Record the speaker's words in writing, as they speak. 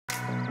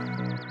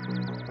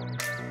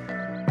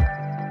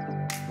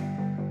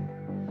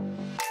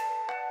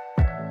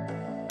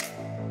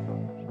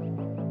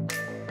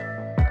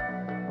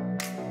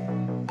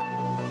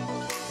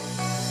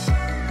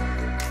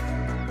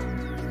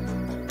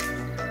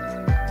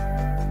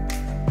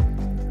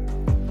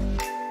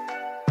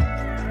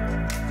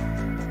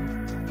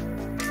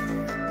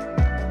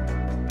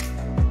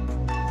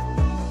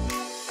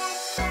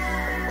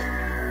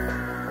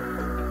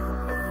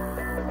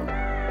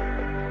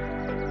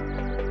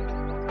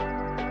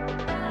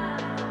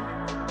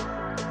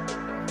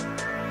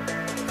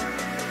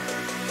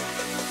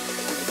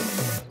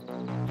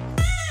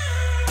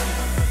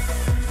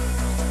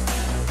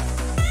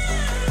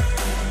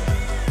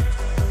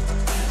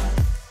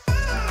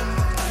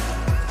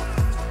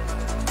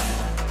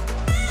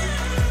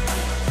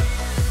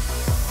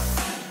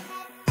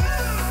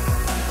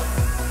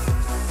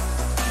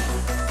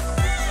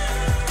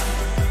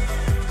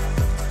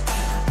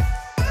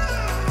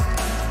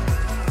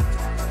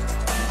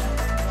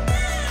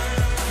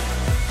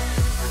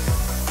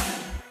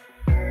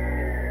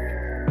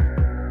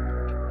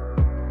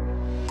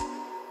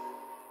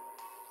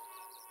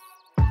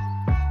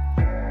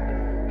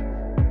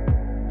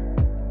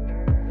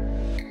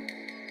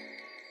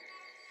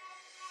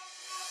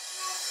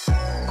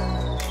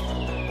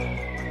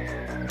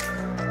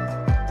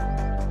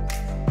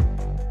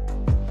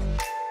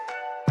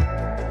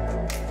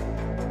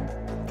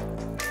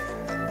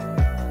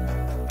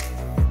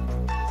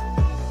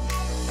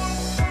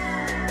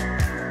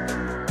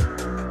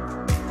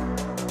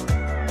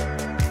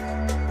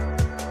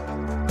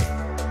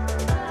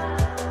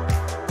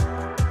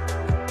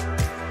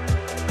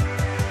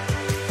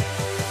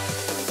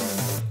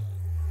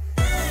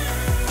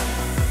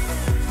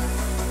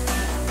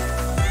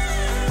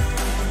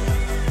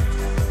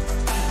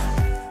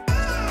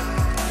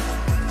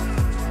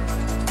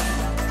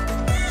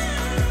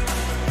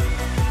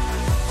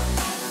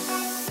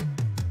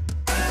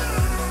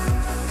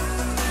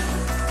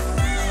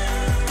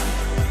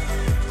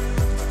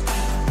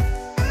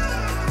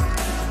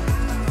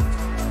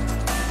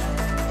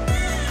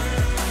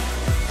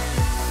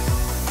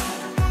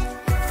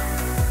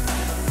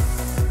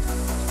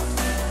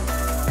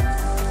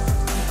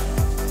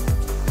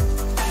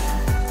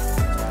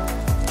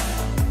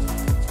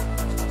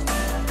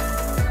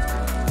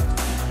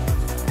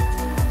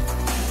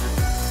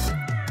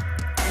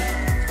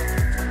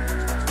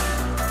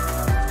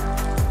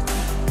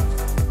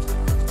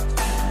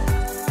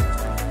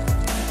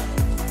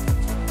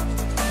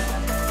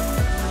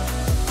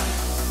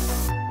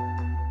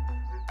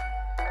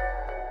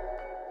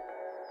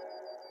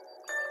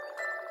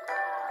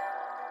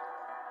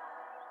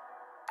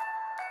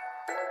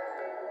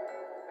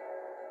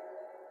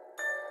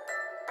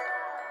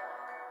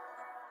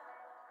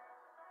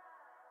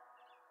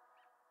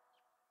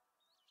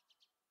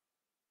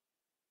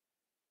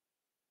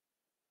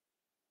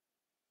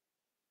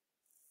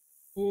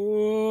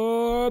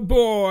Oh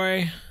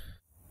boy.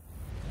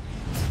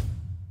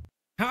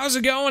 How's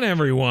it going,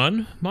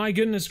 everyone? My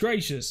goodness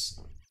gracious.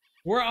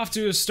 We're off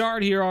to a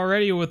start here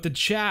already with the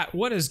chat.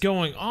 What is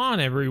going on,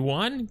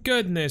 everyone?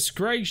 Goodness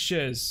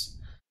gracious.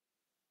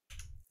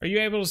 Are you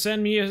able to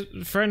send me a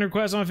friend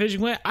request on Fishing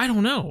Play? I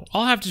don't know.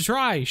 I'll have to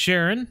try,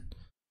 Sharon.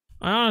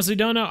 I honestly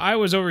don't know. I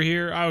was over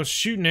here. I was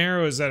shooting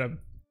arrows at a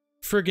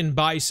freaking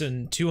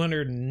bison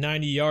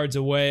 290 yards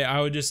away.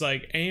 I would just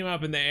like aim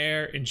up in the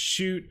air and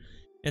shoot.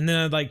 And then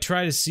I'd like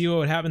try to see what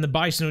would happen. The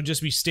bison would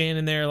just be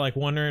standing there like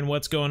wondering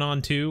what's going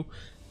on too.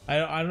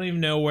 I don't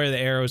even know where the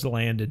arrows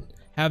landed.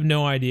 Have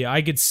no idea.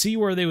 I could see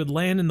where they would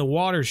land in the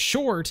water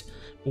short,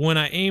 but when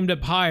I aimed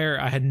up higher,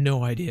 I had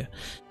no idea.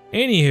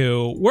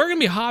 Anywho, we're gonna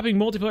be hopping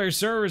multiplayer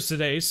servers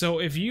today, so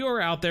if you are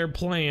out there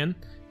playing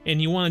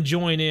and you want to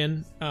join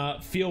in,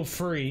 feel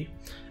free.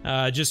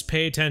 Just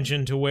pay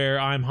attention to where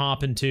I'm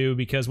hopping to,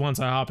 because once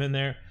I hop in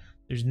there,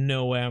 there's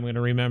no way I'm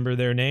gonna remember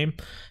their name.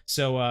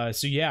 So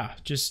yeah,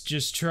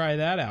 just try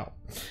that out.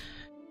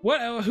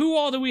 Who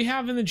all do we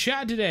have in the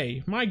chat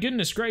today? My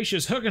goodness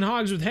gracious, Hookin'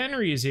 Hogs with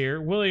Henry is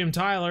here. William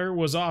Tyler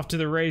was off to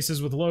the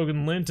races with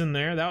Logan Linton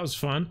there. That was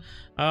fun.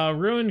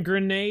 Ruined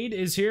Grenade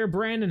is here.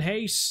 Brandon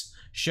Hayes.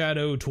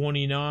 Shadow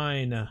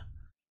 29.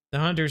 The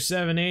Hunter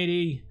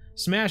 780.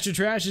 Smash the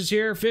Trash is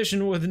here.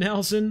 Fishing with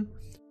Nelson.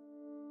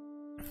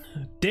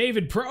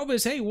 David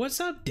Probus. Hey, what's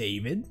up,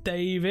 David?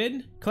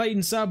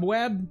 Clayton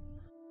Subweb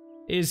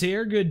is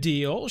here. Good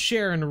deal.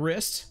 Sharon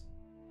Wrist.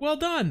 Well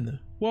done.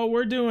 Well,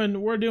 we're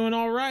doing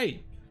all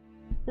right.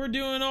 We're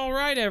doing all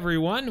right,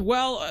 everyone.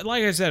 Well,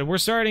 like I said, we're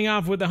starting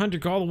off with the Hunter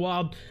Call the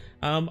Wild.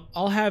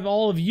 I'll have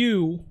all of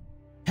you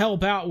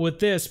help out with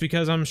this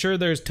because I'm sure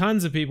there's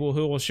tons of people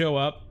who will show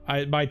up.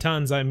 By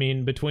tons, I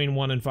mean between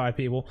 1 and 5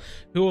 people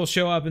who will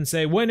show up and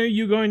say, "When are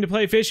you going to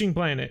play Fishing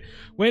Planet?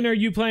 When are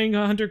you playing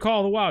a Hunter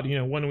Call the Wild?" You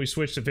know, when we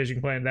switch to Fishing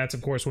Planet, that's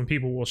of course when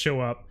people will show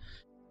up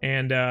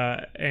and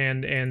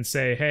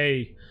say,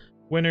 "Hey,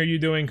 when are you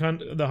doing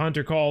the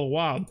Hunter Call the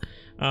Wild?"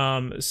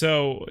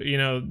 So, you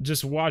know,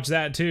 just watch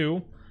that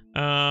too.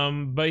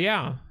 But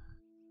yeah,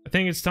 I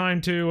think it's time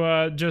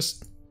to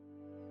just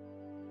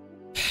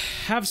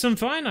have some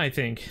fun, I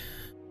think.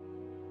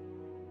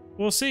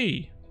 We'll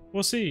see.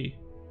 We'll see.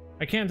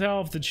 I can't tell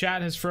if the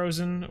chat has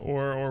frozen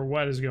or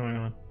what is going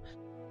on.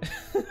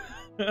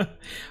 I think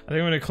I'm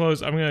gonna close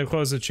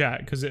the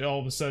chat because it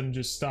all of a sudden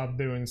just stopped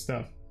doing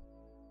stuff.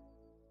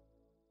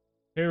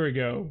 Here we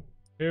go.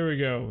 Here we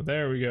go.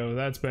 There we go.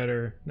 That's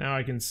better. Now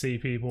I can see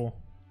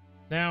people.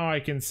 Now I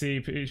can see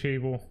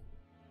people.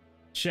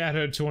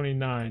 Shadow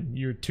 29.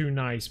 You're too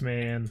nice,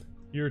 man.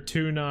 You're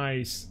too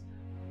nice.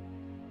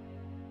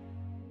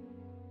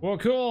 Well,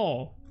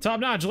 cool. Top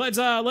notch.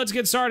 Let's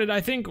get started. I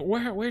think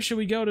where should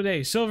we go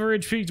today? Silver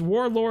Ridge Peaks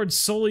Warlord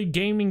Solely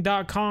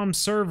Gaming.com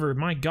server.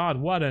 My God,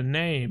 what a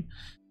name.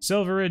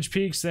 Silver Ridge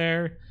Peaks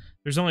there.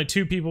 There's only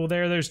 2 people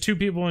there. There's 2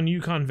 people in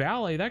Yukon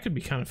Valley. That could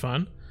be kind of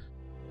fun.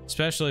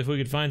 Especially if we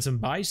could find some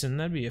bison,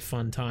 that'd be a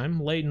fun time.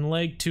 Layton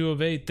Lake, 2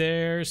 of 8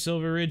 there.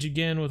 Silver Ridge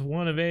again with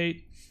 1 of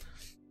 8.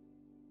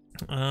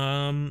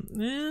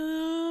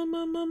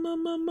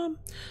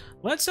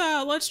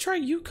 Let's try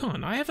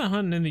Yukon. I haven't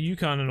hunted in the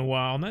Yukon in a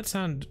while, and that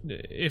sounds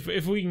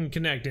if we can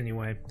connect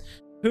anyway.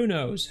 Who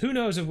knows? Who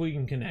knows if we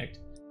can connect?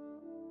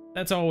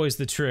 That's always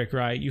the trick,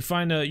 right? You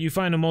find a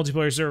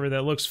multiplayer server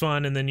that looks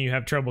fun, and then you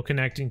have trouble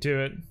connecting to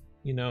it.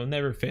 You know,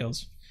 never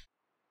fails.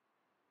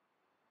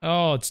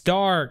 Oh, it's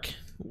dark.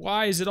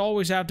 Why does it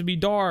always have to be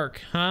dark,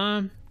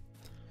 huh?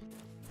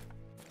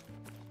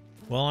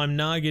 Well, I'm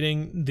not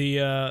getting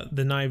the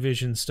night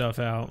vision stuff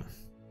out.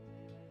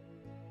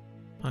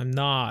 I'm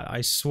not.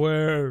 I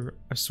swear.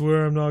 I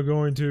swear I'm not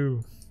going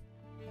to.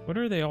 What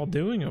are they all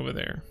doing over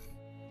there?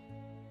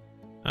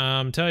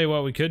 Tell you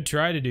what we could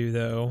try to do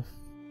though.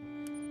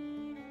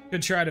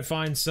 Could try to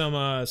find some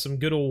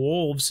good old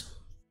wolves.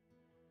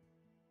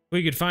 If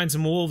we could find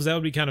some wolves, that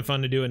would be kind of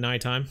fun to do at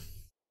nighttime.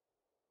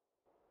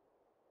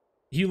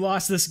 You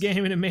lost this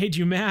game and it made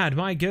you mad.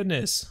 My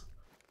goodness.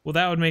 Well,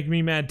 that would make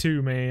me mad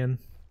too, man.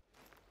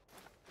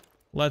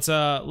 Let's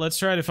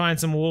try to find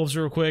some wolves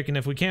real quick, and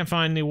if we can't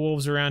find any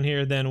wolves around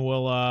here, then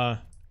we'll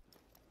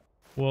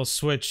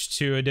switch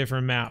to a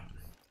different map.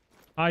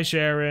 Hi,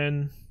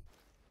 Sharon.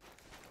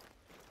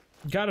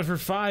 Got it for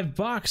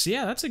 $5.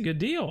 Yeah, that's a good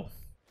deal.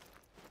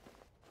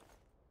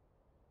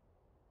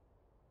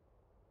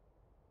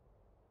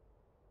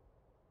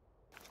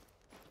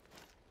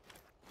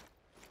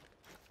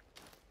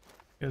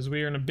 Because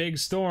we are in a big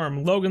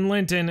storm. Logan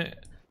Linton,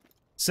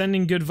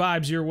 sending good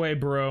vibes your way,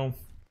 bro.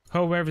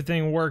 Hope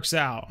everything works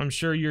out. I'm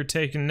sure you're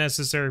taking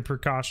necessary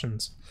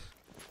precautions.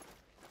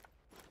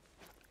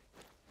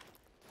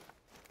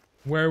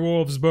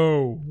 Werewolves,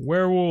 Bo.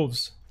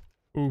 Werewolves.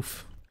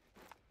 Oof.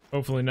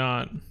 Hopefully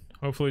not.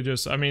 Hopefully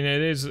just, I mean,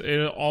 it is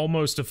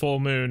almost a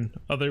full moon.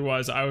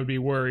 Otherwise, I would be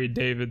worried,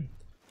 David.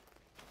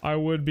 I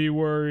would be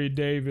worried,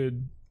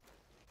 David.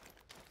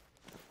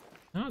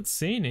 Not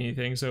seeing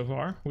anything so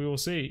far. We will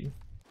see.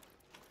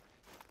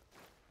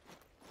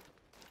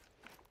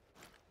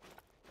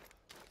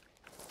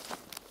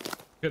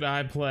 Could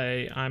I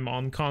play? I'm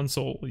on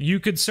console.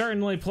 You could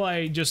certainly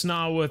play, just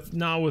not with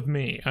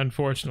me,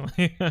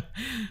 unfortunately.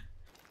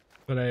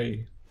 But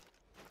hey,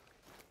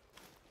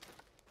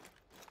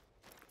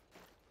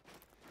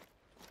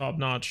 top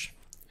notch.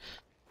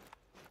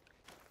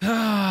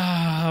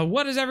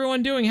 What is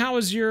everyone doing? How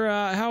was your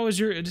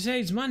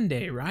today's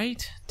Monday,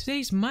 right?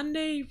 Today's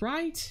Monday,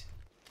 right?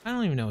 I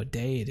don't even know what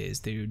day it is,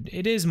 dude.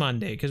 It is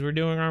Monday, because we're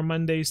doing our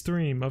Monday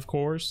stream, of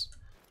course.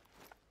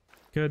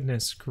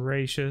 Goodness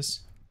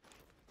gracious.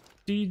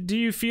 Do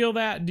you feel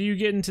that? Do you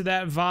get into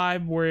that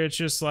vibe where it's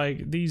just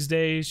like, these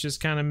days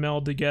just kind of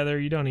meld together?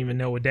 You don't even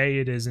know what day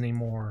it is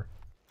anymore.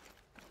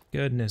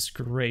 Goodness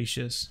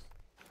gracious.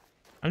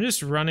 I'm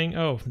just running.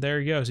 Oh,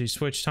 there he goes. He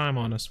switched time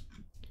on us.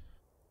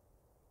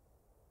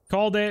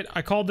 Called it.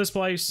 I called this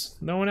place.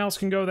 No one else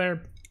can go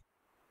there.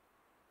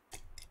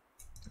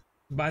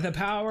 By the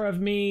power of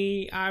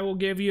me, I will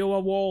give you a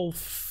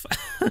wolf.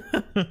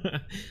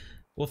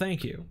 Well,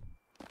 thank you.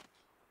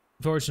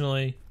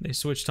 Unfortunately, they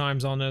switched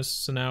times on us,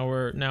 so now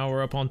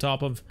we're up on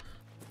top of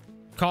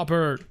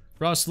Copper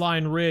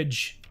Rustline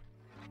Ridge.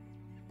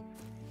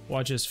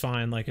 Watch us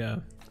find like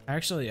a.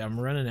 Actually, I'm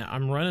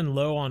running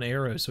low on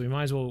arrows, so we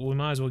might as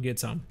well get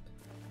some.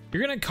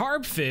 You're gonna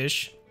carp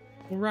fish?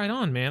 Well, right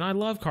on, man. I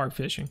love carp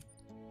fishing.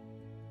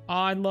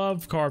 I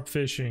love carp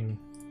fishing.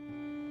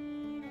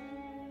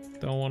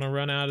 Don't want to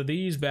run out of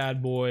these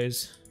bad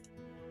boys.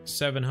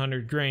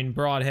 700 grain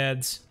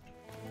broadheads.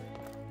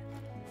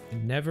 You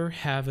never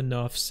have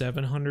enough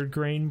 700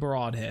 grain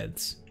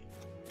broadheads.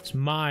 It's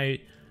my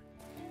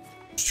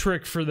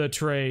trick for the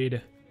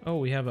trade. Oh,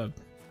 we have a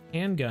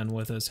handgun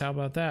with us. How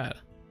about that?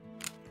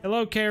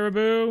 Hello,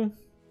 caribou.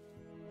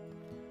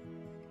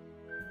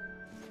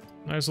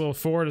 Nice little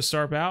 4 to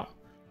start out.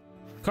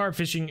 Carp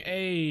fishing,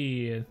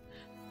 a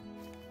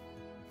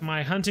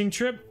my hunting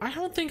trip. I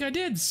don't think I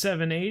did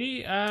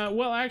 780.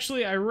 Well,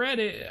 actually, I read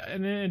it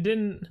and it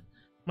didn't.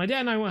 My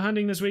dad and I went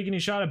hunting this week and he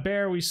shot a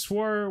bear. We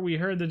swore we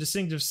heard the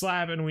distinctive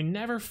slap and we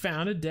never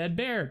found a dead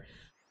bear.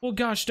 Well,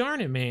 gosh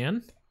darn it,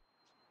 man.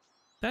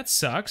 That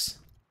sucks.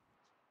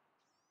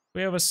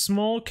 We have a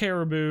small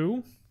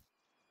caribou.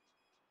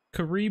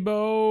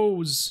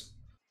 Caribous.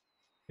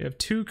 We have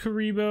 2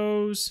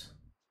 caribous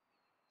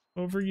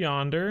over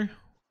yonder.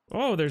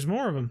 Oh, there's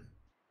more of them.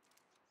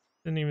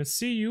 Didn't even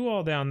see you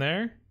all down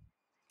there.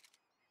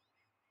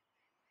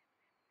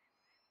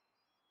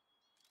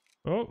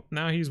 Oh,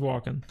 now he's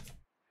walking.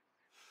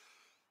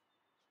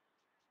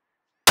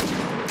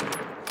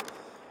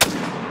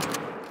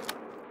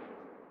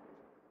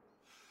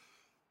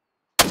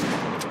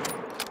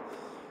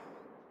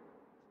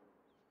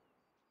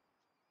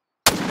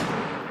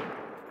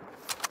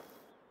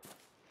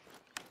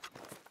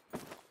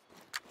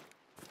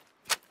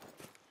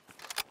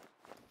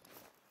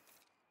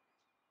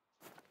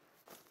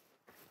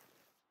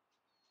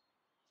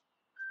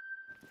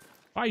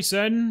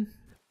 Bison!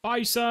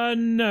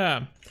 Bison!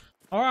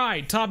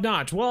 Alright, top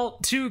notch. Well,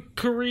 2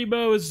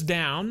 caribous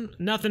down.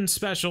 Nothing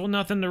special,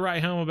 nothing to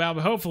write home about,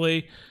 but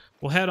hopefully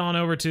we'll head on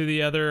over to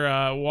the other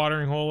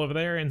watering hole over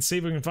there and see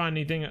if we can find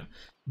anything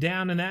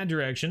down in that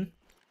direction.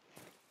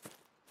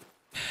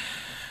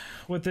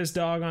 With this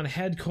dog on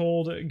head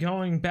cold,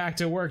 going back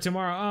to work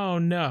tomorrow. Oh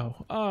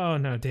no. Oh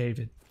no,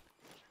 David.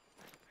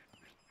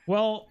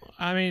 Well,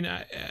 I mean,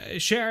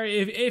 share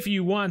if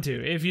you want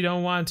to. If you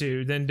don't want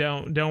to, then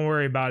don't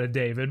worry about it,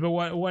 David. But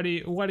what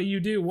do you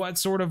do? What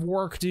sort of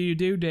work do you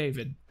do,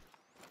 David?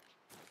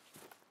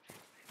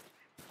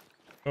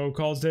 Oh,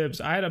 calls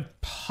dibs. I had a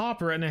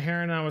popper and a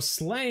heron and I was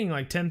slaying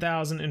like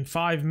 10,000 in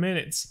 5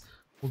 minutes.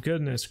 Well,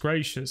 goodness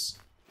gracious.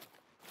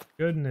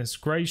 Goodness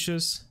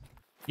gracious.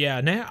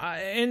 Yeah, now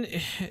and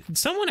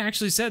someone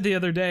actually said the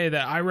other day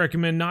that I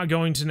recommend not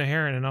going to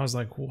Naharan, and I was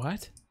like,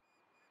 what?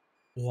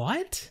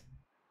 What?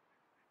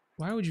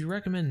 Why would you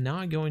recommend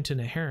not going to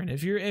Naharan?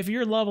 If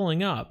you're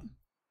leveling up,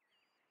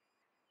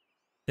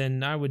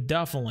 then I would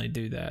definitely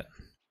do that.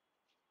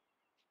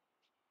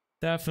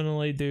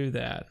 Definitely do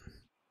that.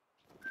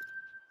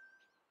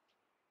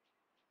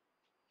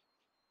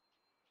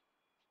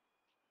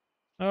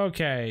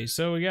 Okay,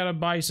 so we got a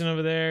bison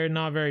over there,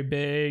 not very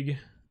big.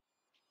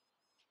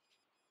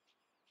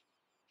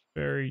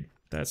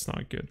 That's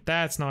not good.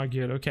 That's not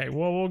good. Okay,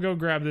 well, we'll go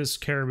grab this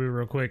caribou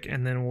real quick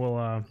and then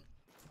we'll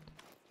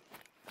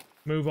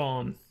move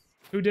on.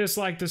 Who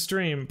disliked the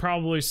stream?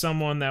 Probably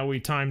someone that we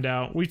timed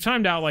out. We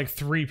timed out like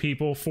 3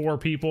 people, 4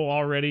 people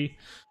already.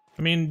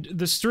 I mean,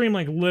 the stream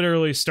like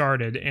literally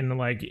started and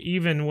like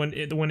even when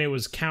it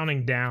was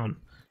counting down,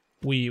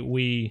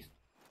 we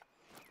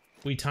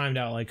timed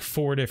out like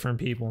 4 different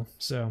people.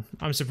 So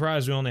I'm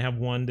surprised we only have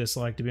 1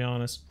 dislike, to be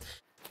honest.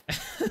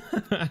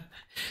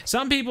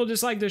 Some people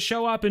just like to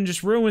show up and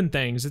just ruin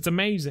things. It's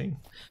amazing.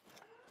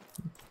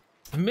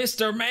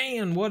 Mr.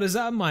 Man, what is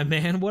up, my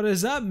man? What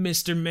is up,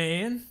 Mr.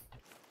 Man?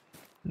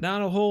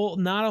 Not a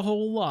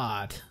whole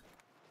lot.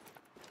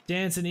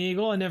 Dancing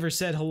Eagle, I never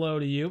said hello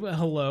to you, but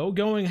hello.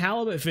 Going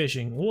halibut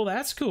fishing. Well,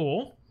 that's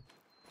cool.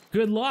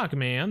 Good luck,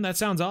 man. That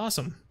sounds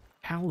awesome.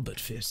 Halibut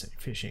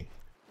fishing.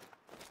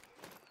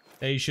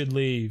 They should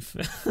leave.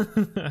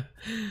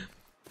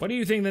 What do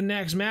you think the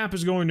next map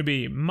is going to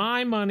be?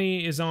 My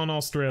money is on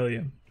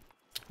Australia.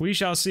 We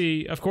shall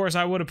see. Of course,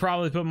 I would have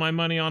probably put my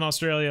money on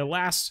Australia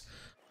last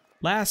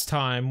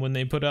time when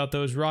they put out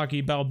those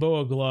Rocky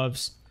Balboa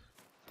gloves.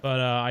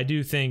 But I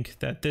do think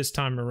that this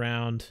time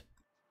around,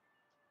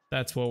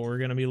 that's what we're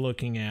going to be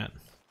looking at.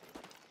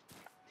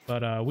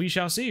 But we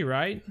shall see,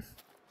 right?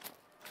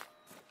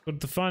 What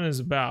the fun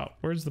is about.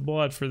 Where's the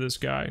blood for this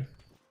guy?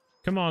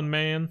 Come on,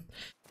 man.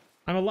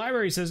 I'm a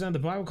library assistant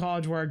at the Bible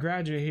College where I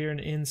graduate here in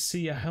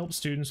NC. I help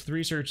students with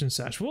research and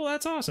such. Well,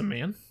 that's awesome,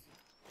 man.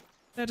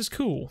 That is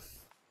cool.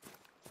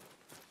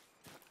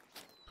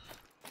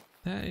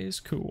 That is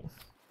cool.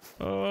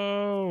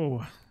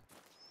 Oh.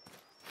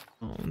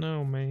 Oh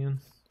no,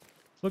 man.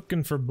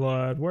 Looking for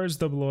blood. Where's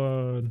the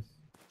blood?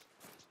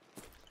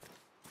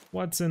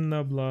 What's in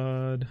the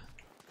blood?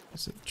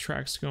 Is it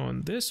tracks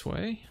going this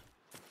way?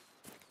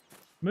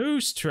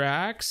 Moose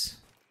tracks.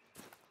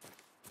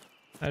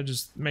 That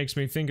just makes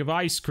me think of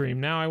ice cream.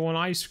 Now I want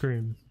ice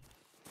cream.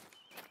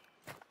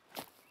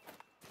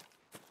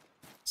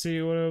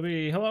 See what it'll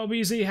be. Hello,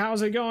 BZ.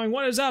 How's it going?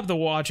 What is up, the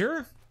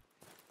Watcher?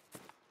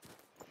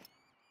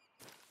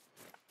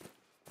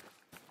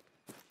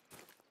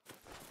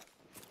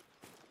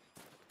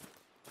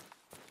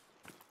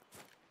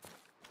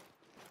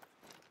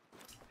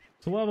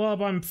 To level up,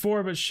 I'm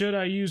 4, but should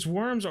I use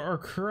worms or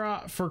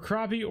for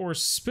crappie or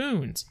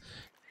spoons?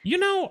 You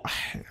know,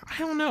 I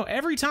don't know.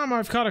 Every time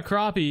I've caught a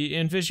crappie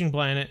in Fishing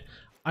Planet,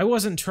 I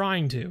wasn't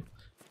trying to.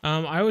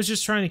 I was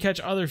just trying to catch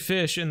other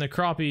fish, and the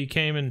crappie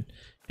came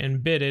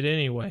and bit it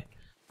anyway.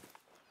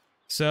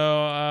 So,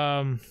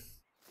 I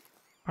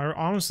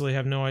honestly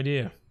have no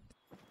idea.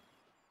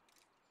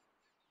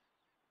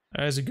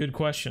 That is a good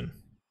question.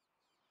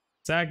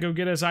 Zach, go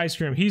get us ice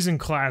cream. He's in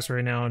class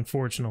right now,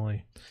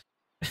 unfortunately.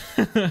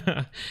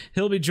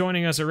 He'll be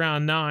joining us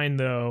around 9,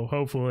 though,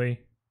 hopefully.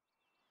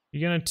 You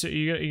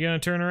gonna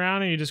turn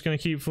around, or you just gonna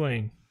keep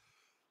fleeing?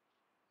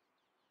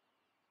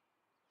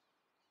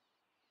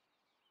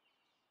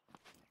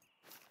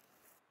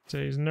 So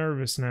he's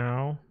nervous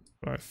now.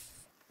 I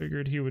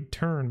figured he would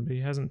turn, but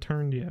he hasn't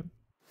turned yet.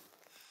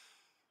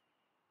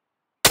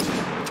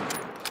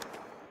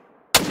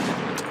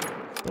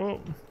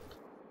 Whoa.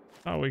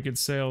 Thought we could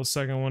sail a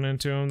second one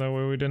into him, that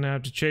way we didn't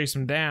have to chase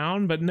him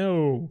down, but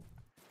no.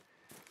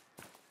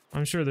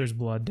 I'm sure there's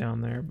blood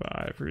down there, but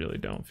I really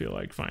don't feel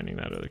like finding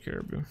that other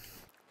caribou.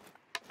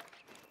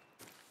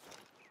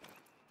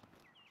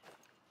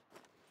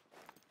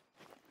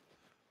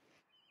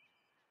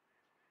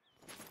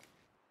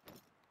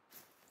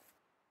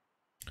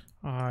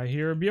 I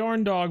hear a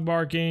Bjorn dog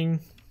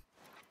barking.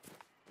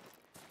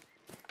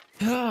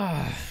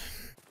 Gonna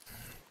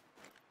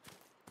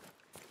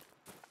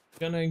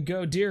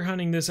go deer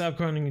hunting this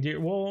upcoming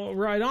deer. Well,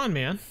 right on,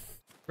 man.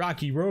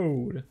 Rocky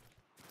Road.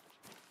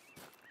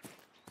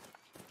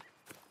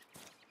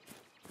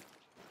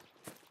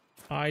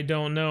 I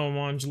don't know,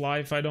 Monge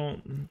Life. I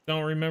don't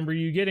remember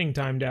you getting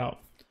timed out.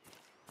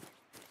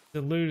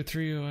 To loot a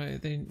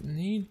 308, they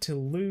need to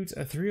loot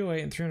a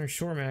 308 and 300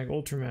 short mag,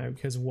 ultra mag,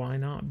 because why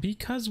not?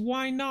 Because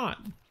why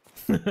not?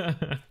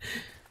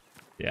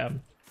 Yeah,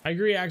 I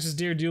agree. Axis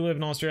deer do live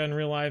in Australia in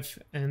real life,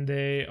 and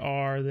they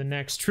are the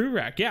next true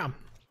wreck. Yeah,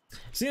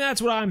 see,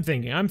 that's what I'm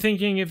thinking. I'm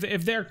thinking if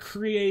they're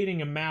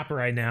creating a map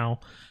right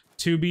now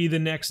to be the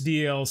next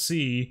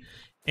DLC.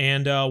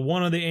 And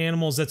one of the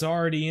animals that's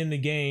already in the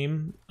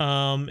game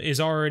is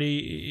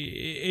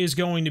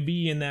going to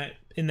be in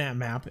that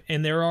map,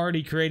 and they're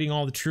already creating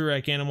all the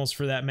Trurak animals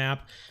for that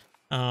map,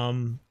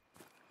 and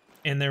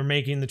they're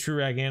making the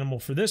Trurak animal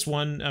for this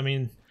one. I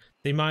mean,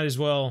 they might as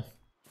well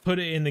put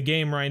it in the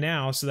game right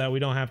now so that we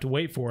don't have to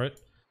wait for it.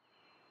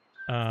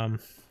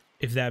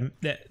 If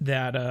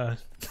that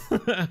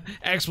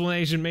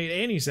explanation made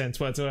any sense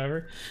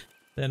whatsoever,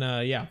 then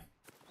yeah.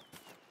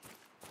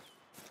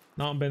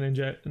 Not Ben and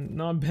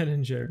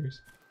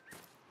Jerry's.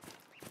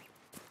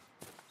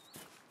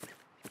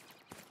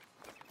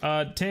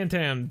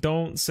 Tantam,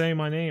 don't say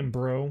my name,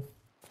 bro.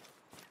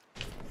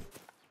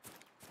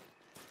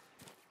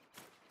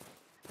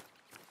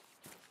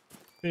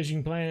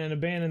 Fishing Planet and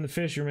abandon the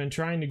fishermen,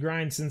 trying to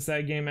grind since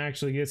that game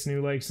actually gets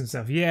new lakes and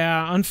stuff.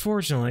 Yeah,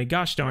 unfortunately,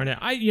 gosh darn it.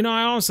 I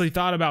honestly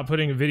thought about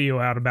putting a video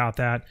out about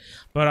that,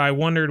 but I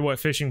wondered what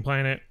Fishing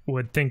Planet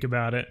would think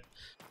about it.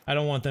 I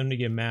don't want them to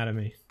get mad at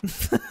me.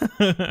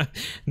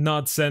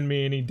 Not send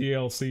me any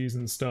DLCs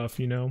and stuff,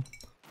 you know?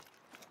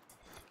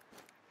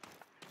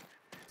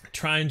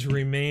 Trying to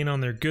remain on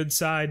their good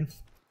side,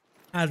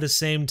 at the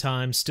same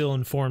time still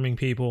informing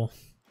people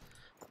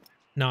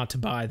not to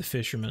buy the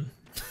fisherman.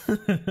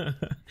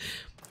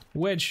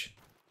 Which,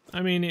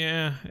 I mean,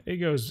 yeah, it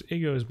goes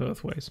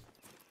both ways.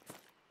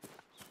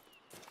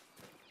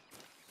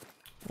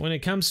 When it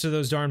comes to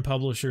those darn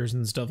publishers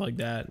and stuff like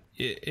that,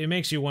 it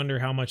makes you wonder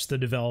how much the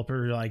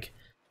developer, like,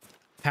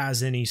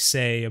 has any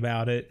say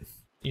about it,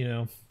 you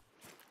know?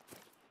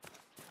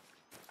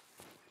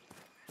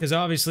 Because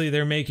obviously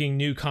they're making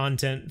new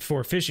content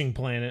for Fishing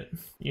Planet.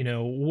 You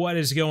know, what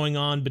is going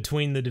on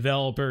between the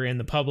developer and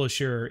the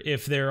publisher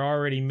if they're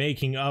already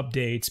making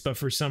updates, but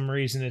for some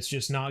reason it's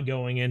just not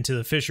going into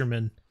the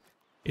fishermen?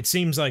 It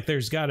seems like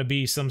there's got to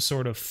be some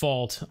sort of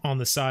fault on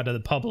the side of the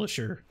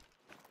publisher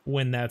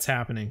when that's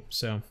happening.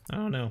 So, I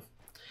don't know.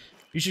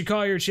 You should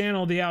call your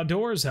channel the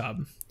Outdoors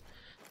Hub.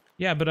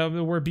 Yeah, but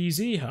we're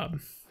BZ Hub.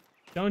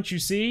 Don't you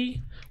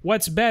see?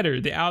 What's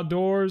better, the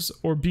outdoors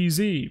or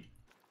BZ?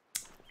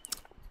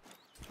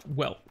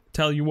 Well,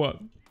 tell you what.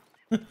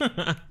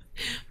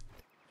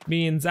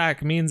 Me and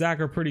Zach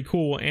are pretty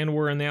cool, and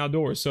we're in the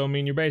outdoors. So, I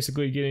mean, you're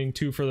basically getting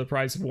two for the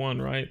price of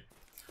one, right?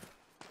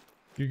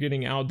 You're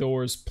getting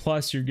outdoors,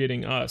 plus you're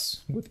getting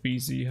us with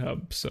BZ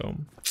Hub. So,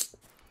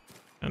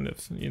 kind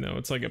of, you know,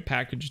 it's like a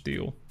package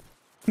deal.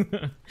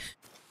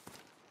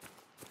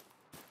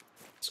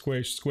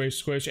 Squish, squish,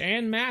 squish.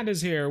 And Matt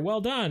is here.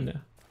 Well done.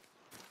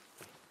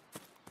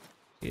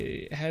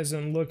 It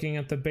hasn't looking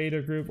at the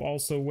beta group.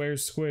 Also,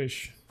 where's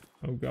Squish?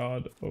 Oh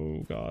god,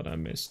 I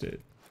missed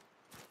it.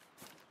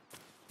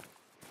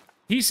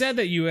 He said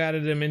that you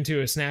added him into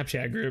a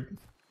Snapchat group.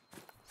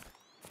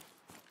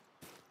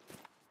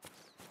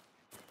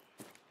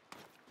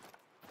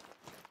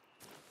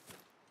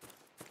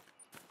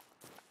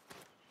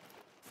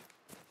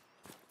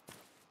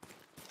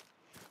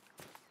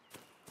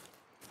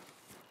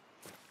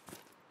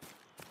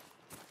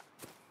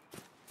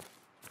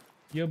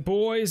 Your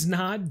boy's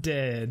not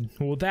dead.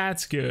 Well,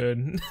 that's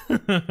good.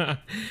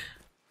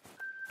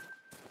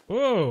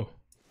 Whoa,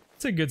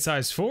 it's a good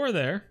size 4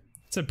 there.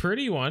 It's a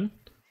pretty one.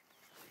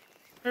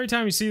 Every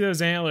time you see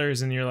those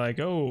antlers and you're like,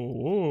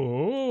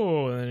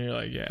 oh, and then you're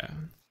like, yeah.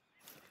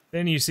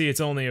 Then you see it's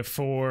only a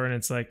 4 and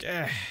it's like,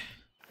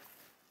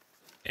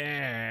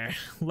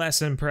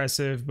 less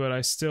impressive, but I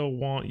still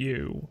want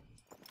you.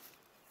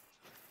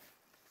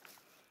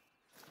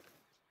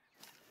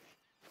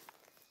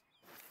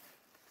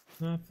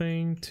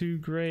 Nothing too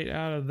great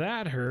out of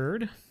that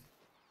herd.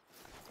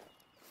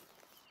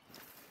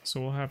 So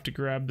we'll have to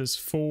grab this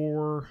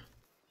 4.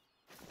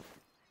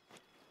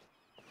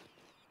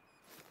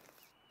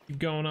 Keep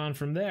going on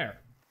from there.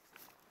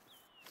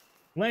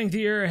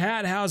 Lengthier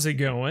hat, how's it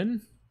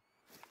going?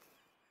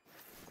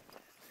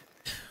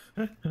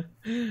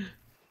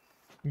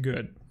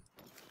 Good.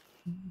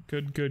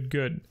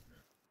 Good.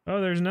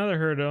 Oh, there's another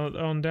herd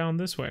on down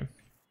this way.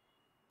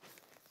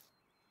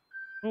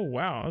 Oh,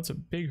 wow, that's a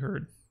big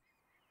herd.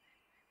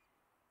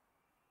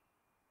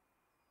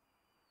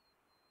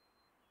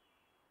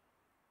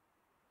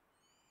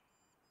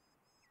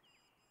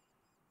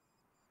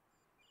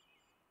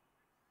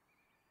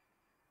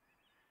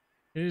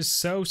 It is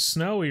so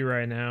snowy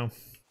right now.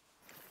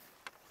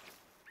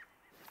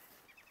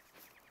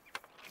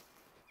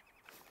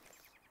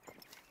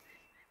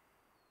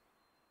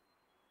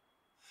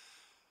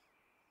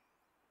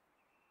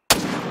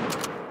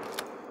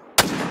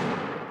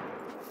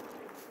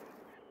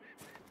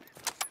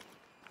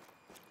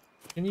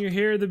 Can you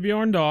hear the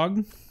Bjorn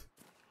dog?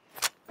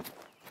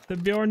 The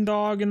Bjorn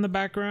dog in the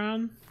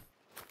background?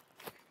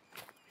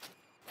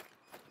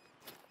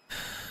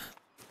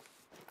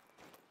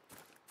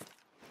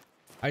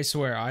 I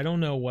swear, I don't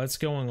know what's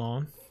going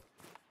on.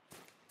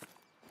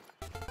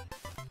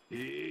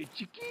 Hey,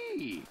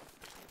 Chicky.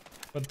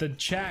 But the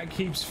chat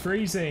keeps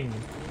freezing.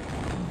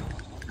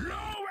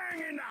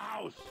 Lowang in the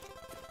house.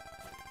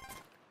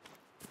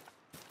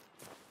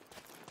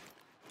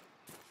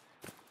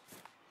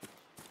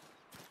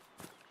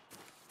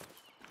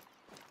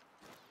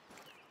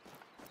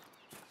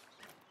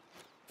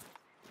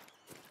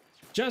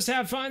 Just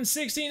have fun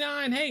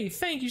 69. Hey,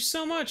 thank you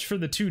so much for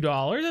the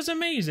 $2. That's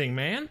amazing,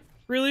 man.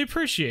 Really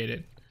appreciate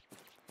it.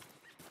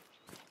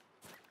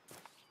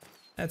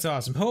 That's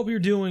awesome. Hope you're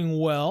doing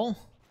well.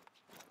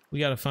 We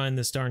gotta find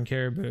this darn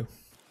caribou.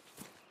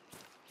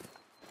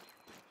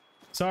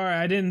 Sorry,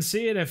 I didn't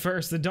see it at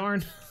first. The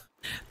darn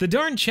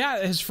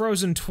chat has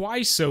frozen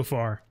twice so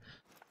far.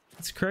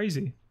 It's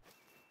crazy.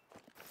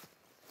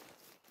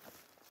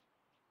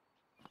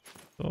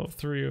 Oh,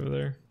 3 over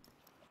there.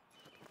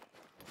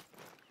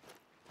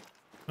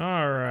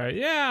 Alright,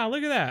 yeah,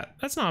 look at that.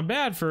 That's not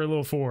bad for a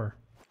little 4.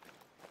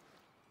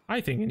 I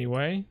think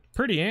anyway.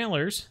 Pretty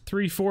antlers.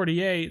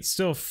 348,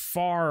 still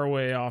far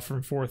away off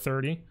from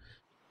 430.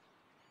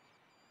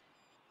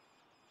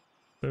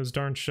 Those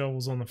darn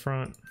shovels on the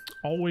front.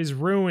 Always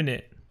ruin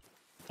it.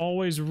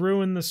 Always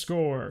ruin the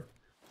score.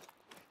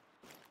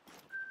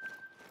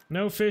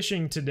 No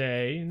fishing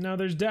today. No,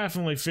 there's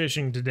definitely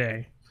fishing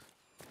today.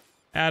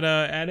 At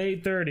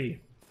 8:30.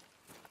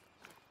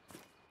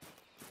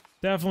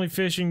 Definitely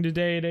fishing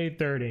today at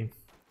 8:30.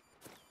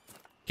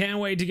 Can't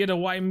wait to get to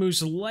White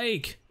Moose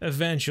Lake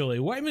eventually.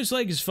 White Moose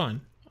Lake is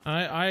fun.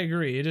 I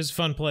agree. It is a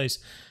fun place.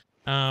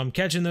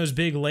 Catching those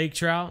big lake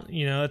trout,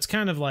 you know, it's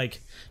kind of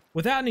like,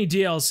 without any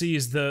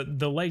DLCs,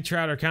 the lake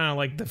trout are kind of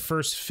like the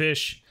first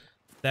fish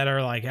that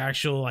are like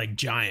actual like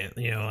giant,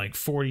 you know, like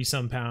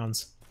 40-some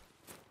pounds.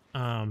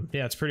 Yeah,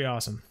 it's pretty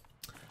awesome.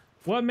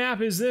 What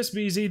map is this,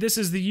 BZ? This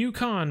is the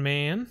Yukon,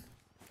 man.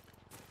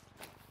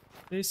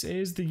 This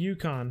is the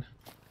Yukon.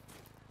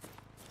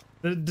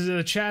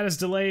 The chat is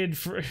delayed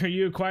for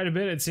you quite a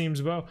bit, it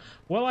seems, Bo.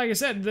 Well, like I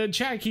said, the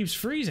chat keeps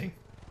freezing.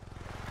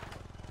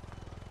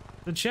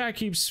 The chat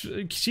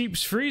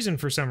keeps freezing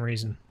for some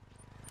reason.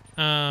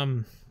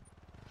 I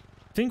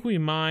think we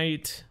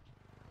might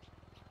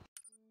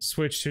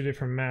switch to a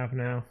different map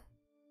now.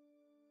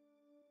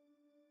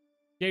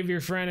 Gave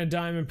your friend a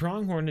diamond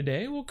pronghorn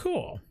today? Well,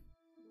 cool.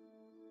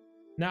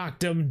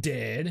 Knocked him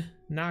dead.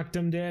 Knocked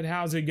him dead.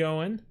 How's it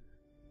going?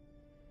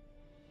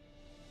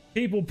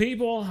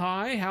 People,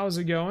 hi. How's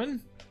it going?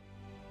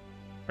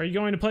 Are you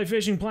going to play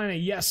Fishing Planet?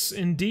 Yes,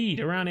 indeed.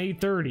 Around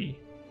 8:30.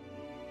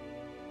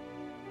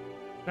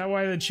 That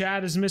why the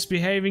chat is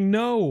misbehaving?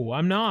 No,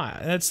 I'm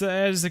not. That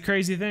is the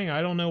crazy thing.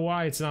 I don't know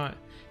why it's not.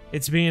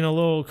 It's being a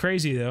little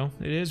crazy, though.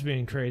 It is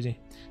being crazy.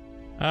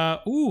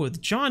 Ooh,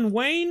 John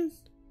Wayne?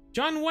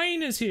 John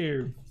Wayne is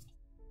here.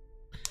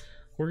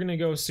 We're gonna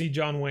go see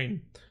John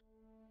Wayne.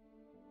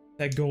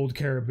 That gold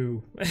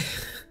caribou.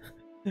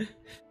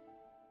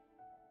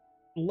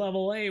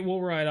 Level 8, we'll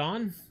ride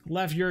on.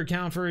 Left your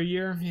account for a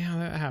year? Yeah,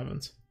 that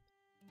happens.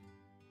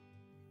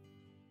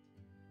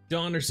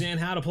 Don't understand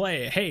how to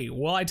play it. Hey,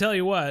 well, I tell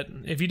you what,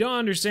 if you don't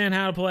understand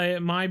how to play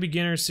it, my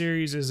beginner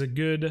series is a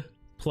good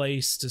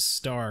place to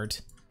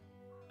start.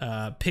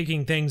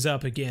 Picking things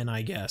up again,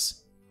 I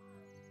guess.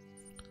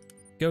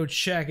 Go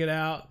check it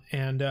out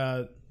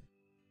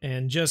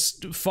and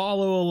just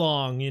follow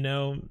along, you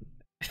know.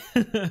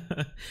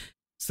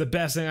 It's the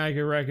best thing I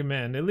could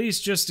recommend, at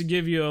least just to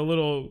give you a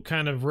little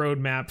kind of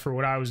roadmap for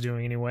what I was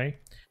doing anyway.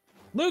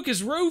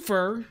 Lucas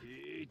Roofer,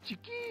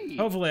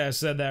 hopefully I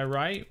said that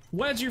right.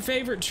 What's your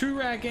favorite true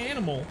rack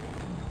animal?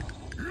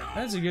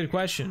 That's a good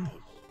question.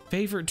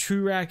 Favorite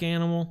true rack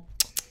animal?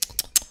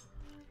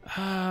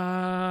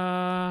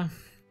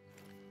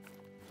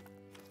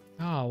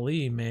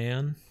 Golly,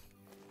 man.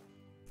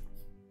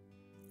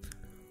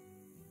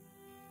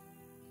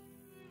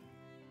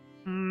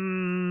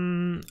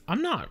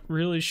 I'm not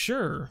really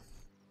sure.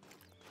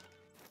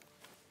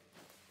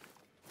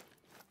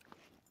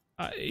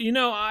 You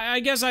know, I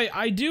guess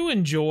I do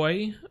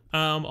enjoy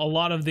a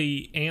lot of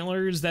the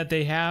antlers that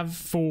they have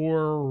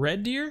for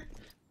red deer.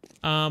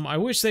 I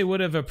wish they would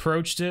have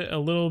approached it a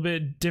little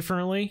bit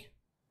differently.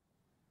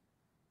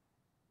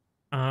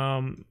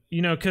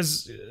 You know,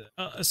 because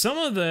some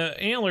of the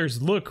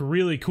antlers look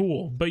really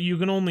cool, but you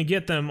can only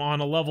get them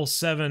on a level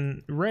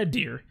 7 red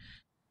deer.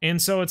 And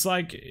so it's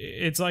like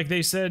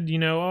they said, you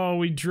know, oh,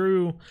 we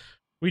drew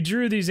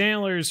these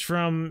antlers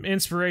from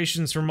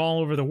inspirations from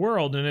all over the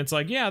world, and it's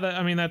like, yeah,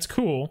 I mean, that's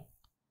cool.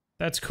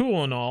 That's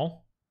cool and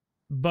all.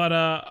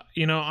 But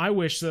you know, I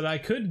wish that I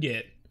could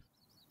get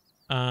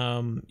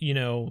you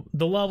know,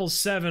 the level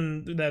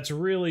 7 that's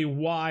really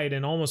wide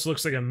and almost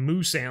looks like a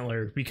moose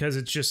antler, because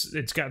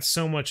it's got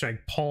so much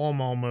like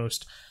palm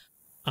almost.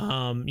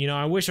 You know,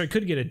 I wish I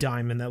could get a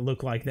diamond that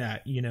looked like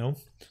that, you know.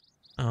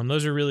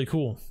 Those are really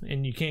cool,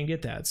 and you can't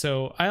get that.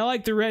 So I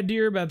like the red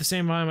deer, but at the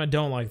same time, I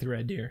don't like the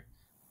red deer,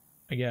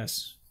 I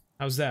guess.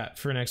 How's that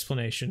for an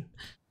explanation?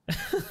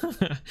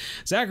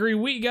 Zachary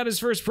Wheat got his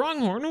first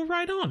pronghorn. Oh,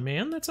 right on,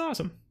 man. That's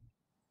awesome.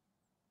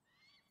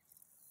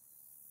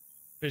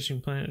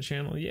 Fishing Planet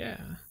channel, yeah,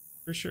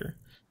 for sure.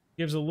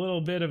 Gives a little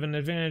bit of an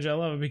advantage. I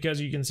love it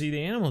because you can see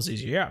the animals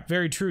easier. Yeah,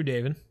 very true,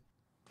 David.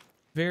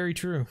 Very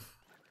true.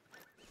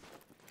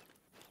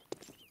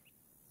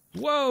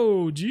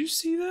 Whoa, do you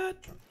see that?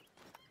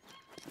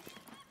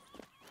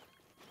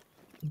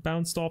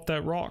 Bounced off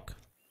that rock.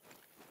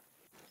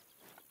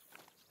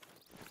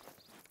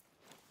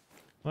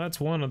 Well, that's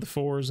one of the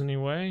 4s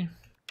anyway.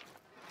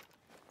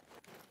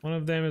 One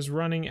of them is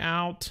running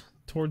out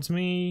towards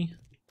me.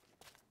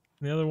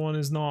 The other one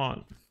is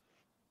not.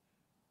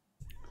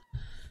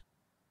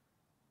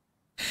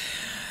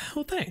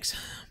 Well, thanks.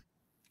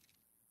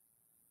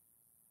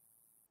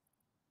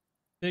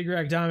 Big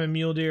rack diamond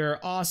mule deer,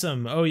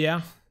 awesome. Oh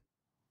yeah.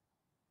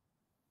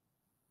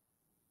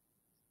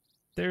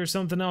 There's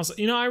something else.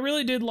 You know, I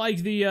really did like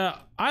the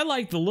I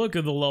like the look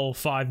of the level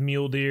 5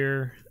 mule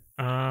deer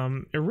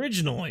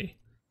originally.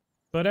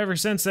 But ever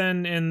since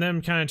then, and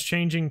them kind of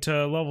changing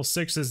to level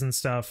 6s and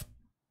stuff,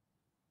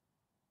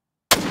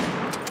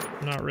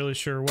 I'm not really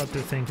sure what to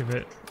think of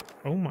it.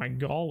 Oh my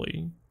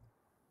golly.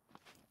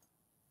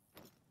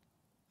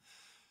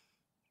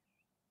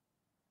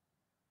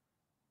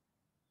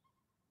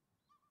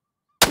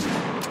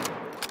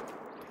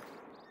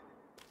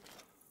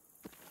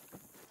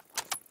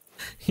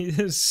 He's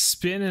just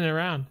spinning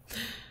around.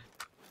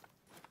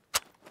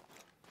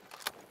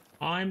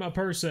 I'm a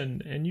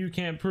person, and you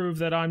can't prove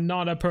that I'm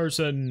not a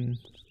person.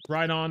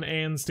 Right on,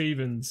 Ann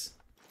Stevens.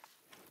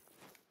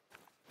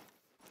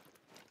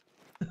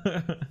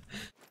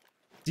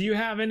 Do you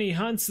have any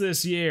hunts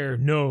this year?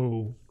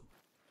 No.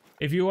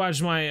 If you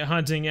watch my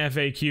hunting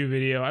FAQ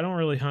video, I don't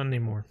really hunt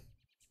anymore.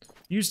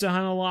 Used to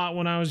hunt a lot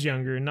when I was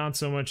younger, not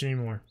so much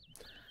anymore.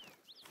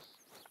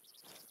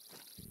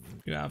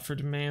 Go out for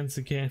demands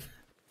again.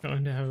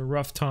 Going to have a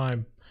rough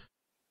time.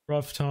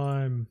 Rough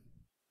time.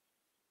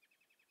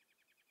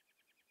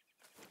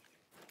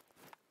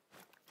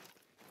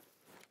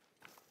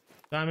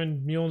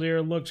 Diamond mule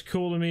deer looked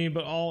cool to me,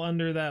 but all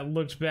under that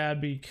looked bad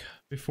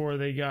before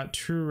they got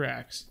true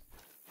racks.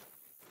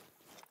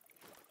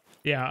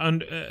 Yeah,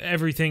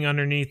 everything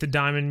underneath the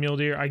diamond mule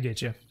deer. I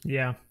get you.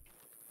 Yeah.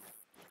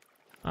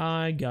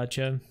 I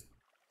gotcha.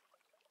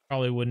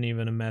 Probably wouldn't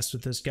even have messed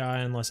with this guy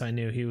unless I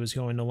knew he was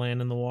going to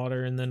land in the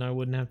water, and then I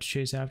wouldn't have to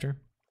chase after.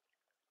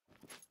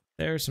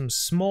 There's some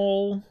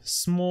small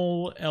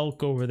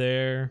elk over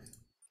there.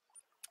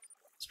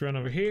 Let's run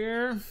over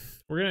here.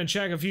 We're gonna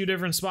check a few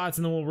different spots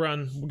and then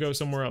we'll go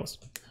somewhere else.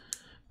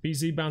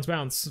 BZ bounce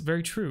bounce.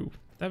 Very true.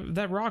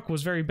 That rock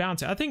was very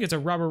bouncy. I think it's a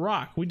rubber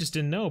rock. We just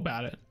didn't know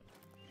about it.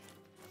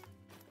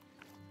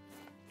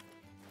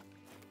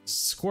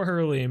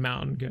 Squirrely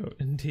mountain goat,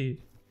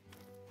 indeed.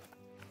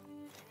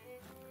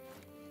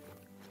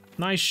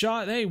 Nice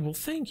shot. Hey, well,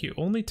 thank you.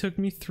 Only took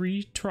me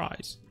 3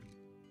 tries.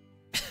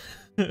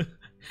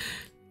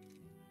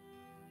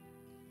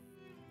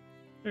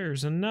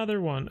 There's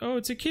another one. Oh,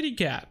 it's a kitty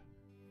cat.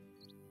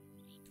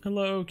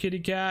 Hello, kitty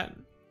cat.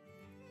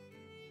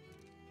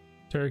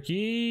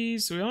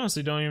 Turkeys. We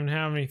honestly don't even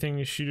have anything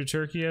to shoot a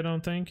turkey, I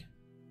don't think.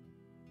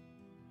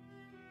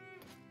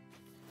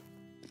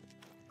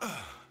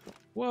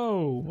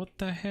 Whoa, what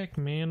the heck,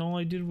 man? All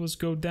I did was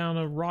go down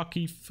a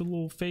rocky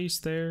little face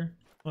there.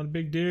 Not a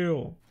big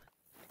deal.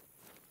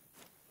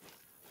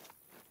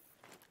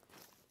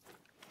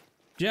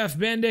 Jeff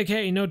Bendick,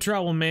 hey, no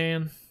trouble,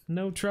 man.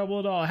 No trouble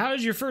at all. How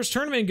did your first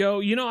tournament go?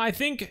 You know, I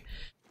think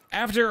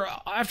after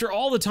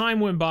all the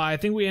time went by, I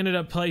think we ended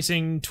up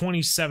placing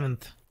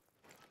 27th.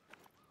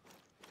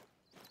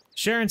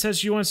 Sharon says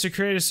she wants to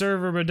create a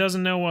server but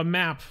doesn't know what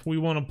map we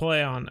want to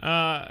play on.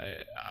 I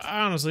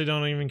honestly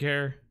don't even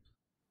care.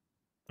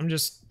 I'm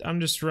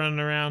just running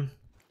around.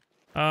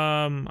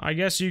 I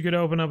guess you could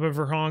open up a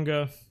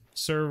Verhonga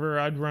server.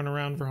 I'd run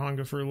around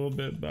Verhonga for a little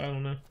bit, but I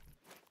don't know.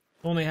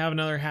 Only have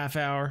another half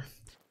hour.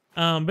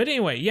 But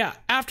anyway, yeah,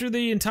 after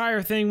the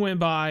entire thing went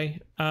by,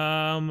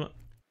 I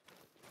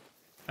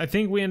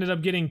think we ended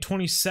up getting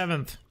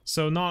 27th,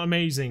 so not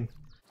amazing.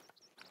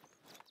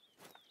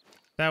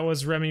 That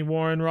was Remy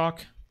Warren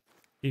Rock.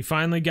 He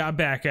finally got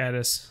back at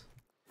us.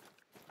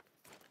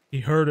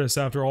 He heard us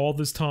after all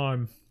this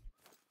time.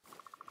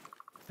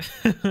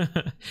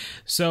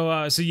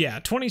 So yeah,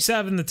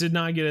 27th did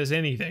not get us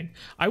anything.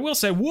 I will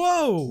say,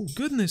 whoa,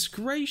 goodness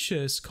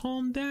gracious,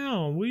 calm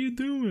down. What are you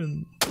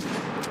doing?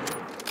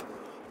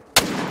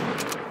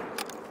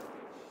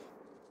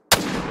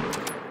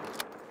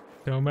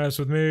 Don't mess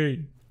with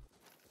me.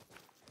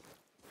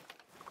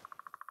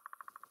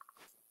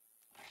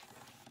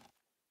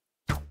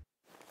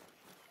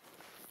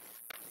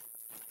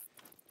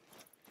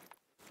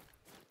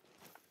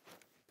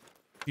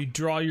 You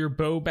draw your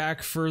bow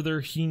back further,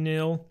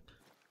 he-nil.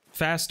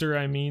 Faster,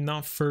 I mean,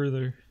 not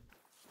further.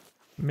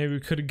 Maybe we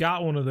could have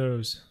got one of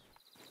those.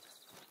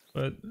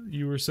 But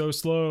you were so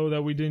slow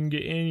that we didn't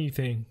get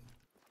anything.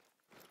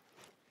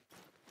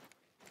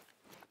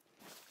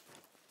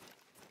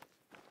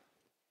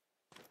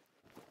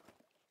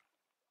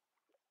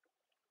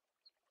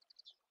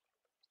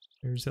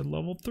 There's a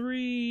level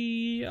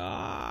 3.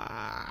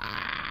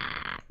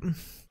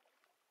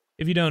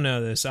 If you don't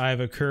know this, I have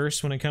a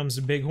curse when it comes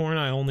to Bighorn.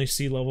 I only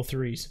see level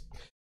 3s.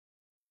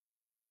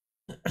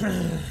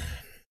 Have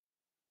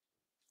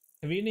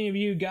any of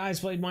you guys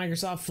played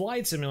Microsoft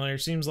Flight Simulator?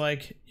 Seems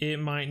like it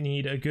might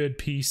need a good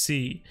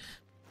PC.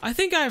 I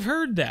think I've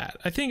heard that.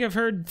 I think I've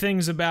heard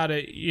things about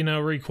it, you know,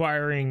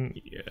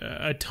 requiring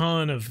a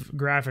ton of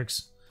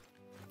graphics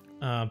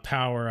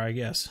power, I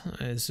guess.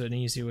 It's an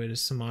easy way to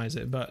surmise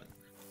it, but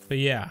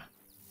yeah.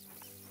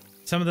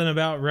 Something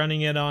about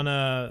running it on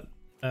a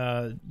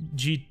an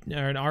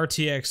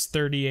RTX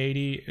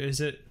 3080.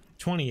 Is it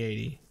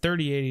 2080?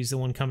 3080 is the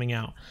one coming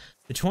out.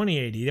 The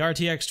 2080, the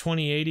RTX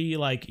 2080,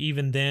 like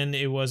even then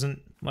it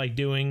wasn't like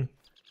doing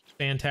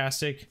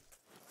fantastic.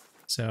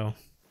 So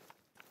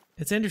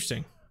it's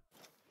interesting.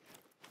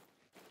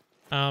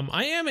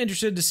 I am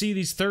interested to see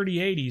these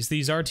 3080s,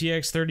 these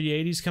RTX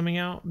 3080s coming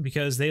out,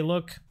 because they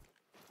look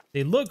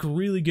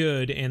really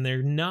good, and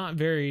they're not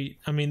very,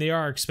 I mean, they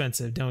are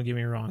expensive, don't get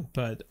me wrong,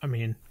 but I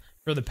mean,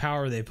 for the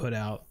power they put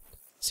out,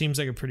 seems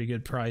like a pretty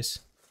good price.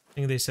 I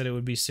think they said it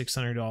would be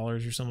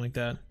 $600 or something like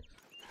that.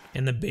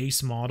 And the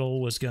base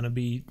model was gonna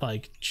be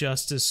like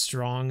just as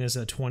strong as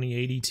a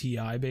 2080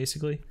 Ti,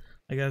 basically.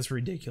 Like, that's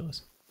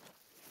ridiculous.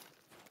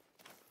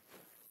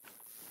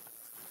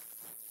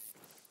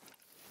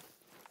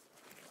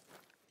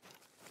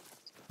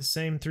 The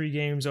same 3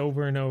 games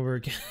over and over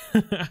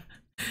again.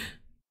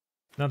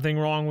 Nothing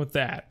wrong with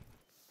that.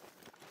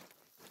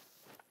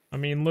 I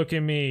mean, look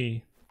at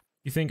me.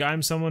 You think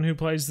I'm someone who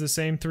plays the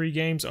same 3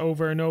 games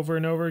over and over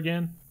and over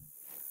again?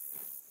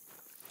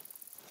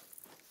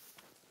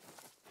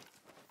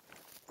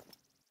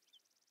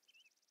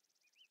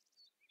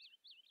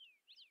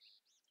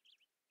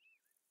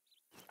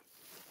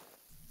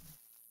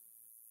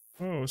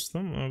 Oh,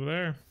 something over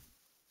there.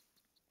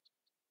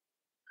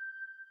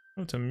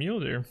 Oh, it's a mule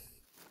deer.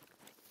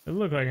 It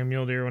looked like a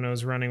mule deer when I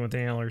was running with the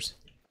antlers.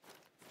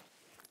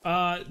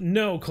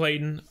 No,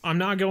 Clayton. I'm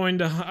not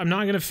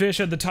gonna fish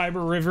at the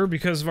Tiber River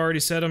because I've already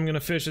said I'm gonna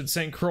fish at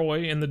St.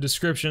 Croix in the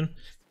description,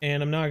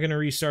 and I'm not gonna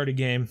restart a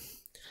game.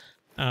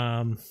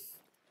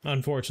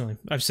 Unfortunately.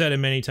 I've said it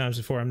many times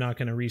before, I'm not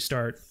gonna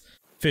restart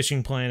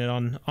Fishing Planet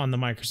on the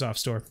Microsoft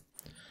Store.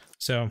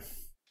 So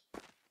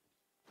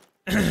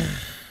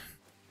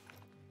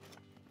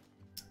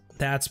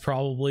that's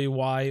probably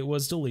why it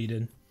was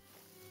deleted.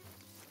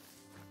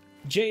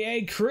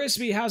 J.A.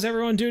 Crispy, how's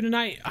everyone doing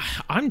tonight?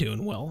 I'm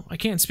doing well. I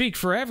can't speak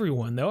for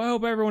everyone, though. I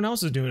hope everyone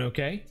else is doing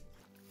okay.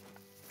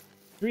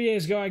 3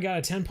 days ago, I got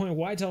a 10-point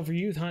whitetail for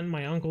youth hunt in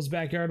my uncle's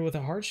backyard with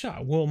a hard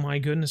shot. Well, my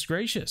goodness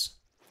gracious.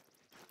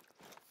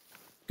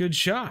 Good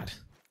shot.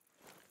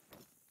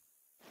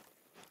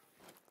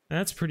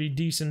 That's a pretty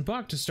decent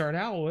buck to start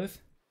out with.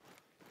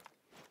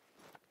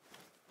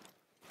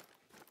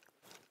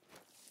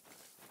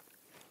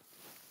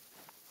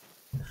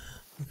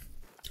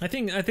 I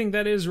think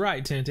that is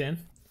right, Tintin.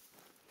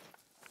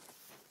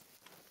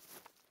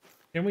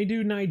 Can we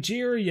do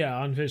Nigeria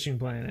on Fishing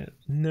Planet?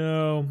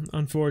 No,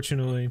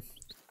 unfortunately.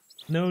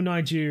 No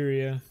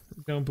Nigeria.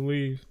 Don't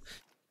believe.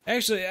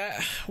 Actually,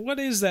 what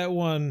is that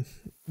one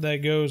that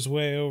goes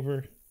way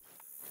over?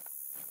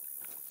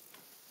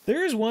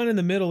 There is one in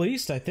the Middle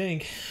East, I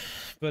think,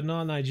 but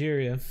not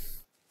Nigeria.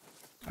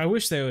 I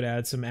wish they would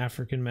add some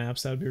African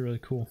maps. That would be really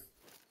cool.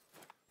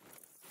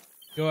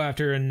 Go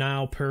after a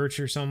Nile perch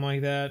or something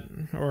like that,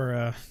 or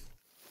a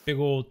big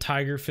old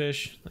tiger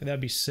fish. Like, that'd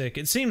be sick.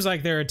 It seems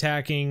like they're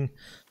attacking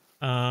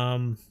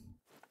South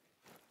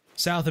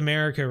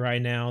America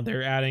right now.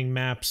 They're adding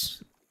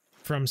maps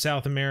from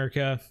South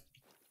America,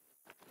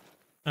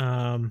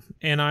 and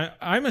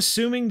I'm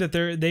assuming that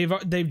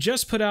they've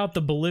just put out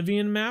the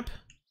Bolivian map,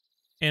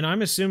 and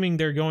I'm assuming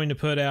they're going to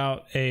put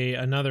out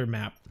another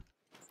map.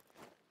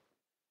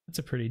 That's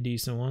a pretty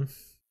decent one.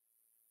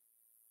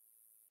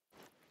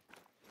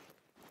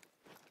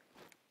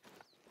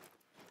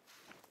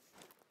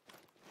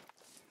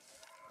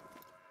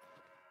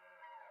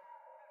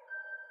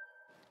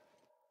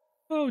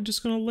 Oh,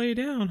 just gonna lay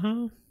down,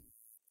 huh?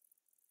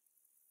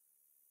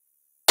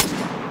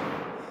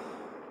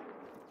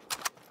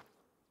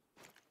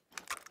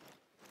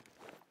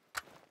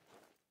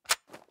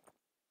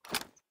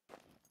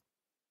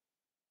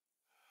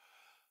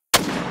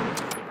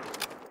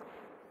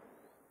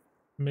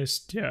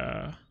 Missed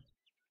ya.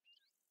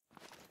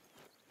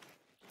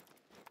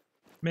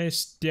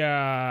 Missed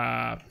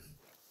ya.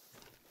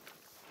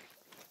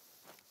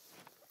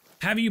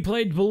 Have you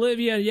played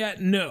Bolivia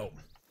yet? No.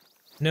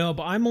 No,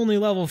 but I'm only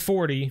level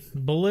 40.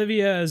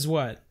 Bolivia is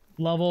what?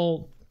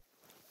 Level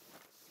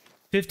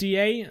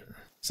 58?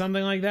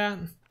 Something like that?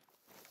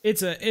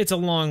 It's a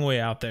long way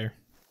out there.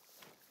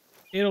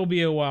 It'll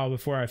be a while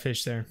before I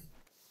fish there.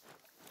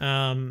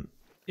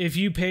 If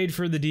you paid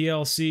for the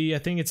DLC, I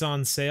think it's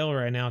on sale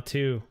right now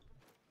too.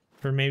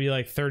 For maybe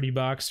like 30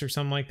 bucks or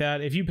something like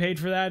that. If you paid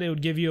for that, it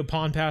would give you a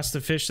pond pass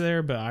to fish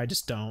there, but I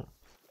just don't.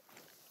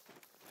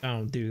 I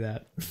don't do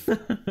that.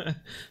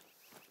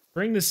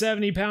 Bring the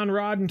 70-pound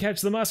rod and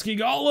catch the musky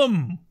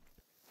golem!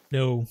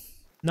 No.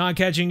 Not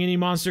catching any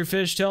monster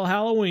fish till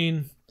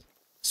Halloween.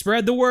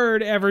 Spread the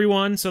word,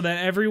 everyone, so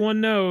that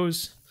everyone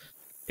knows.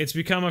 It's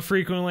become a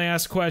frequently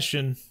asked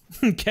question.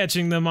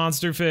 Catching the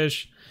monster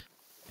fish.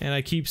 And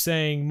I keep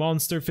saying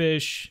monster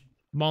fish,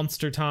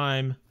 monster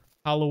time,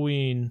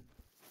 Halloween.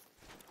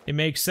 It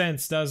makes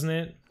sense, doesn't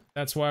it?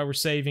 That's why we're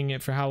saving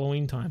it for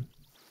Halloween time.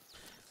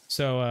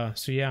 So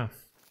yeah.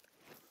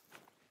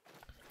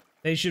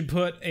 They should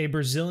put a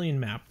Brazilian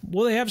map.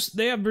 Well, they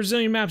have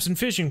Brazilian maps in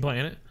Fishing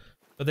Planet,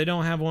 but they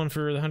don't have one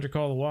for the Hunter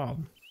Call of the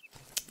Wild.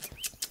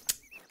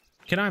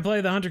 Can I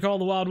play the Hunter Call of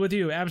the Wild with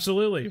you?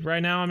 Absolutely.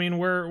 Right now, I mean,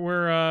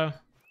 we're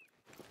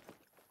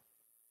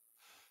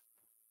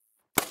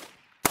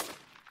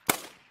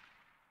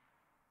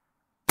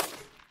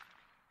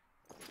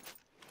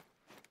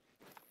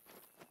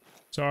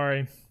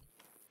sorry.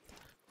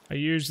 I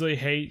usually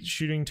hate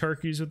shooting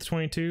turkeys with the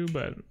 22,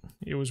 but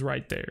it was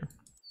right there.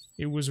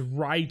 It was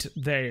right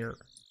there.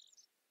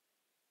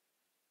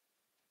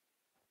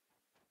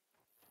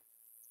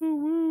 Woo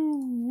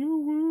woo,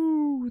 woo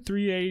woo.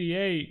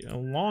 388, a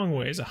long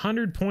ways,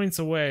 100 points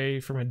away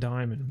from a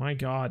diamond. My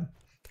God.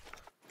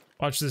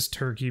 Watch this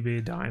turkey be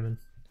a diamond.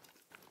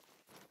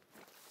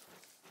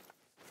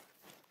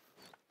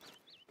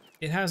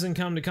 It hasn't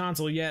come to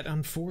console yet,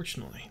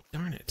 unfortunately.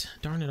 Darn it.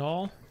 Darn it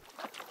all.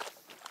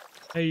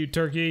 Hey, you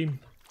turkey.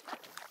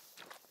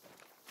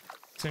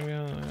 So I'm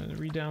gonna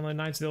re-download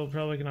Knights of the Old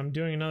Republic, and I'm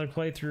doing another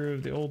playthrough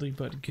of the oldie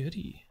but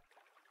goodie.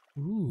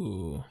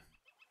 Ooh.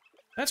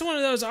 That's one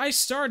of those, I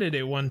started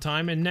it one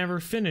time and never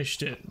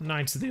finished it,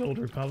 Knights of the Old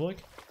Republic.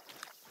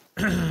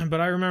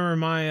 But I remember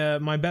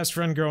my best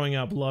friend growing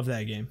up loved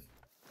that game.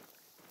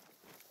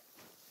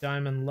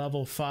 Diamond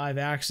level 5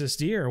 Axis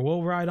Deer.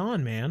 Well, right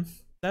on, man.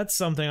 That's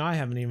something I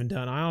haven't even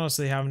done. I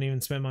honestly haven't even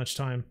spent much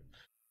time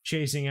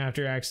chasing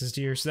after Axis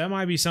Deer, so that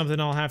might be something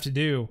I'll have to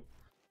do.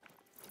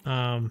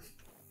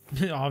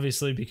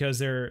 Obviously, because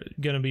they're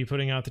gonna be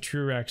putting out the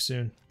True Rex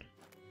soon.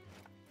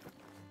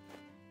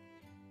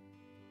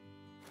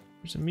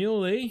 There's a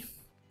muley.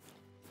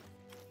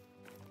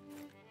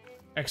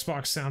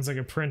 Xbox sounds like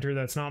a printer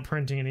that's not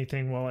printing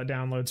anything while it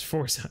downloads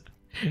Forza.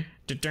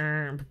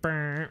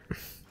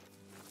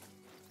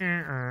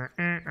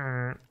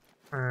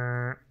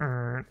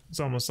 It's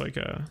almost like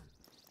a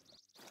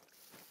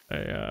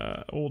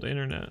old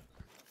internet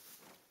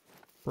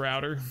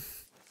router.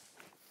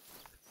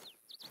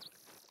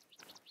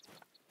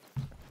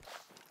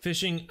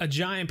 Fishing a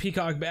giant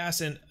peacock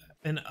bass and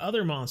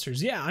other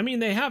monsters. Yeah, I mean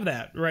they have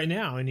that right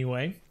now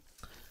anyway.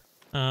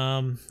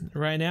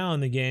 Right now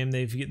in the game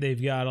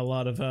they've got a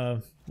lot of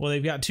well,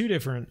 they've got two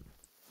different.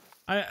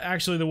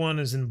 Actually the one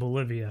is in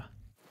Bolivia,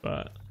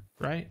 but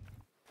right.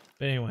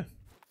 But anyway,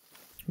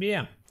 but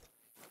yeah,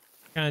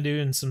 kind of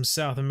doing some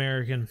South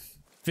American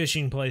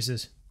fishing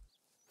places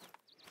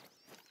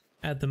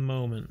at the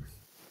moment.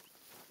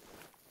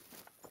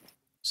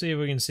 See if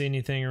we can see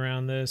anything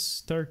around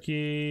this.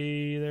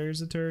 Turkey,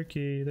 there's a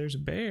turkey, there's a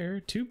bear,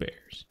 two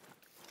bears.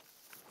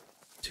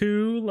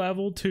 Two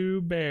level 2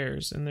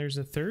 bears, and there's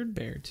a third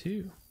bear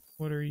too.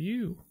 What are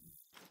you?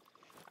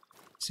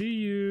 See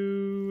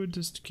you,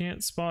 just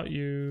can't spot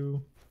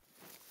you.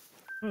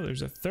 Oh,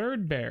 there's a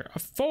third bear, a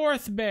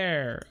fourth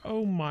bear.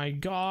 Oh my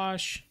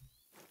gosh.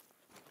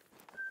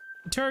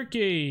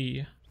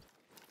 Turkey.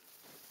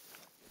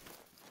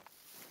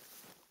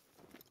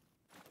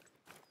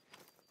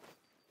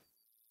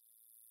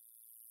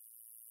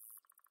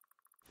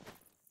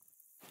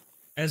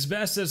 As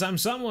best as I'm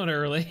somewhat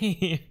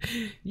early.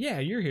 Yeah,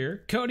 you're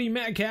here. Cody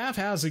Metcalf,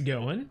 how's it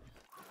going?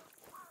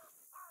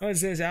 Oh, it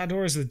says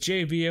outdoors with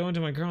JB. I went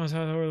to my grandma's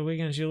house over the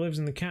weekend. She lives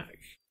in the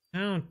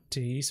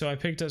county, so I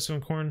picked up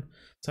some corn.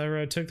 So I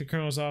rode, took the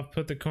kernels off,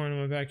 put the corn in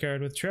my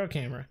backyard with trail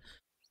camera.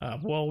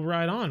 Well,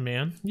 right on,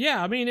 man.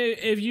 Yeah, I mean,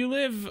 if you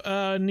live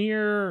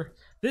near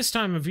this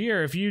time of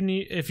year, if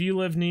you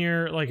live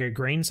near like a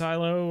grain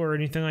silo or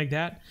anything like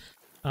that,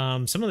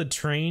 some of the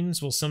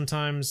trains will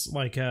sometimes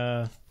like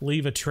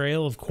leave a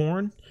trail of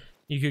corn.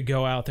 You could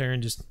go out there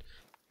and just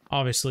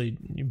obviously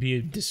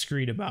be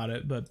discreet about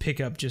it, but pick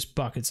up just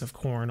buckets of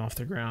corn off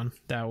the ground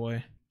that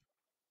way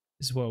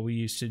is what we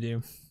used to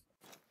do.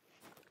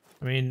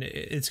 I mean,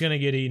 it's gonna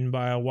get eaten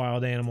by a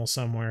wild animal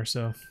somewhere,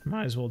 so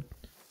might as well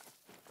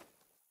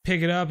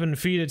pick it up and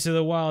feed it to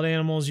the wild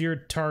animals you're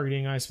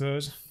targeting, I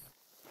suppose.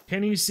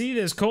 Can you see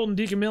this, Colton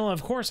DeCamilla?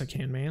 Of course I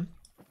can, man.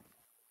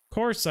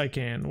 Course I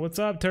can. What's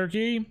up,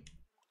 turkey?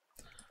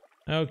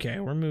 Okay,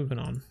 we're moving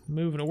on.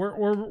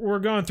 We're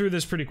going through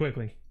this pretty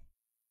quickly.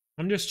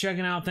 I'm just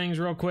checking out things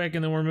real quick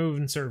and then we're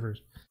moving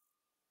servers.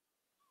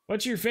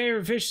 What's your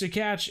favorite fish to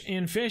catch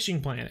in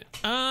Fishing Planet?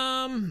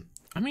 I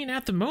mean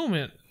at the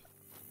moment,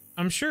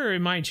 I'm sure it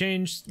might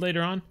change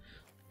later on,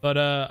 but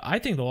I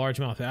think the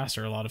largemouth bass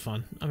are a lot of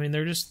fun. I mean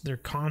they're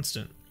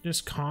constant.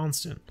 Just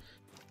constant.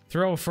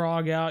 Throw a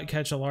frog out,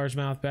 catch a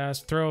largemouth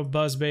bass. Throw a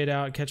buzzbait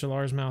out, catch a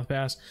largemouth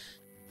bass.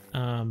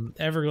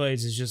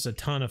 Everglades is just a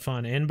ton of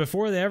fun, and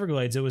before the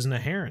Everglades it was in a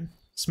heron,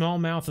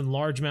 smallmouth and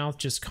largemouth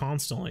just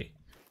constantly,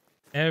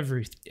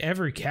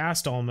 every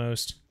cast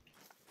almost.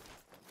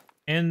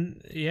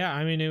 And yeah,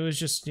 I mean it was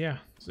just, yeah,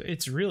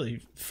 it's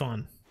really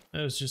fun.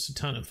 It was just a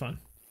ton of fun.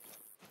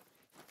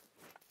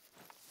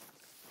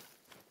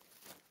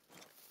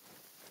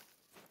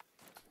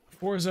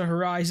 Forza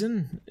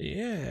Horizon,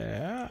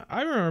 yeah,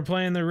 I remember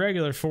playing the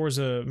regular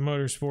Forza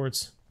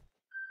Motorsports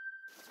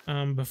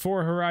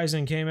before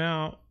Horizon came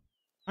out.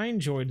 I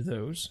enjoyed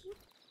those.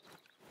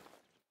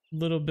 A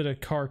little bit of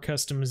car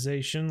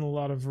customization, a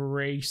lot of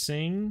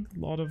racing,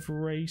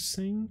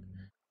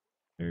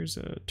 There's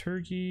a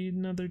turkey,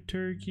 another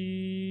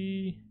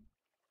turkey.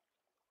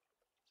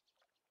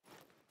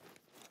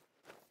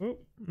 Oh,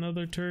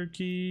 another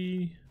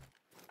turkey.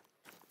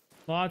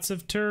 Lots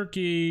of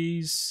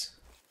turkeys.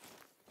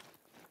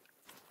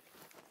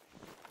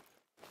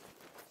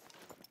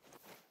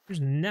 There's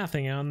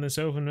nothing out in this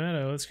open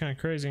meadow. It's kind of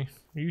crazy.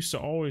 I'm used to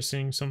always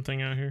seeing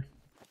something out here.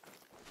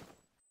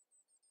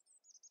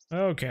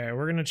 Okay,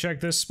 we're gonna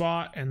check this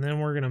spot and then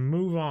we're gonna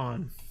move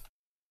on.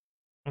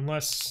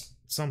 Unless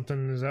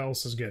something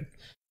else is good.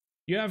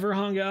 You ever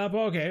hung up?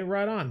 Okay,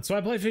 right on. So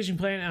I play Fishing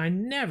Planet and I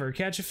never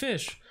catch a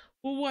fish.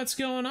 Well, what's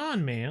going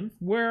on, man?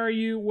 Where are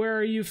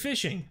you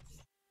fishing?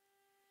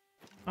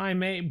 Hi,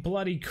 mate.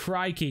 Bloody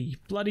crikey,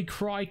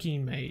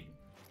 mate.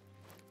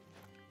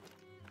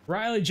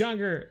 Riley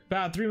Junker,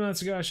 about 3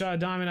 months ago I shot a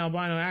diamond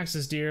albino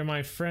axis deer.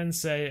 My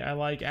friends say I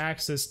like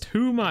axis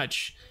too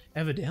much.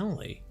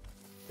 Evidently.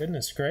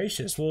 Goodness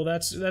gracious. Well,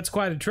 that's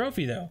quite a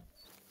trophy though.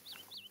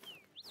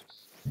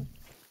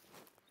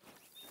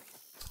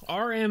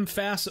 RM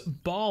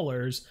Fast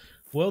Ballers,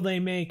 will they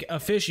make a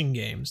fishing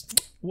games?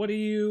 What do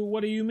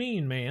you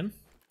mean, man?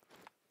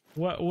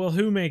 What will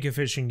who make a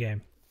fishing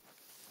game?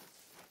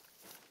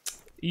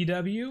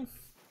 EW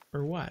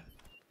or what?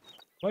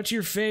 What's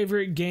your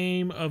favorite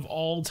game of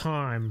all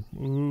time?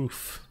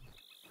 Oof.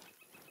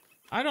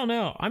 I don't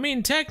know. I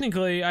mean,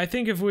 technically, I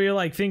think if we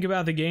like think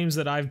about the games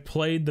that I've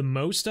played the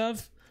most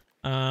of,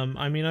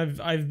 I mean,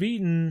 I've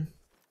beaten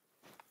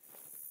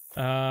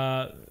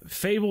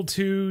Fable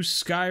 2,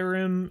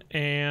 Skyrim,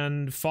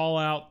 and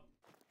Fallout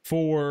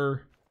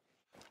for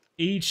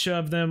each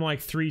of them like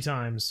 3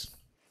 times.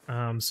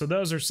 So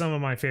those are some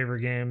of my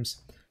favorite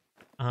games.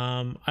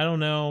 I don't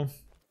know.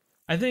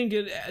 I think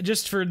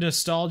just for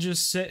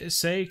nostalgia's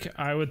sake,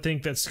 I would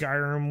think that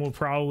Skyrim will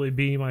probably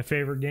be my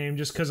favorite game,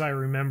 just because I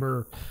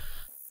remember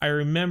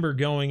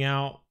going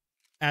out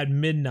at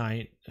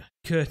midnight.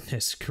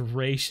 Goodness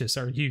gracious,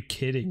 are you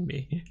kidding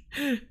me?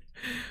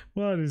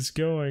 What is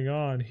going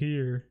on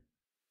here?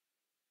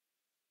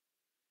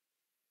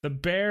 The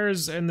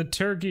bears and the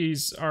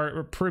turkeys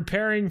are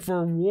preparing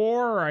for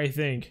war, I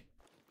think.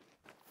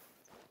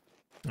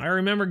 I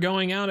remember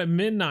going out at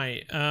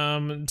midnight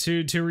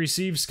to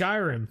receive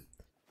Skyrim.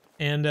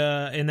 And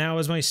that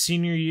was my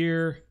senior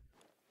year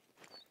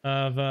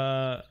of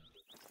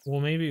well,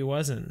 maybe it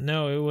wasn't.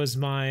 No, it was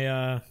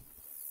my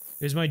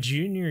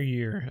junior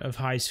year of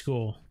high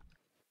school.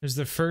 It was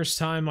the first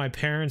time my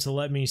parents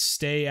let me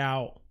stay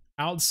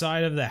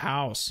outside of the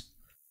house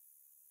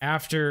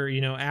after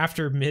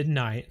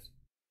midnight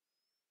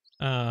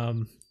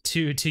to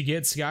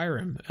get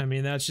Skyrim. I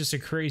mean, that's just a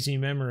crazy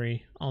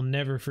memory. I'll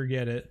never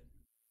forget it.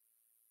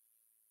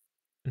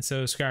 And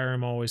so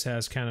Skyrim always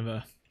has kind of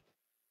a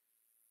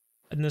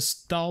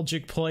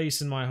nostalgic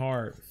place in my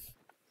heart.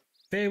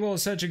 Fable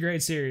is such a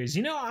great series.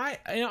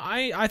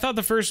 I thought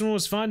the first one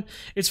was fun.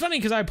 It's funny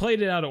because I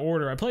played it out of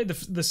order. I played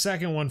the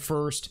second one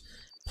first,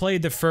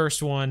 played the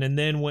first one, and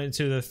then went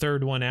to the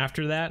third one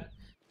after that.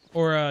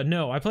 Or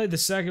no, I played the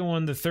second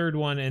one, the third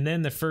one, and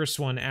then the first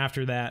one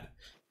after that.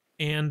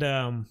 And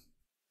I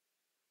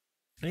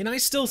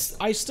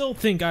still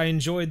think I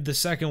enjoyed the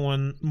second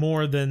one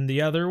more than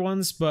the other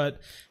ones, but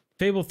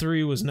Fable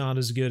 3 was not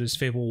as good as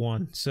Fable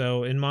 1.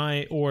 So in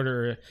my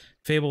order,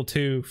 Fable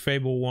 2,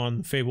 Fable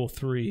 1, Fable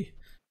 3.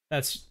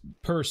 That's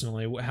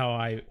personally how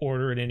I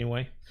order it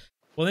anyway.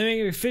 Well, they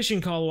make a fishing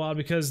call a while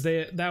because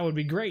that would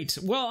be great.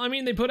 Well, I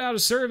mean, they put out a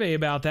survey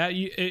about that.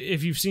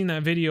 If you've seen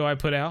that video I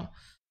put out,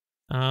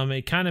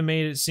 it kind of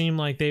made it seem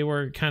like they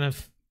were kind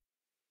of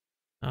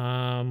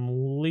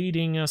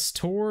leading us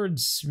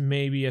towards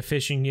maybe a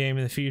fishing game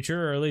in the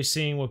future, or at least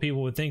seeing what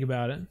people would think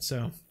about it.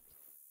 So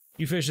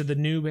you fish at the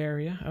noob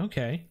area?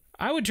 Okay.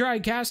 I would try a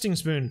casting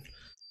spoon.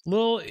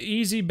 Little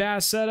easy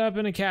bass setup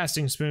and a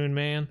casting spoon,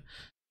 man.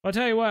 I'll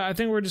tell you what, I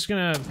think we're just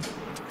gonna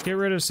get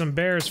rid of some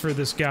bears for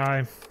this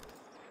guy.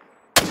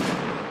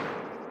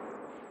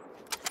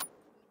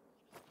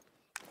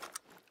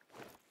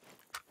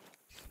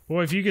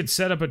 Boy, if you could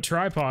set up a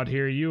tripod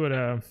here, you would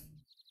have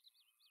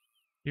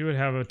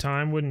a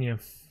time, wouldn't you?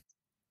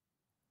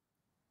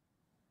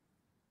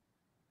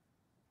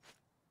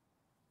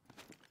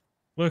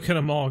 Look at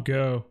them all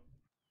go.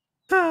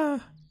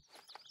 Ah.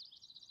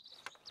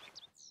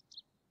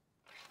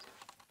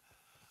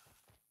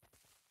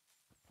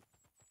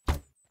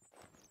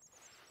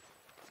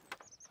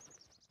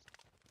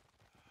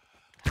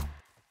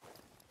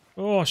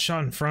 Oh,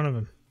 shot in front of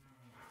him.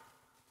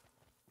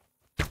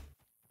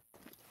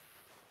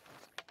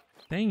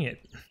 Dang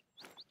it.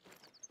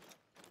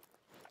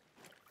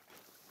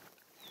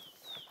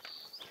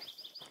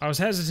 I was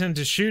hesitant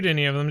to shoot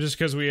any of them just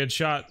because we had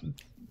shot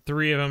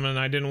 3 of them and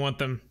I didn't want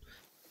 3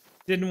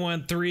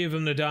 of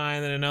them to die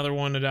and then another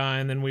one to die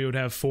and then we would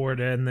have 4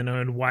 dead and then I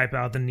would wipe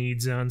out the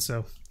need zone,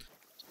 so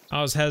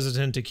I was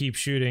hesitant to keep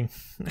shooting.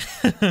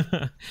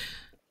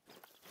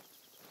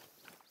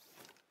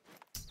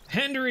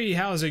 Henry,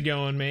 how's it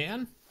going,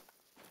 man?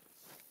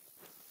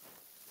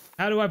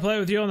 How do I play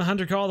with you on the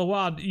Hunter Call of the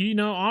Wild? You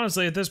know,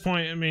 honestly, at this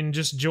point, I mean,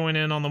 just join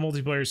in on the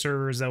multiplayer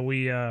servers that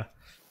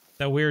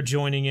we're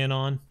joining in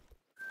on.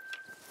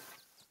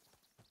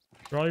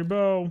 Draw your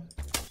bow.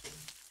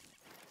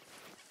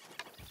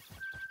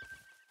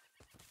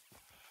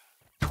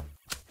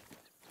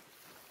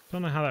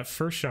 Don't know how that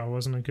first shot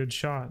wasn't a good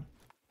shot.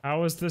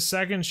 How was the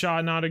second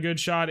shot not a good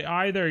shot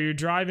either? You're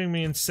driving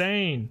me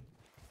insane.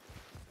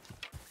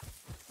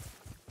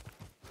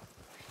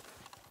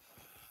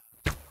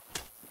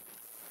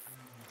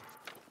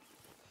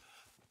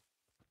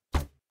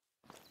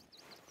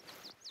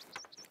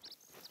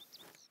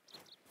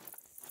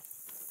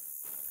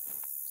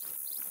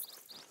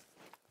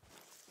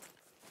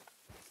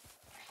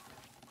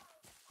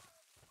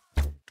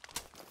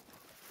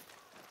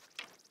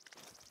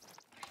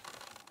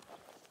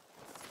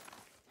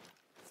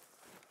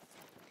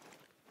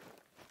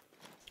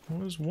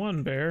 Was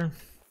one bear.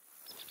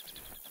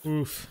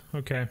 Oof.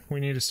 Okay,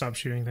 we need to stop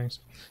shooting things.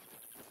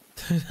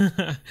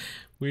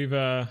 We've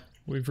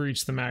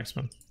reached the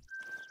maximum.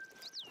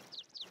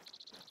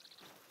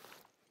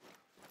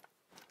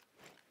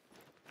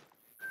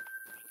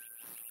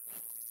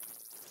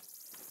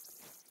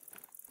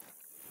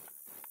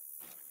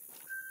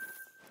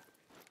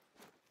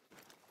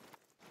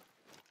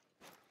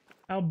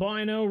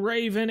 Albino,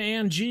 Raven,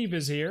 and Jeep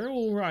is here.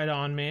 Well, right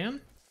on,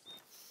 man.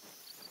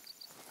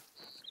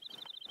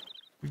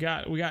 We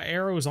got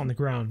arrows on the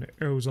ground.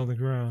 Arrows on the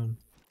ground.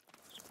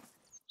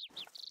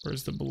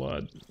 Where's the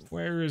blood?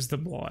 Where is the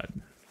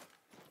blood?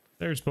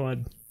 There's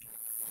blood.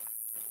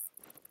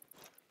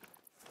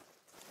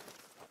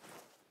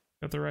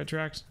 Got the right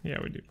tracks? Yeah,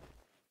 we do.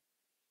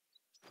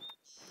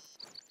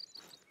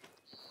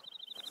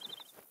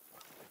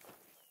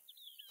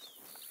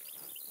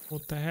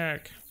 What the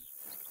heck?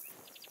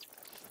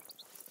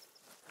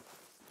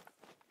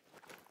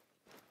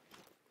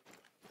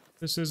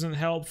 This isn't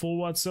helpful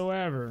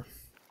whatsoever.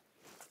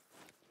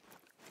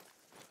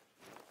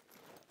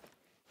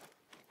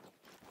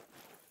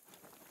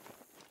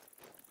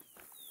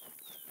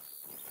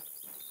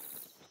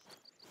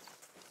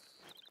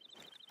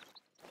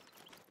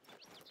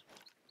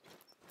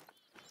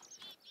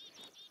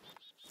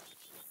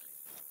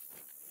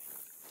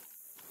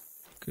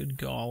 Good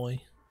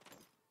golly.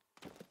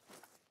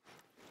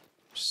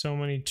 So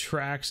many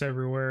tracks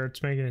everywhere,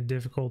 it's making it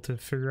difficult to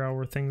figure out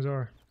where things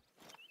are.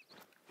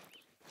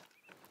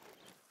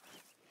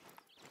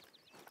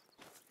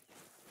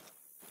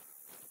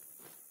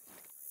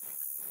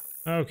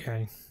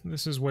 Okay,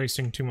 this is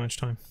wasting too much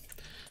time.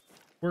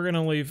 We're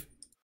gonna leave.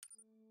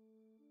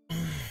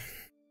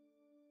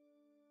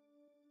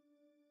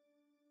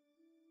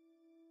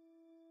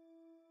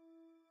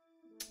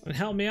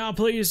 Help me out,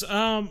 please.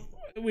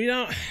 We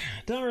don't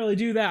really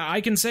do that.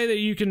 I can say that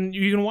you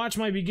can watch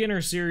my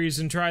beginner series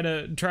and try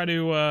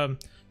to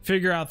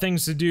figure out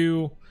things to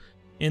do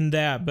in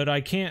that, but I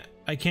can't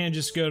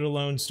just go to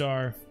Lone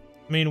Star.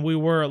 I mean, we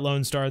were at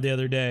Lone Star the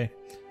other day,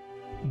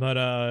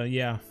 but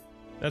yeah,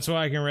 that's what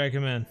I can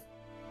recommend.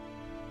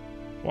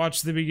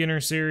 Watch the beginner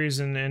series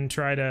and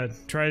try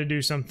to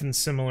do something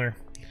similar.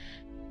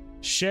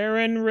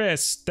 Sharon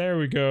wrist. There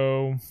we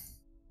go.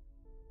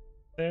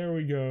 There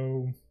we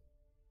go.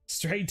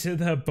 Straight to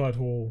the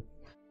butthole.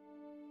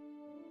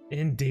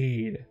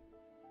 Indeed.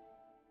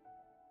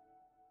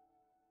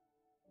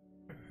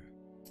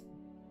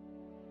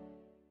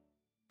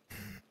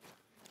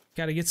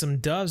 Gotta get some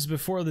doves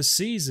before the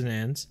season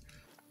ends.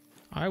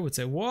 I would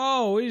say,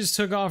 whoa, we just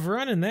took off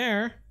running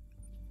there.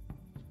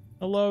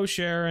 Hello,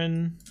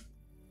 Sharon.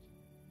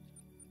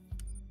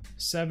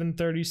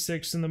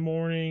 7:36 in the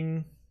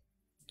morning.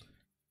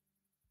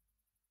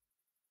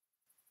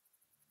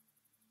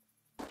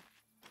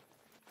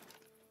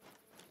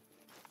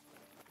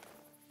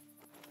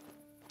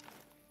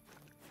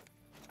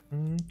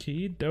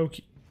 Okie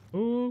dokie.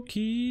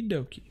 Okie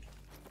dokie.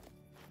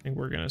 I think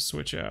we're gonna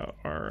switch out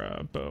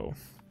our bow.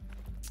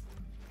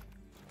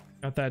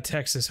 Got that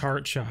Texas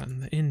heart shot,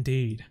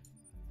 indeed.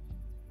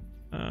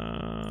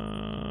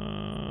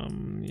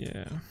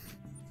 Yeah.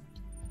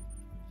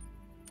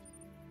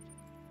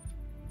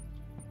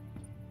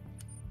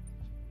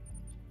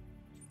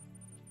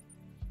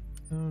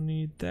 Don't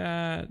need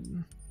that.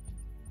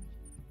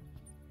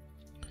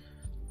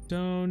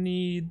 Don't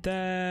need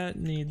that.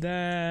 Need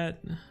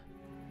that.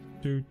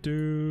 Do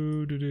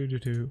do do do do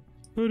do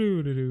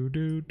do do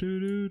do do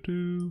do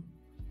do.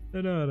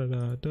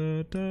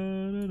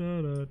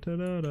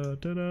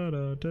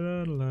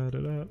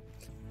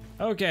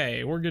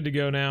 Okay, we're good to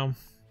go now.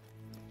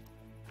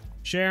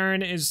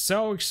 Sharon is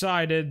so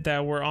excited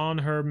that we're on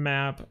her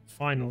map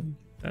finally.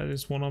 That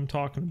is what I'm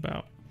talking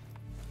about.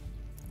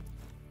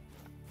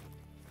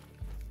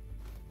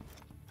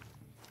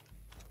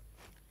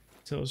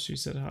 Till she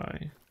said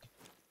hi.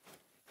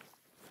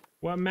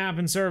 What map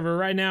and server?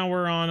 Right now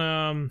we're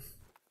on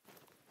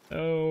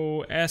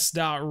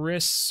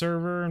s.ris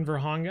server in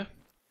Verhonga.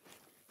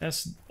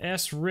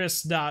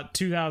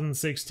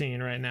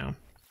 sris.2016 right now.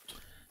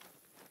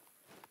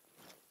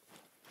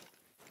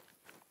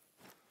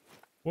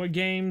 What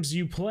games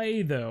you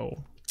play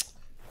though?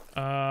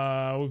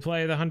 We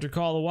play the Hunter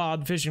Call, the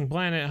Wild Fishing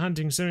Planet,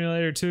 Hunting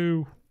Simulator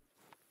 2,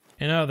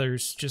 and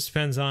others. Just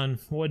depends on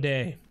what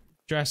day.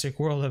 Jurassic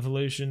World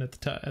Evolution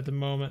at the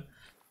moment.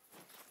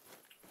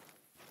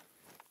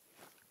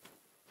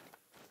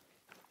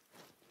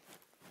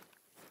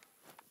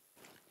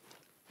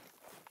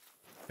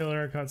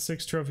 Killer, I caught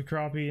 6 trophy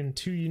crappie and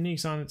 2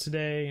 uniques on it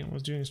today and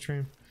was doing a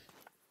stream.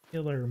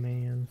 Killer,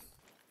 man.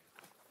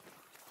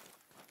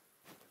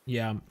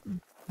 Yeah,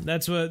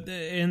 that's what.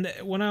 And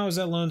when I was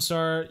at Lone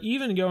Star,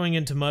 even going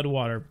into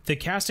Mudwater, the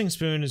casting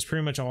spoon is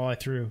pretty much all I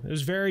threw. It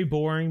was very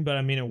boring, but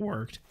I mean, it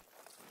worked.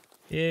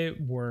 It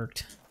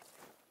worked.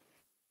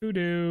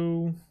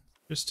 Hoodoo.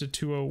 Just a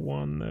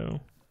 201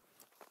 though.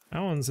 That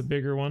one's a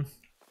bigger one.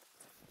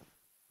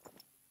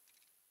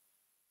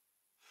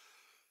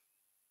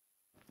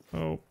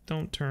 Oh,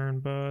 don't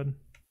turn, bud.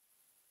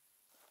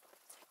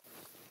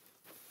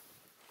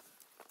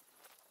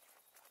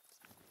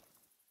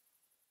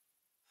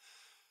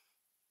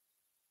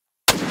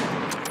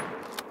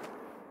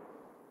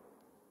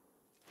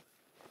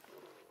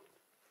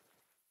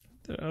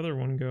 The other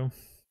one go.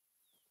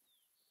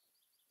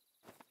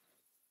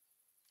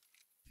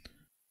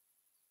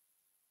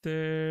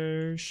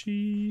 There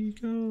she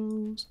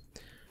goes.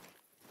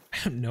 I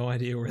have no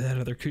idea where that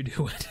other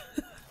kudu went.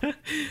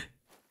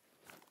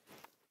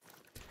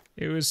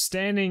 It was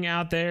standing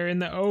out there in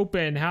the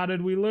open. How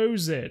did we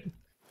lose it?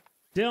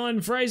 Dylan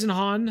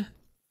Frazenhon,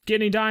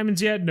 get any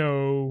diamonds yet?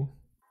 No.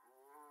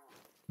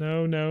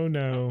 No, no,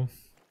 no.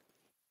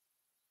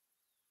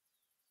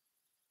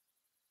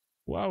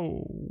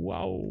 Whoa,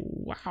 whoa,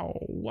 wow,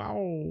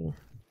 wow.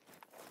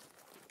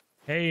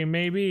 Hey,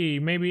 maybe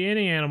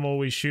any animal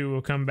we shoot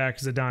will come back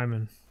as a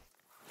diamond.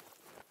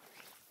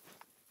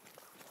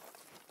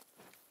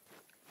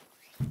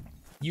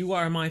 You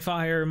are my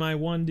fire, my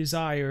one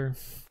desire.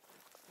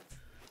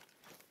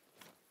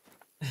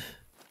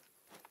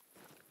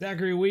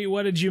 Zachary Wheat,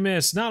 what did you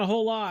miss? Not a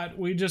whole lot.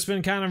 We've just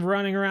been kind of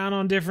running around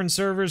on different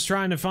servers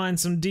trying to find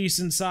some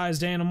decent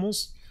sized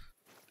animals.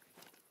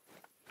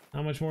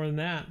 How much more than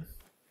that?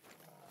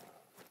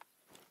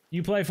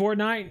 You play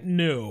Fortnite?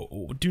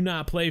 No, do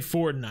not play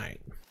Fortnite.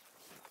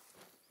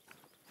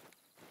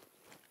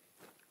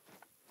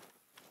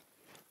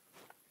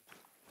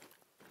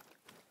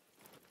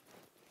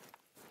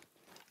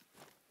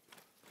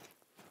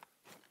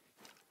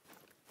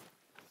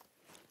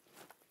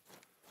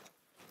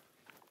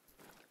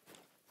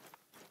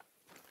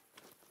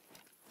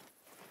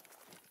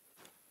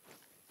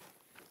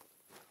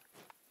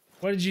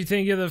 What did you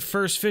think of the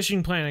first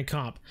Fishing Planet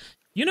comp?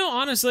 You know,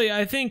 honestly,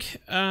 I think,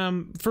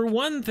 for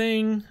one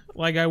thing,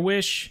 like, I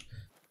wish,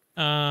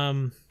 if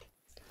I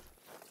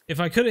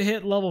could have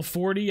hit level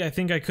 40, I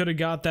think I could have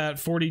got that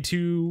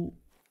 42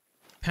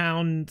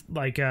 pound,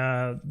 like,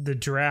 the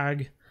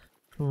drag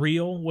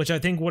reel, which I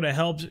think would have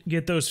helped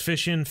get those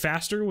fish in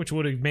faster, which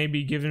would have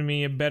maybe given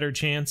me a better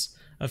chance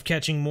of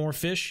catching more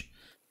fish.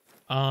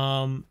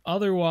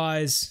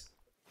 Otherwise,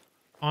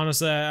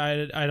 honestly,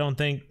 I don't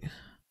think...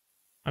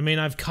 I mean,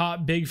 I've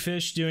caught big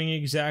fish doing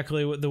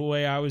exactly the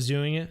way I was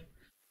doing it.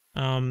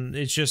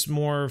 It's just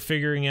more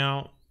figuring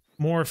out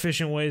more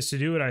efficient ways to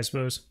do it, I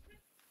suppose.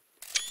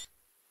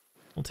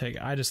 We'll take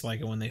it. I just like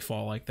it when they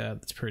fall like that.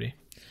 It's pretty.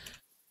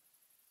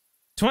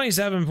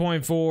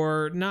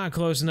 27.4, not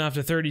close enough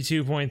to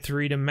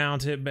 32.3 to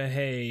mount it, but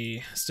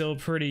hey, still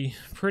pretty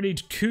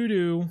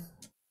kudu.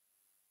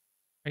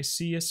 I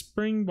see a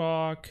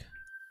springbok.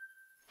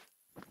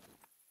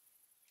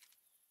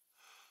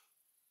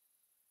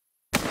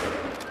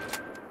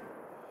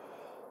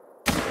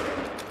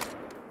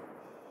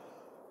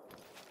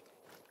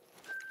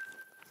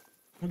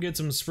 We'll get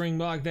some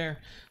springbok there.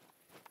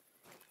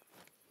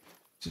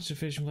 Just a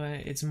fishing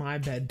planet. It's my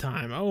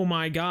bedtime. Oh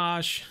my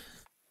gosh.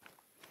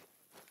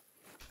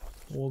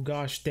 Well,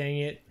 gosh dang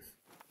it.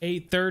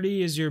 8:30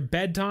 is your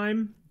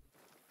bedtime?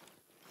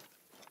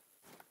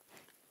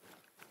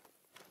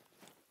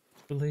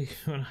 Believe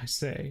when I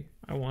say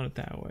I want it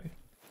that way.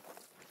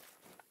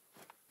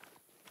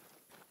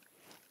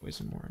 Boys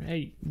and more.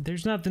 Hey,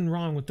 there's nothing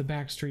wrong with the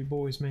Backstreet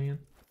Boys, man.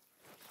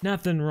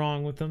 Nothing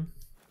wrong with them.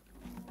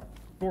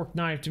 Fork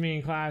knifed me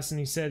in class and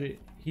he said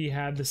he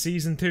had the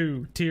season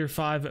 2 tier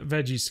 5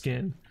 veggie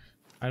skin.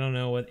 I don't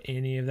know what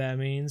any of that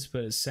means,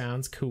 but it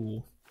sounds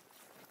cool.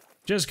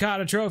 Just caught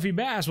a trophy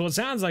bass. Well, it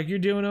sounds like you're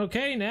doing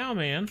okay now,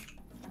 man.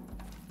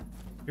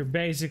 You're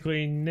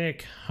basically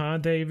Nick, huh,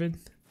 David?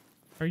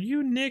 Are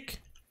you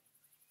Nick?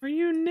 Are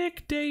you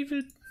Nick,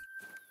 David?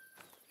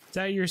 Is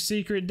that your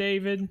secret,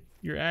 David?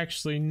 You're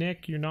actually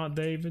Nick, you're not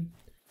David.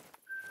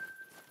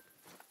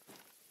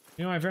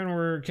 You know, my friend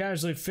were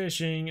casually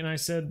fishing, and I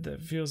said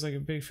that feels like a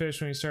big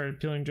fish when he started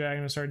peeling drag,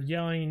 and I started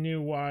yelling. He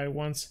knew why.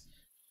 Once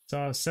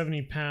saw a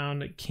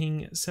 75-pound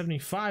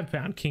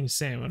king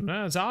salmon.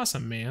 That's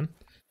awesome, man.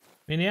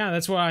 I mean, yeah,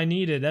 that's what I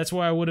needed. That's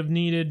what I would have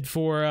needed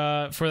for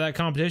that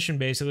competition.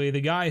 Basically, the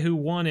guy who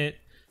won it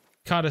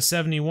caught a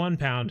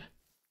 71-pound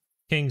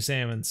king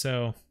salmon.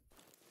 So,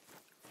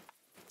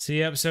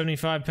 yep,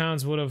 75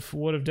 pounds would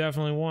have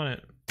definitely won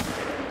it.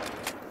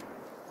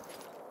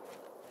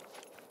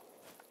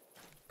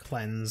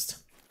 Cleansed.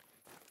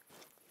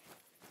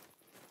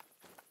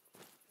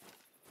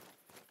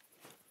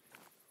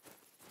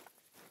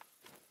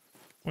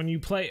 When you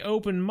play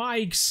open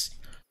mics,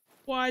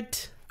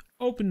 what?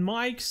 Open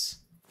mics?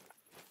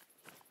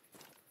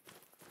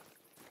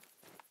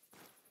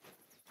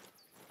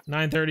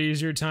 9:30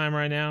 is your time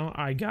right now.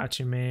 I got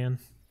you, man.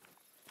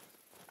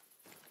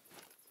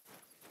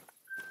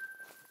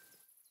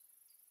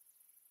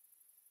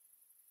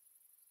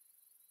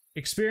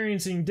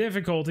 Experiencing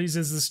difficulties.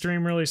 Is the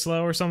stream really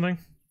slow or something?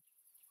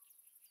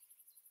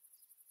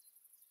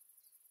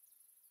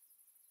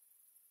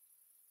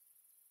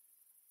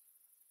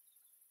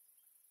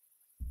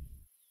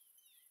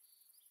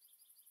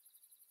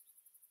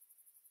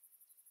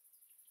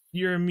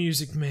 You're a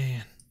music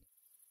man.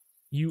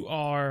 You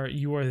are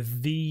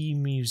the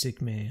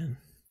music man.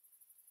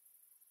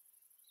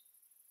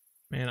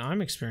 Man,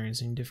 I'm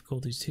experiencing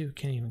difficulties too.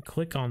 Can't even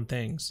click on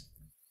things.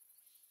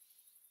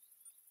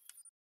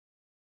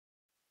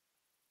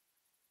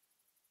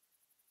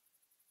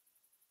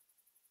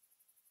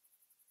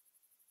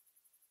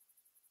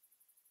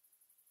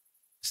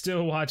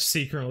 Still watch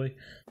secretly.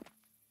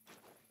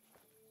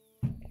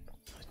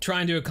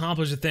 Trying to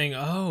accomplish a thing.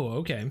 Oh,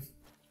 okay.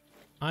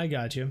 I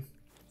got you.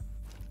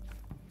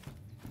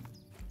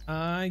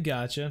 I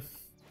gotcha.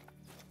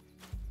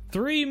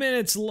 3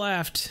 minutes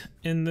left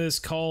in this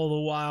Call of the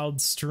Wild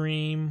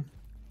stream.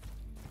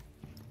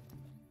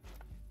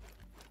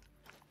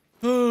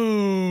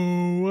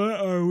 Oh, what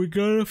are we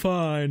gonna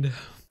find?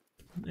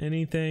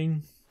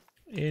 Anything?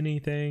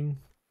 Anything?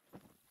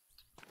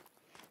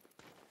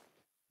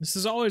 This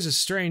is always a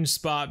strange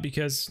spot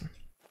because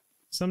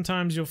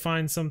sometimes you'll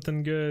find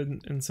something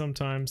good and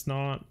sometimes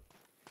not.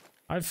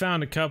 I've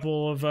found a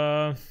couple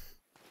of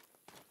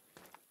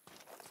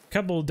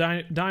couple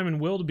diamond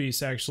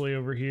wildebeests actually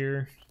over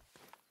here.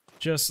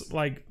 Just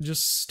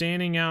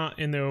standing out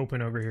in the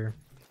open over here.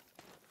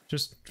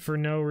 Just for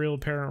no real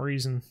apparent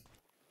reason.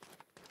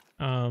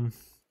 Diamond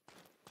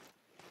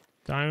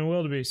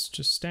wildebeest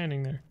just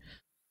standing there.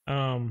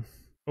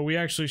 But we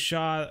actually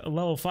shot a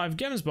level 5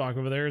 Gemsbach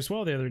over there as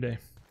well the other day.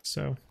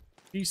 So,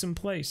 decent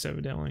place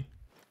evidently.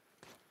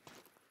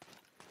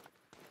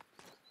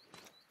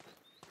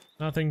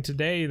 Nothing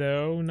today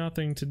though,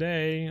 nothing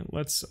today.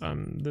 Let's,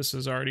 this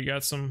has already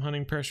got some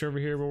hunting pressure over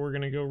here, but we're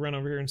gonna go run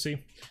over here and see.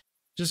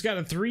 Just got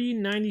a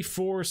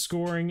 394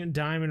 scoring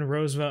Diamond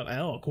Roosevelt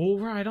elk. Well,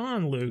 right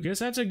on, Lucas.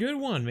 That's a good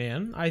one,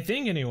 man. I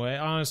think anyway.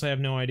 Honestly, I have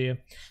no idea.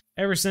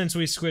 Ever since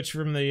we switched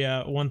from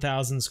the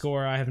 1000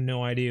 score, I have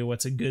no idea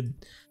what's a good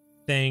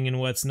thing and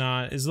what's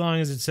not. As long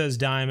as it says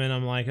diamond,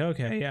 I'm like,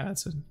 okay, yeah,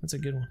 that's a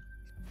good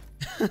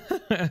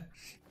one.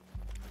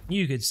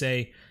 You could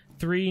say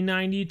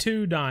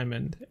 392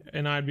 diamond,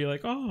 and I'd be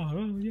like,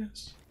 oh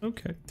yes,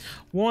 okay.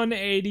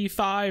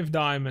 185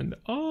 diamond.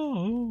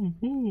 Oh,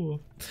 ooh.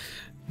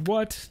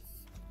 What?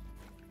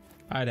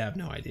 I'd have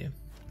no idea.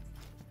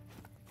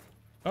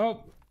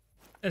 Oh,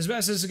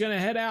 Asbestos is gonna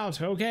head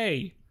out.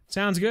 Okay,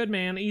 sounds good,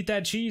 man. Eat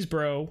that cheese,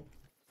 bro.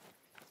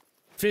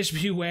 Fish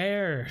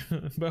beware.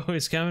 Bo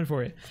is coming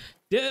for you.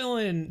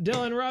 Dylan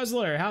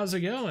Rusler, how's it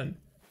going?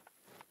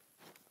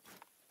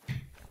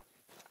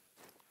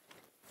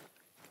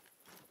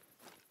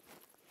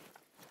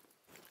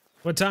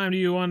 What time do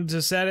you want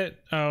to set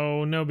it?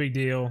 Oh, no big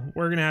deal.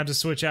 We're gonna have to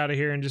switch out of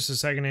here in just a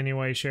second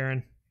anyway,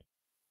 Sharon.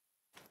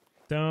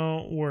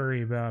 Don't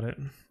worry about it.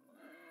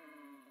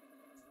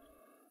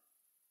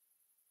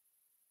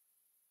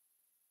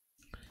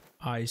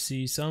 I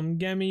see some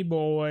Gemmy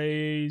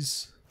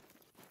boys.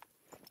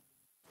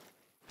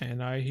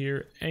 And I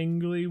hear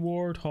angry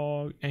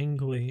warthog.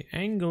 Angry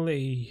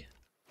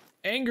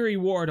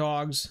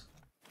warthogs.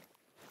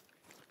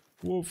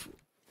 Woof.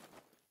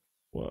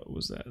 What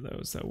was that? That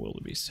was that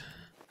wildebeest.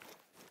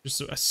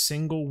 Just a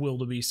single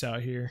wildebeest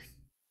out here.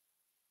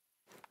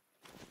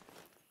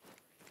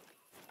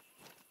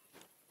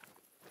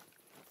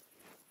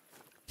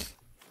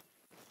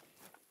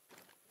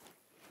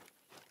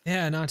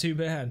 Yeah, not too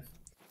bad.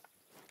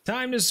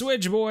 Time to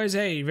switch, boys.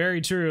 Hey, very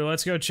true.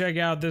 Let's go check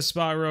out this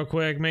spot real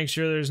quick. Make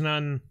sure there's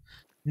nothing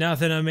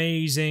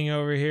amazing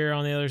over here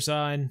on the other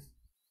side.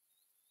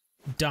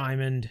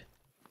 Diamond.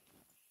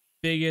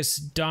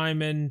 Biggest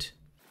diamond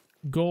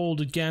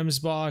gold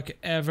Gemsbach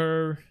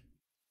ever.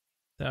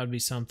 That would be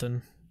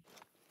something.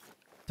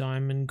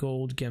 Diamond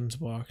gold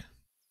Gemsbach.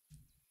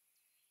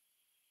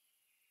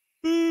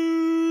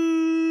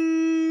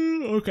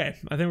 Okay,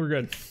 I think we're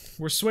good.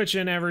 We're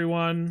switching,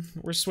 everyone.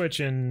 We're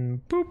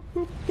switching. Boop,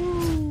 boop,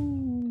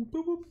 boo. Boop,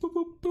 boop, boop,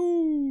 boop,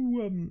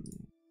 boo.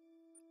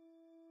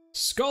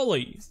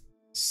 Scully.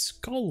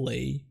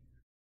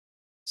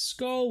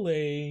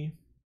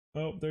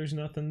 Oh, there's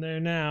nothing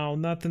there now.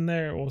 Nothing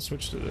there. We'll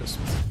switch to this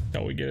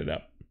until we get it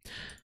up.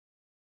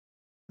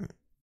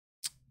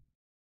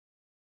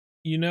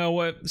 You know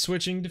what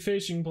switching to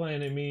Fishing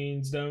Planet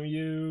means, don't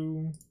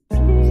you?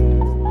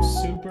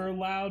 Super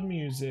loud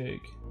music.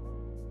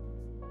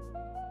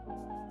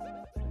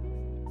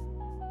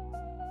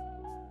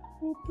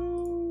 Boo,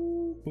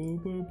 boo, boo,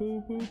 boo,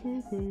 boo, boo,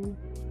 boo, boo.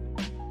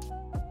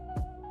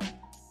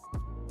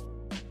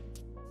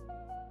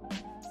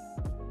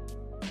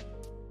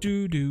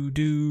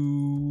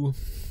 Do.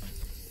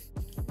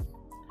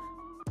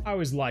 I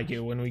always like it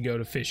when we go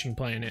to Fishing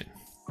Planet.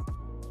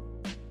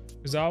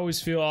 Because I always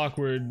feel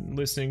awkward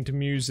listening to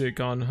music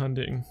on the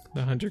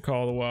Hunter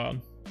Call of the Wild.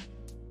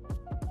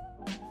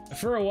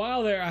 For a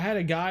while there, I had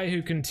a guy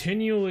who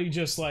continually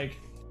just like,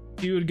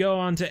 he would go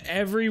onto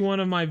every one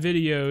of my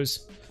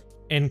videos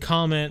and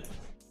comment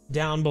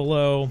down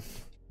below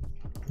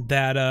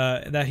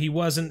that he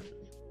wasn't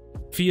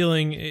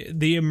feeling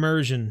the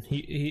immersion.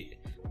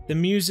 The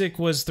music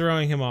was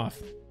throwing him off,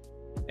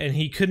 and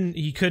he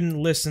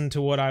couldn't listen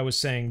to what I was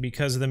saying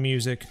because of the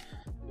music,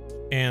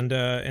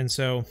 and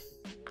so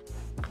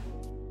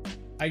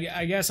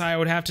I guess I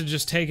would have to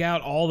just take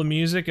out all the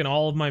music and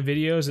all of my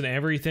videos and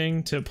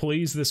everything to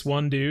please this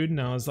one dude,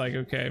 and I was like,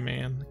 okay,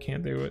 man, I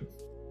can't do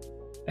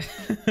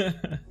it.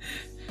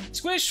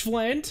 Squish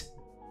Flint,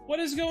 what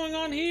is going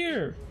on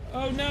here?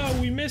 Oh no,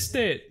 we missed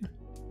it.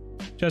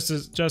 Just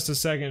a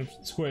second,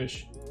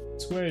 Squish.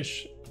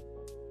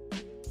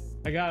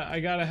 I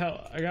gotta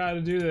help. I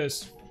gotta do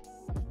this.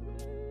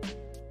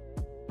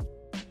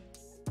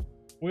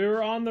 We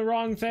were on the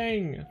wrong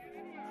thing.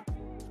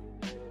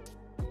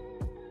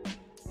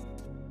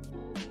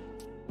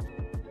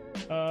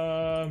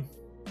 I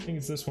think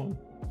it's this one.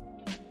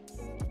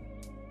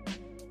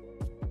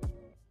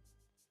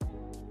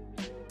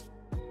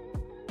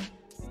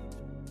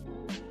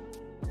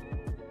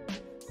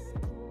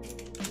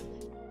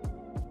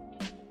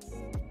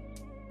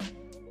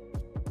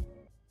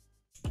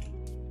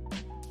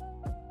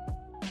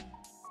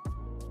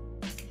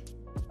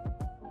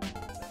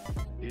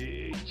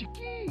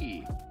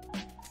 Chicky.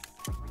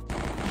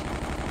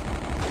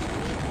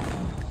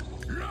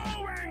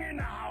 Lowang in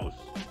the house.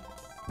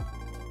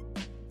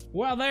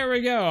 Well, there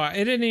we go.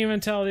 It didn't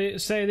even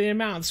say the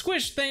amount.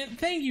 Squish,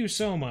 thank you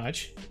so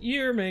much.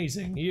 You're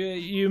amazing.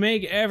 You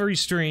make every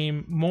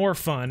stream more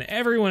fun.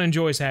 Everyone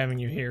enjoys having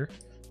you here.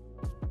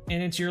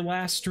 And it's your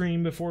last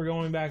stream before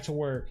going back to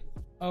work.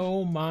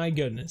 Oh my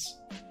goodness.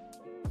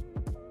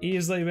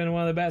 Easily been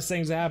one of the best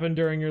things that happened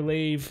during your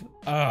leave.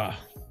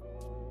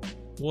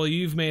 Well,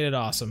 you've made it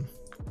awesome.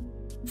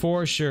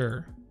 For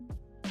sure.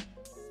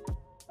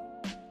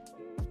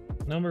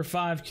 Number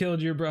 5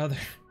 killed your brother.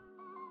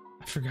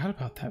 I forgot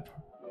about that part.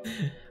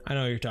 I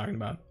know what you're talking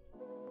about.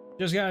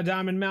 Just got a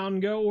Diamond Mountain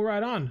Go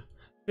right on.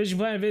 Fishing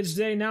Planet vids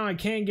today. Now I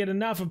can't get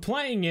enough of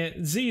playing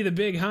it. Z the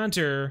Big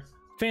Hunter.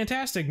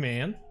 Fantastic,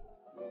 man.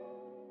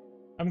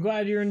 I'm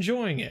glad you're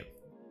enjoying it.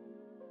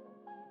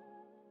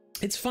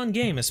 It's a fun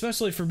game,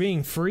 especially for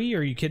being free.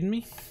 Are you kidding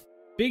me?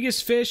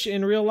 Biggest fish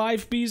in real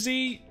life,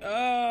 BZ?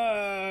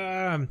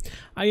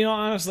 You know,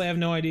 honestly, I have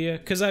no idea.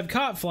 Because I've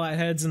caught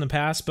flatheads in the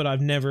past, but I've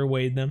never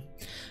weighed them.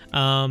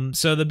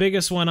 So the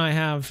biggest one I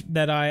have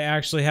that I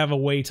actually have a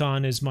weight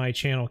on is my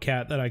channel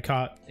cat that I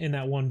caught in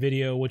that one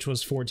video, which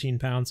was 14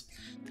 pounds.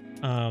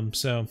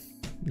 So,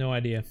 no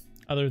idea.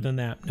 Other than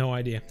that, no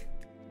idea.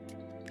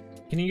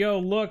 Can you go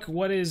look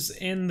what is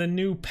in the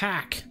new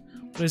pack?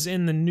 What is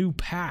in the new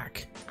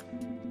pack?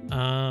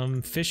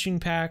 Fishing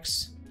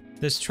packs.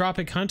 This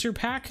Tropic Hunter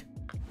pack?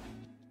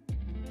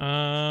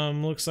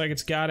 Looks like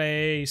it's got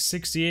a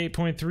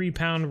 68.3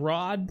 pound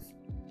rod.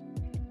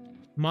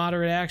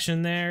 Moderate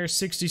action there.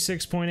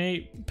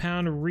 66.8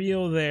 pound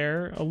reel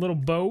there. A little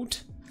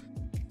boat.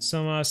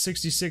 Some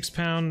 66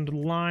 pound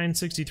line,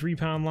 63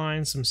 pound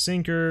line. Some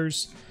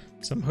sinkers.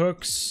 Some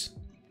hooks.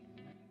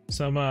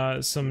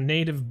 Some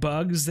native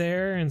bugs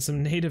there and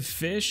some native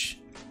fish.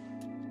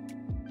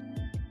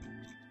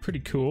 Pretty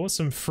cool.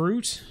 Some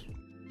fruit.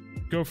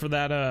 Go for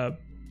that,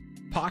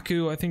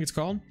 Paku, I think it's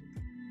called.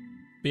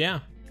 But yeah.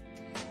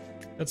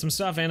 Got some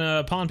stuff and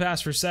a pond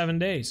pass for 7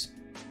 days.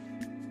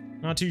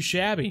 Not too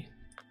shabby.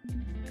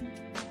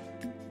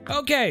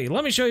 Okay,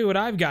 let me show you what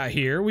I've got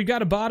here. We've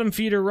got a bottom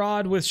feeder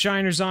rod with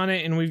shiners on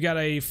it, and we've got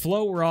a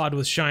float rod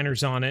with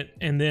shiners on it.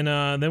 And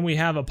then we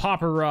have a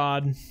popper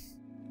rod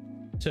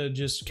to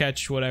just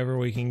catch whatever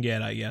we can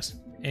get, I guess.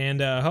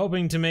 And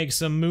hoping to make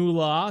some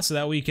moolah so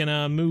that we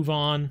can move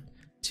on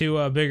to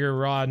a bigger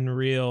rod and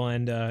reel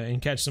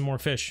and catch some more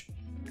fish.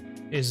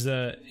 Is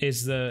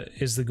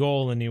the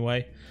goal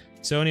anyway.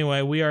 So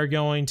anyway, we are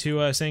going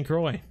to St.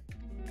 Croix.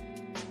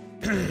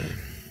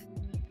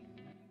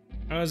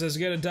 I was as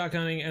good at duck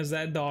hunting as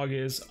that dog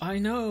is. I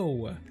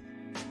know.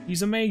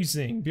 He's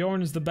amazing.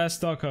 Bjorn is the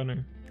best duck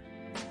hunter.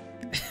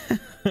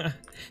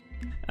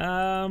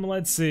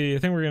 Let's see. I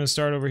think we're gonna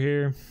start over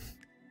here.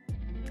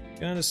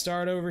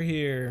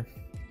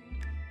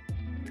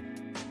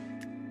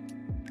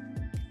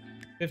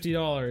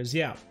 $50.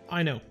 Yeah,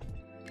 I know.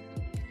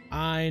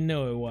 I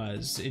know it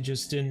was. It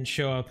just didn't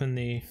show up in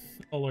the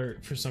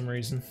alert for some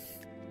reason.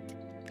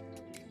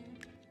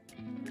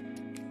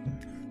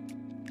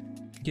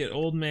 Get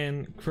old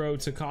man Crow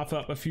to cough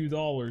up a few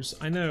dollars.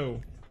 I know.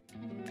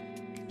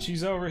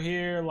 She's over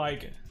here and I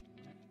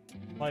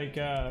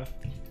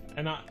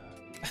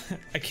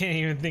can't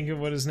even think of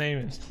what his name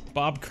is.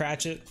 Bob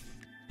Cratchit.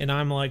 And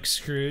I'm like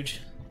Scrooge.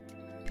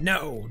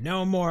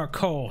 No more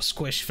coal,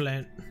 Squish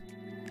Flint.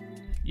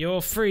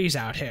 You'll freeze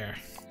out here.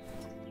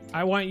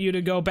 I want you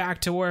to go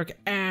back to work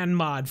and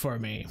mod for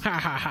me. Ha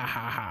ha ha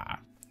ha ha.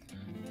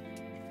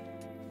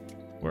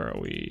 Where are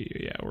we?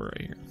 Yeah, we're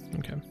right here.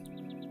 Okay.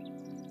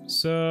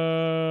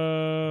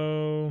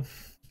 So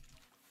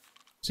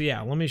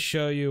yeah, let me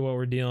show you what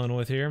we're dealing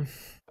with here.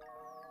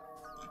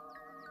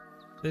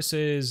 This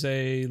is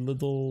a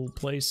little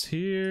place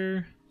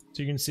here.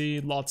 So you can see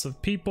lots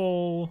of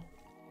people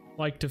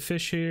like to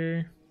fish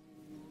here.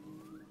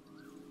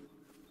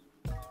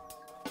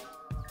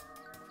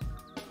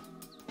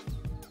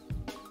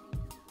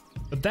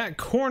 But that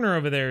corner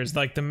over there is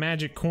like the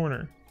magic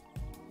corner.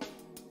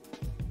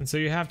 And so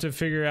you have to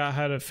figure out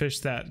how to fish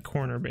that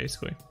corner,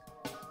 basically.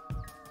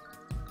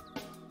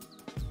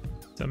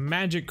 It's a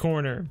magic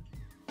corner.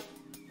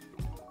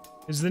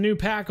 Is the new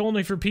pack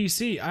only for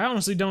PC? I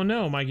honestly don't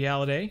know, Mike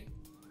Galladay.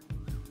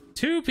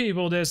 2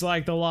 people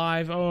disliked the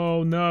live.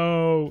 Oh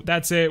no,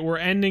 that's it. We're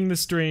ending the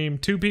stream.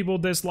 2 people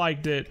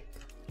disliked it.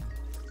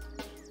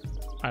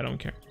 I don't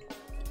care.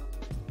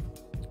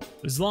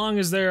 As long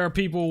as there are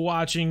people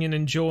watching and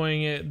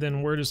enjoying it,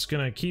 then we're just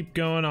gonna keep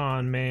going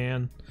on,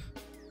 man.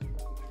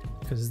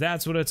 Because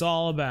that's what it's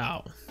all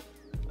about.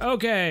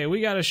 Okay,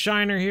 we got a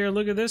shiner here.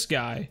 Look at this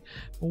guy.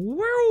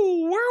 Wow,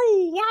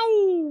 wow,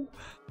 wow.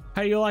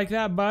 How you like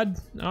that, bud?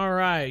 All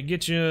right,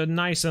 get you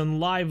nice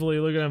and lively.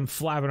 Look at him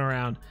flapping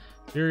around.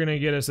 You're gonna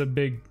get us a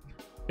big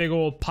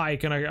old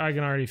pike, and I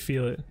can already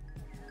feel it.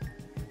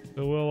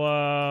 So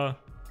we'll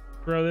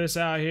throw this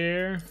out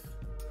here.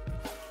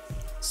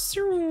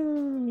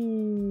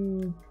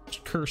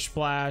 Curse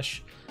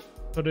splash.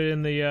 Put it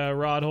in the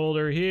rod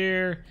holder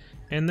here.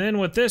 And then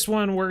with this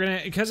one, we're gonna,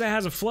 because it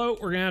has a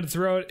float, we're gonna have to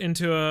throw it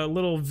into a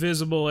little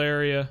visible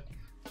area.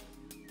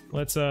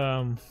 Let's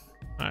I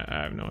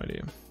have no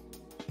idea.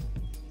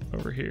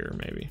 Over here,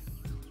 maybe.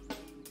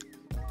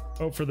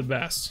 Hope for the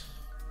best.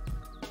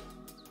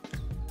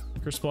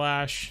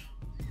 Splash.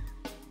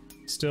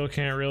 Still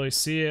can't really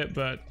see it,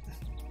 but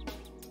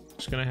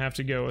just gonna have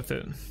to go with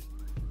it.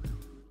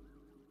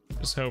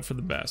 Just hope for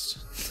the best.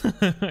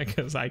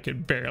 Because I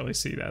could barely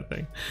see that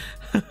thing.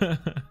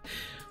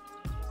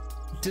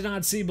 Did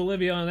not see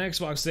Bolivia on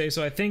Xbox today,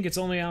 so I think it's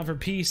only out for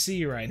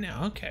PC right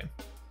now. Okay.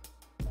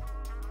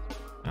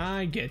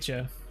 I get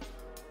ya.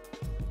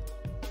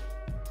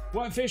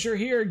 What fish are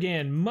here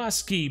again?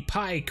 Muskie,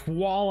 pike,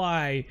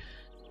 walleye,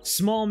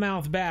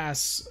 smallmouth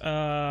bass,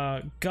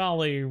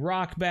 golly,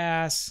 rock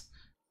bass.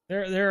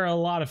 There are a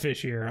lot of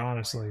fish here,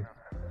 honestly.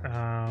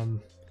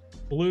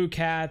 Blue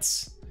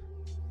cats.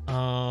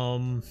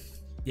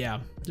 Yeah,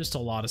 just a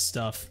lot of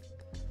stuff.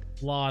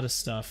 Lot of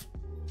stuff.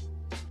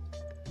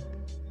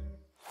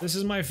 This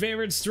is my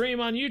favorite stream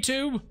on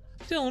YouTube.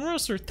 Dylan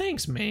Roaster,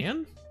 thanks,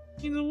 man.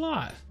 Means a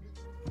lot.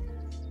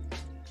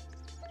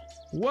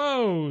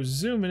 Whoa,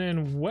 zooming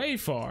in way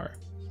far.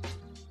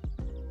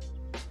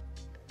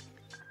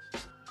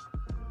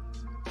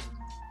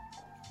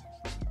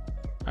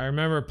 I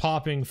remember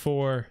popping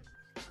for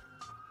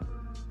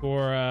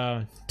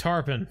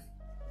tarpon.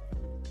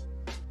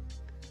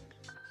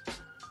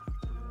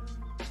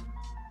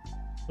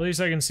 At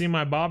least I can see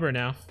my bobber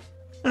now.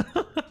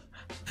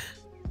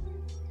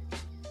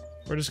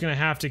 We're just gonna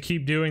have to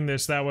keep doing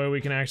this, that way we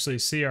can actually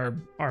see our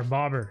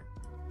bobber.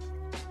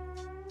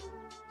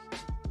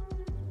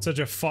 Such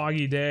a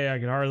foggy day, I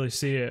could hardly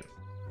see it.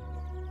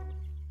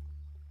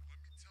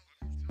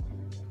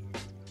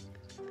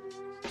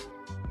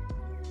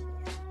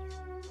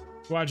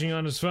 Watching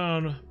on his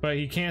phone, but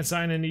he can't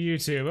sign into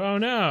YouTube. Oh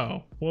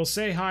no! Well,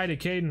 say hi to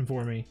Caden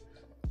for me.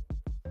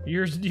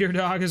 Your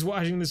dog is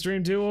watching the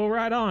stream too? Well,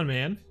 right on,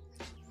 man.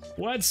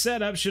 What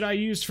setup should I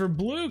use for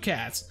blue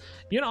cats?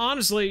 You know,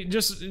 honestly,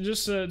 just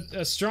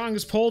a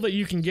strongest pole that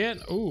you can get.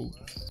 Ooh.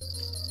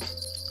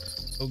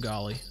 Oh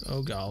golly.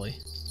 Oh golly.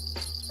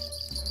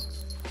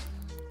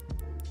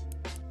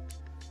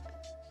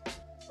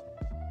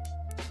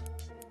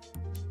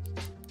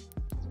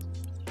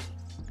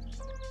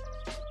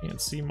 Can't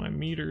see my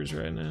meters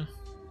right now.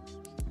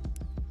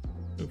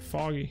 Oh,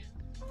 foggy.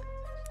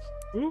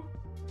 Ooh,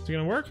 is it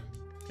gonna work?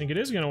 I think it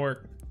is gonna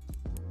work.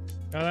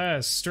 Oh, that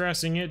is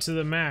stressing it to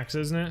the max,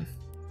 isn't it?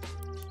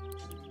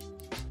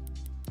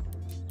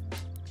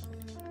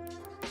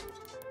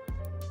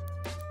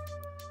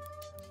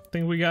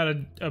 Think we got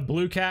a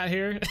blue cat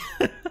here?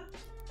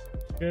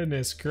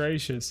 Goodness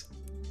gracious.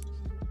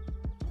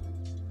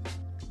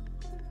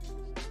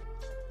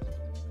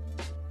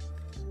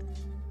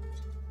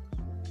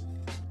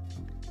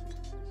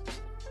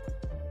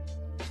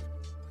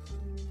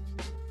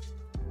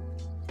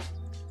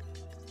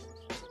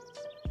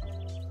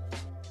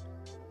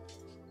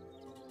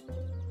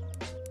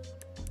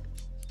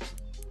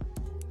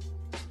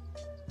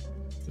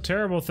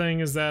 Terrible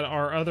thing is that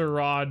our other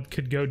rod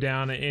could go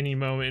down at any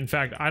moment. In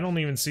fact, I don't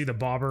even see the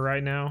bobber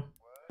right now.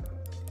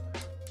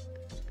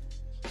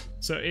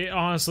 So it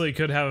honestly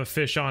could have a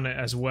fish on it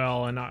as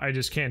well, and I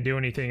just can't do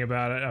anything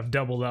about it. I've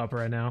doubled up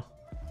right now.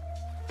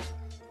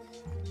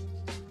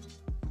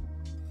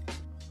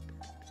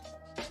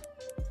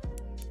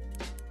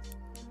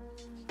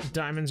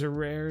 Diamonds are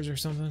rares or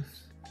something.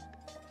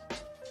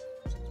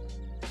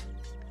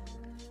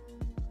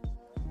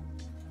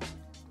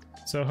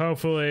 So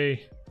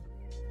hopefully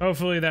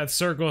that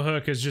circle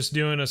hook is just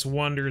doing us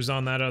wonders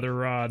on that other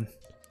rod.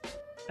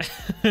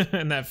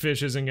 And that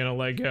fish isn't gonna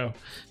let go.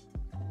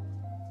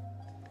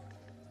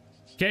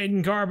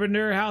 Caden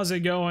Carpenter, how's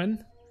it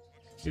going?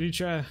 Did you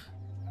try?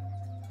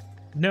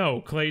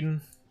 No,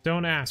 Clayton,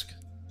 don't ask.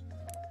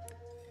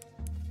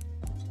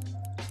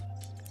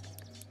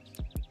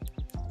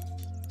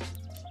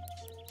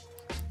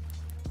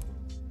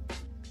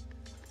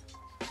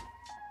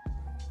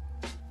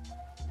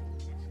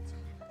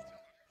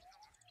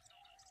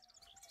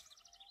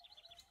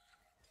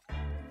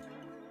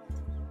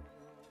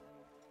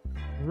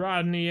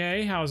 Rodney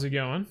A, how's it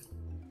going?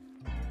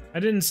 I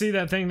didn't see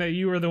that thing that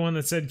you were the one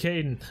that said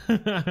Caden.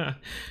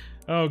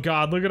 Oh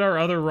god, look at our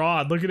other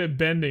rod. Look at it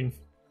bending.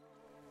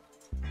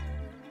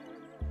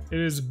 It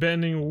is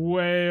bending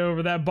way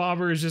over. That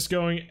bobber is just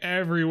going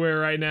everywhere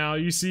right now.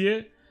 You see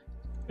it?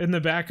 In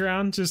the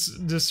background? Just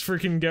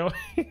freaking going.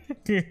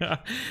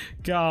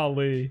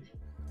 Golly.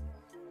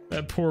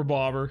 That poor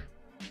bobber.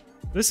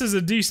 This is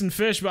a decent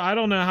fish, but I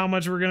don't know how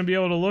much we're going to be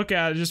able to look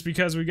at it just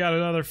because we got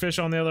another fish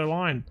on the other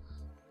line.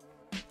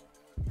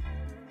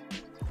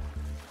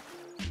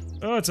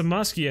 Oh, it's a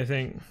muskie, I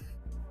think.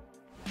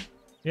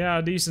 Yeah,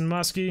 a decent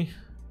muskie.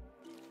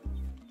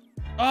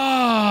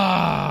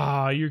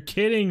 Ah, you're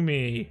kidding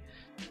me.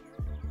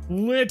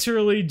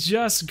 Literally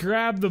just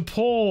grabbed the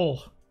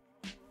pole.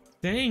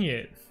 Dang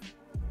it.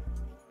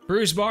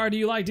 Bruce Barr, do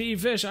you like to eat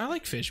fish? I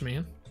like fish,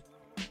 man.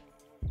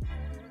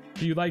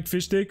 Do you like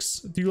fish sticks?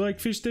 Do you like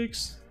fish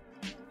sticks?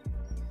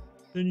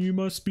 Then you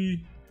must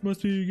be a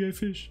gay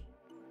fish.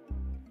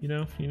 You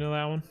know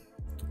that one?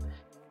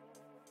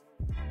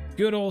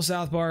 Good old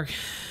South Park.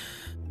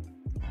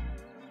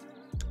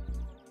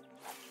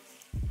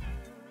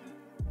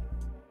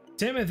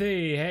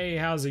 Timothy, hey,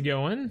 how's it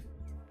going?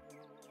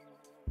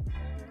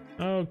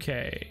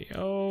 Okay,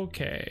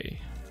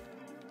 okay.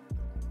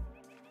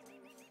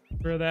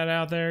 Throw that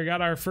out there.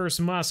 Got our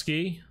first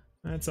muskie.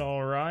 That's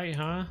all right,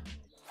 huh?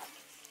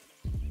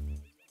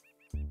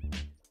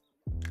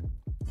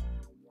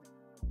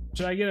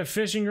 Should I get a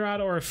fishing rod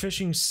or a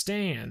fishing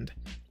stand?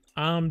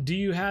 Do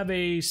you have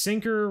a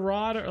sinker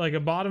rod or like a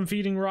bottom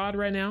feeding rod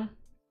right now?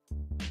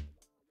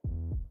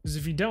 Because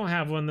if you don't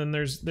have one, then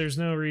there's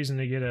no reason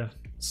to get a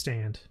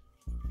stand,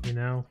 you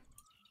know?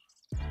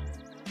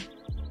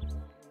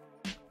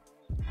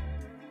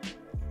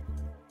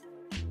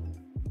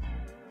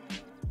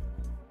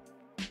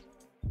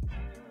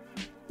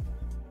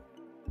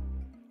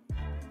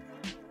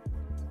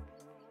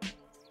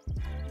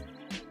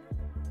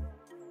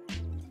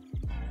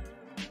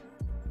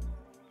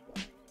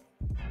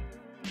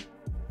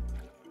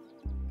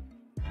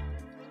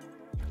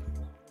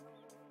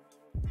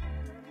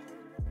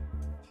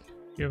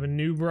 You have a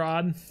new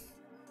rod?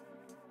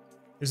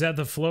 Is that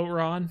the float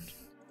rod?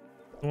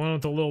 The one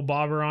with the little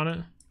bobber on it?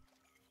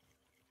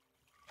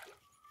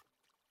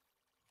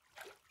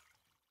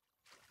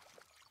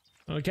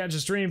 I'll catch a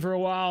stream for a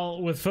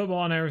while with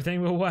football and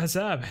everything, but what's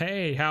up?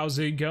 Hey, how's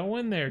it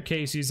going there,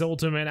 Casey's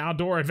Ultimate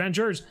Outdoor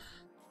Adventures?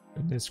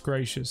 Goodness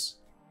gracious.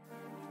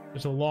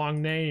 There's a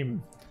long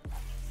name.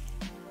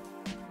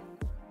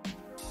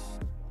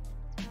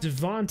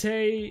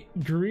 Devontae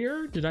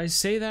Greer? Did I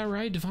say that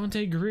right?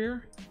 Devontae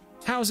Greer?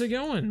 How's it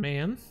going,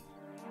 man?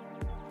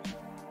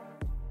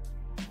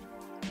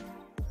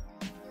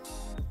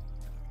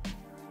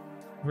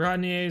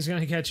 Rodney A is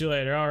gonna catch you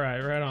later.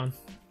 Alright, right on.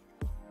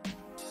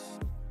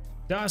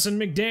 Dawson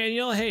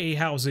McDaniel, hey,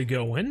 how's it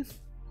going?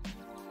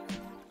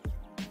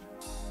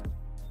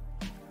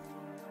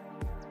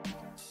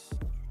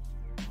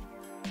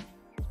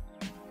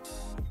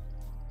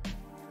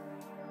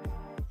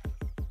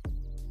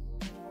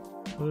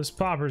 Well, this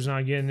popper's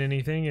not getting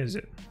anything, is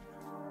it?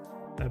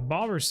 That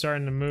bobber's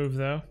starting to move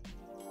though.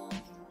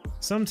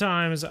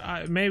 Sometimes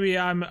maybe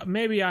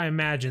I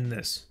imagine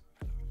this,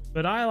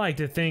 but I like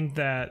to think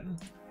that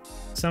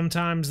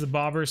sometimes the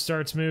bobber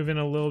starts moving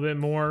a little bit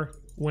more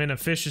when a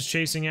fish is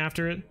chasing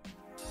after it.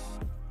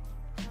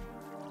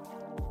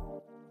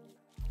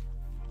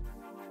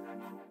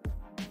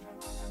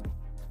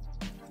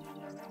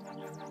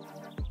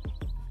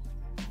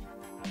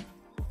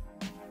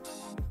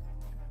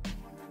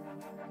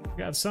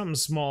 Got something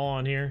small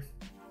on here.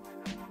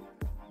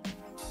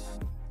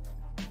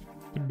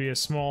 Could be a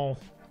small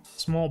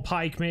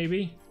pike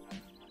maybe.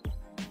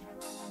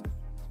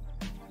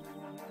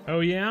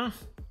 Oh yeah?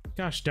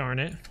 Gosh darn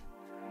it.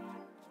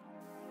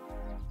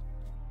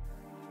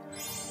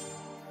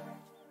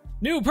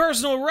 New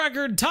personal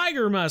record,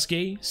 tiger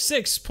muskie,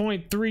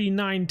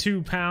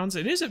 6.392 pounds.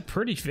 It is a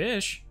pretty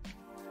fish.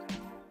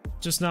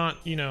 Just not,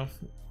 you know,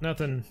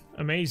 nothing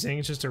amazing.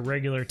 It's just a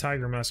regular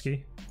tiger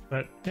muskie.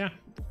 But yeah,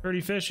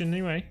 pretty fish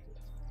anyway.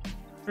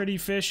 Pretty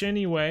fish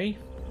anyway.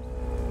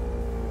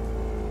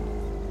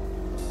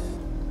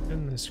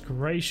 Goodness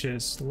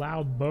gracious,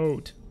 loud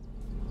boat.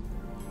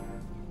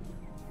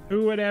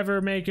 Who would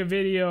ever make a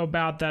video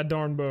about that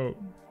darn boat?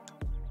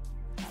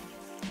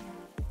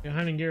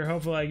 Hunting gear,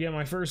 hopefully I get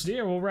my first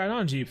deer. Well, right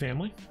on, G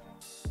family.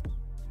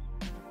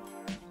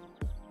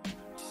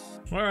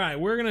 Alright,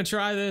 we're gonna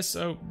try this.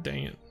 Oh,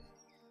 dang it.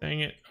 Dang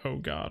it. Oh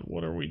god,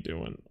 what are we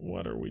doing?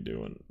 What are we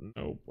doing?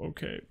 Nope,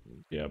 okay.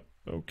 Yep,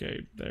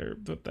 okay, there,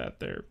 put that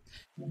there.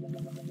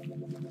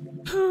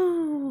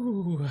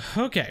 Whew.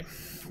 Okay,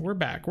 we're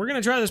back. We're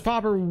gonna try this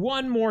popper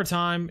one more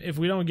time. If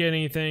we don't get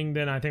anything,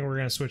 then I think we're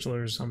gonna switch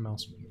lures to something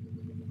else.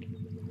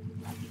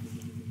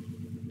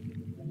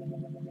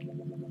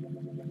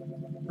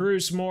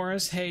 Bruce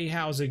Morris, hey,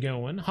 how's it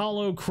going?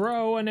 Hollow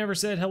Crow, I never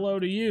said hello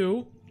to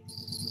you.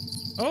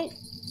 Oh.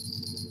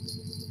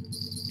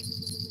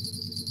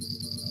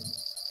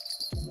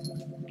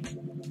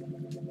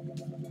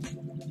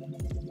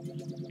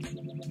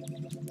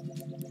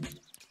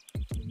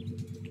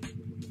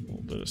 A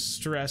little bit of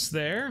stress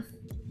there.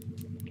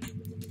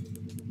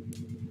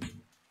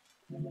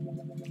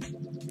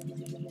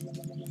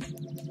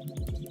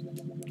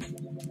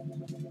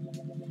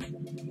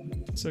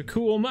 It's a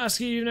cool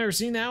muskie. You've never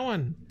seen that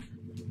one.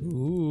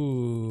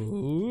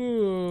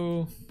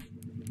 Ooh.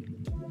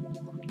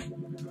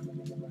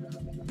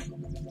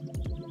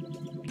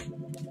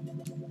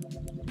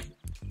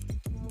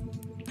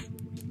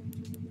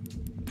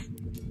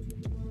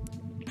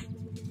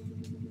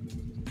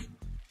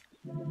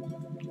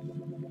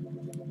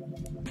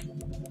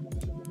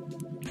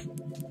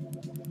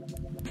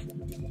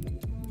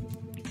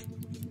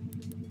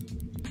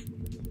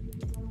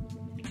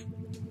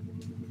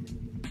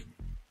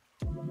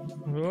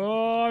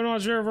 Oh, I'm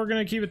not sure if we're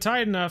gonna keep it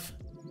tight enough.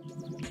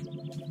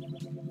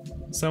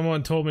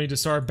 Someone told me to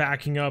start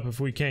backing up if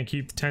we can't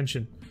keep the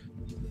tension.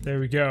 There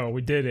we go,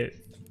 we did it.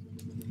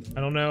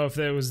 I don't know if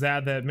it was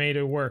that made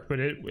it work, but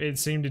it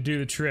seemed to do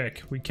the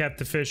trick. We kept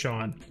the fish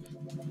on.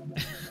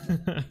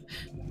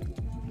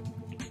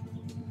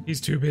 He's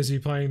too busy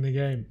playing the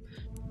game.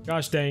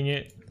 Gosh dang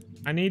it.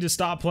 I need to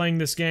stop playing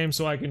this game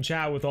so I can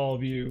chat with all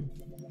of you.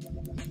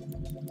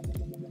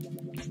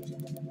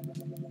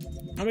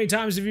 How many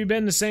times have you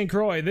been to St.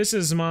 Croix? This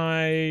is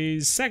my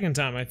second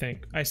time, I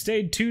think. I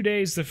stayed 2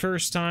 days the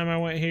first time I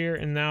went here,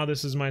 and now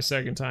this is my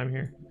second time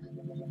here.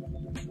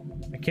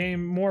 I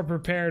came more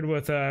prepared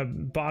with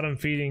bottom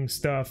feeding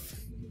stuff.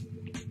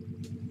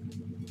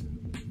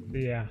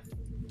 Yeah.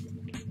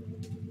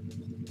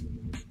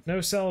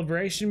 No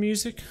celebration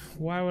music?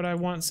 Why would I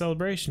want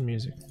celebration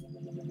music?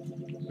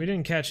 We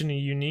didn't catch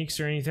any uniques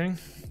or anything.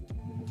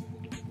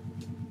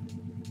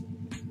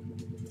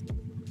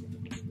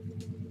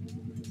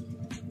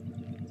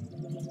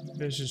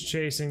 Fish is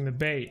chasing the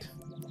bait.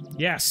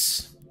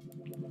 Yes.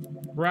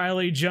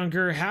 Riley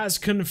Junker has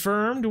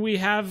confirmed. We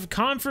have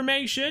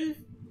confirmation.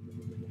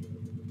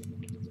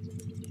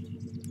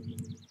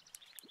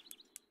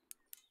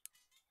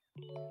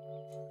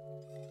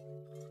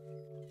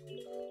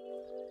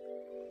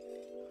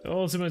 The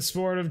ultimate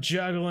sport of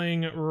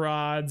juggling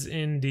rods,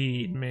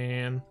 indeed,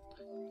 man.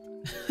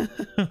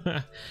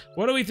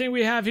 What do we think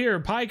we have here?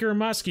 Pike or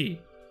muskie?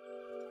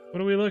 What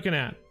are we looking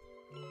at?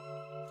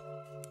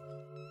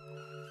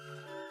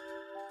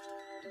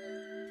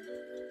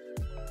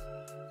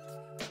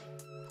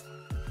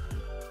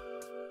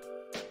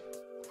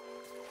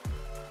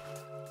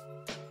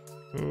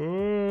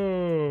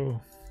 Ooh.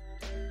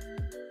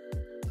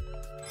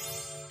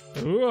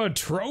 Ooh, a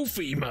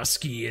trophy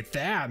muskie at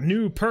that.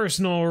 New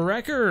personal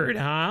record,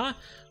 huh?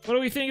 What do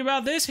we think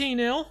about this,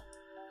 He-Nil?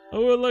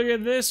 Oh, look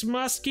at this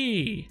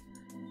muskie.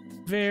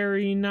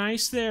 Very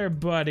nice there,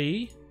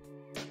 buddy.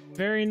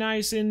 Very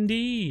nice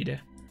indeed.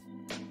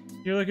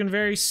 You're looking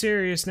very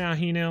serious now,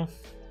 He-Nil.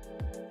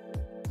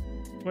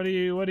 What do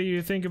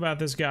you think about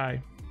this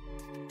guy?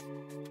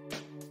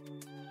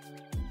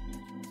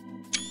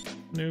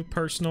 New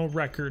personal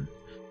record.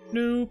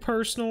 New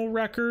personal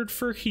record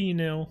for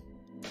He-Nil.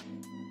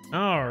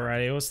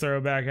 Alrighty, let's throw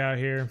it back out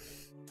here.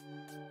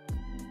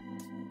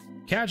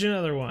 Catch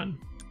another one.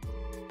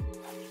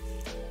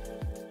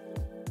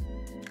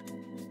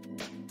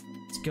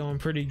 It's going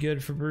pretty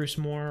good for Bruce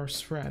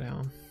Morris right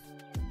now.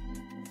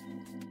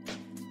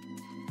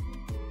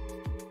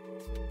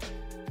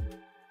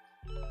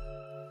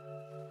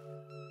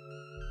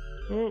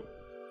 Oh.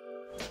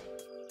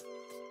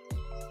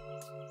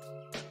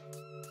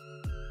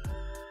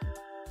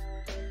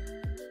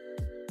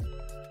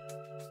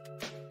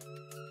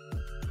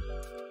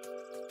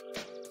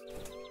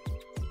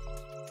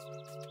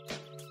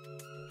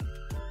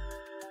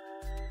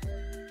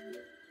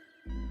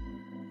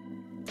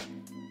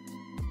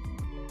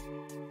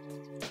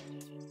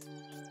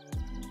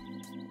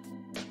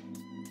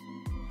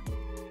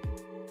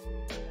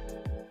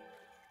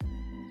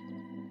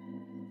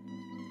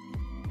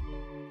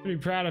 Pretty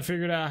proud I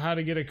figured out how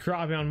to get a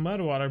crappie on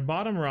Mudwater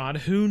bottom rod.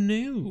 Who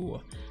knew?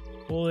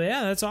 Well,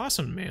 yeah, that's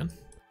awesome, man.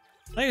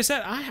 Like I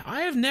said,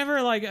 I have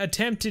never like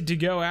attempted to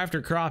go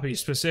after crappie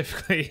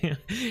specifically.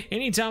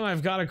 Anytime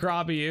I've got a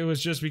crappie, it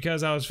was just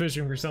because I was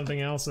fishing for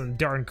something else and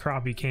darn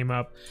crappie came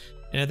up.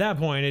 And at that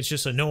point, it's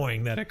just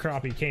annoying that a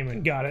crappie came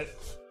and got it.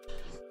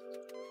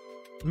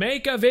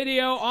 Make a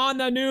video on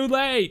the new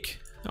lake.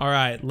 All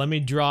right, let me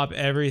drop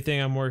everything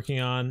I'm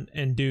working on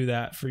and do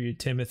that for you,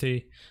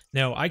 Timothy.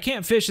 No, I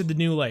can't fish at the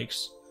new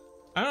lakes.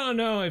 I don't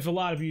know if a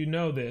lot of you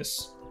know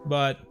this,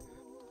 but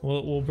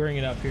we'll bring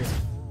it up here.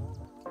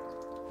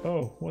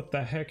 Oh, what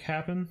the heck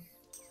happened?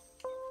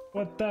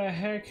 What the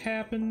heck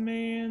happened,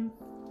 man?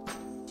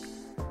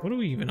 What are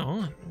we even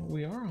on?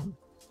 We are on.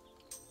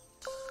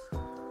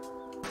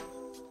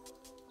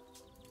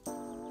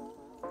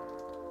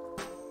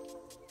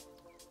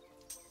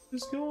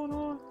 What's going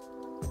on?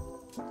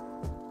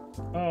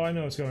 Oh, I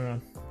know what's going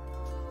on.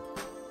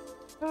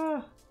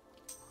 Ah!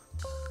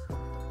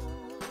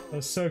 I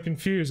was so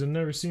confused. I've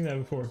never seen that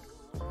before.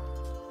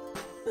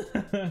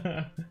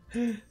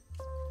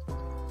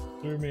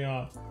 Threw me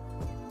off.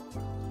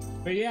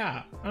 But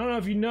yeah, I don't know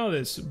if you know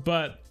this,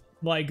 but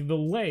like the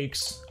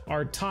lakes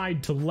are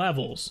tied to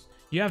levels.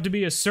 You have to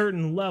be a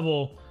certain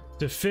level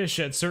to fish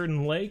at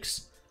certain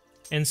lakes.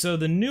 And so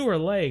the newer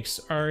lakes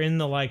are in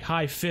the like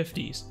high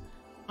 50s.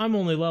 I'm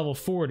only level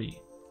 40.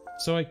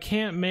 So I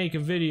can't make a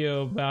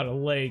video about a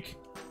lake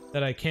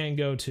that I can't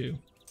go to.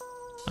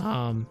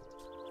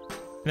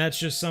 That's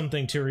just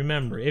something to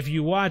remember. If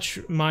you watch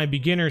my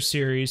beginner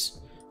series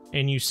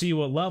and you see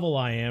what level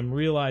I am,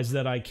 realize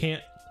that I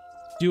can't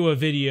do a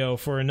video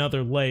for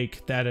another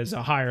lake that is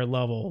a higher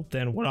level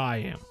than what I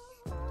am.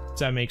 Does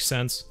that make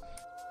sense?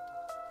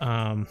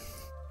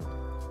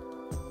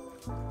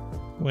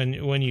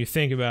 When you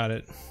think about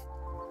it,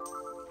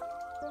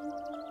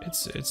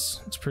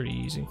 it's pretty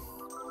easy.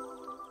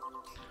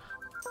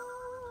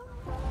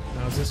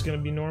 Now, is this gonna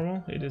be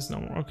normal? It is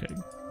normal. Okay.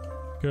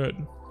 Good.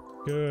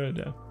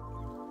 Good.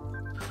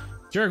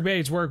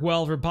 Jerkbaits work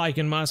well for pike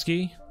and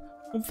muskie.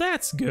 Well,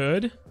 that's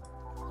good.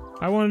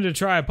 I wanted to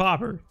try a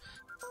popper.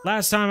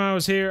 Last time I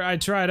was here, I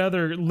tried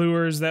other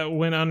lures that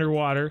went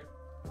underwater,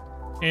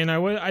 and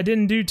I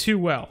didn't do too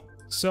well.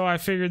 So I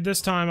figured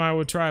this time I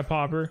would try a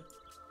popper,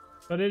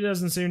 but it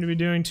doesn't seem to be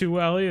doing too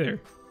well either.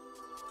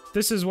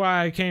 This is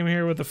why I came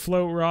here with a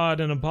float rod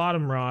and a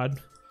bottom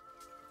rod.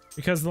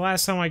 Because the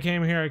last time I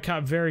came here, I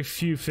caught very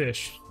few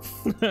fish.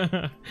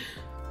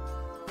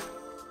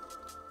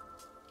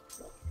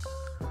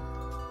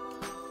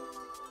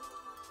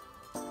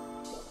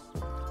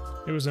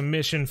 It was a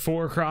mission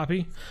for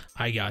crappie.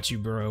 I got you,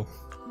 bro.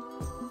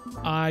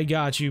 I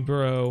got you,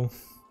 bro.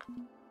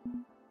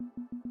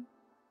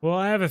 Well,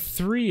 I have a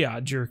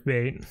 3-aught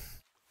jerkbait.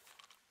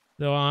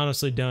 Though I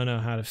honestly don't know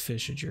how to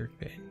fish a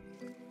jerkbait.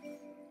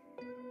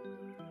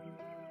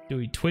 Do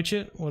we twitch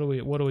it? What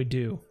do we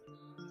do?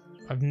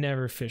 I've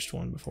never fished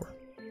one before.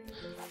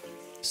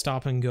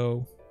 Stop and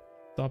go.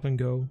 Stop and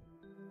go.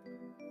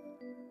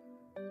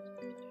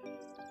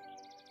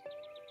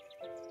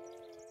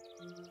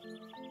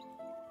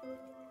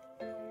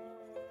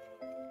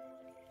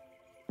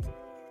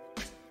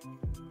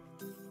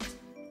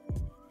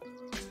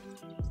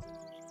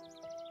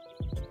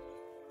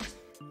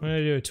 I'm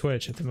gonna do a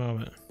twitch at the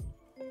moment.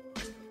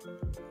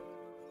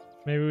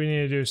 Maybe we need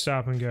to do a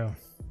stop and go.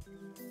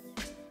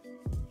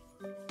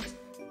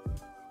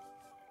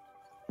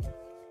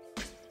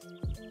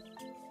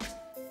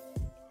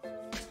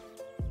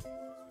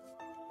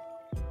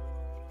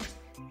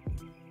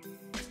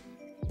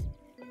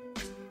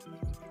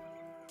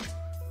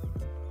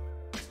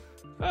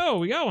 Oh,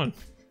 we got one.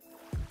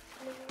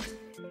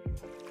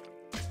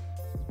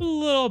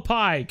 Little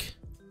pike.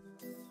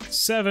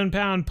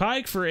 7-pound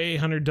pike for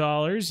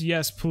 $800.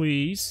 Yes,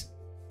 please.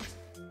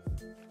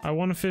 I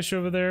want to fish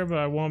over there, but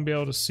I won't be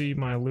able to see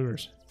my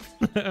lures.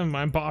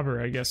 My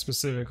bobber, I guess,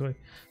 specifically.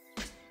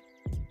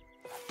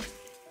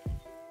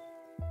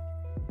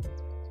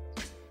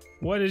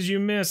 What did you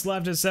miss?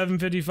 Left at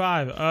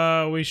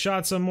 7:55. We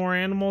shot some more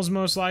animals,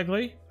 most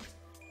likely.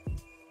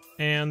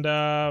 And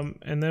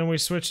then we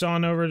switched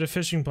on over to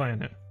Fishing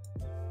Planet.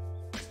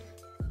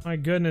 My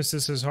goodness,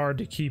 this is hard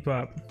to keep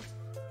up.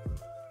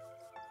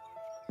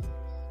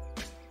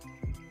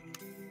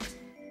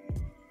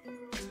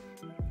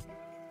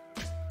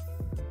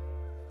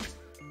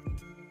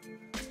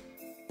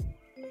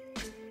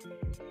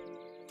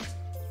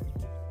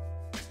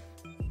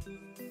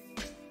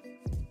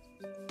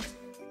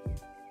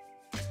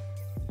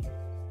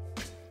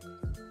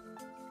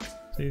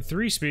 See,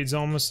 3-speed's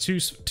almost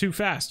too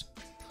fast.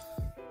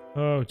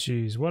 Oh,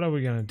 geez. What are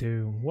we gonna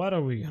do? What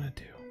are we gonna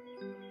do?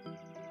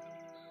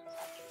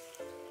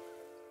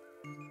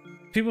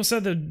 People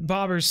said the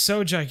bobber's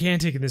so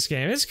gigantic in this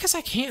game. It's because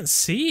I can't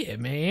see it,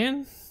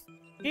 man.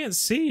 Can't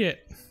see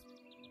it.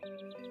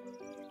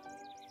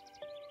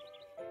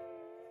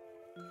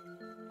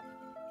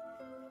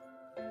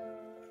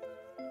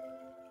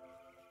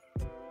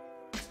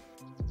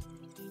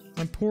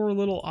 My poor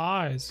little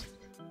eyes.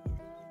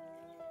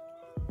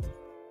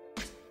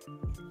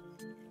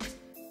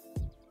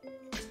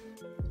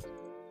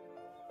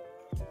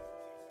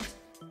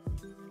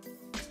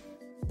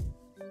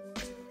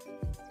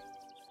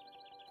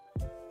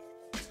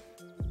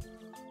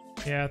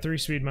 Yeah,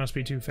 3-speed must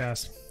be too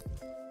fast.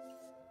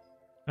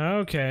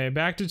 Okay,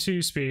 back to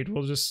 2-speed.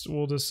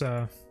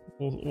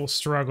 We'll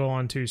struggle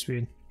on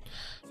 2-speed.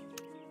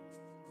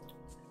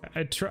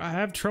 I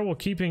have trouble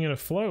keeping it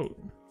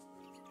afloat.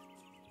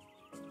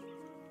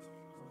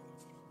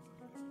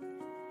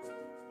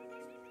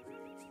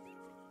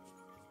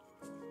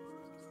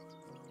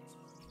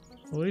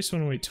 At least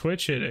when we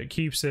twitch it, it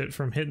keeps it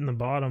from hitting the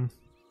bottom.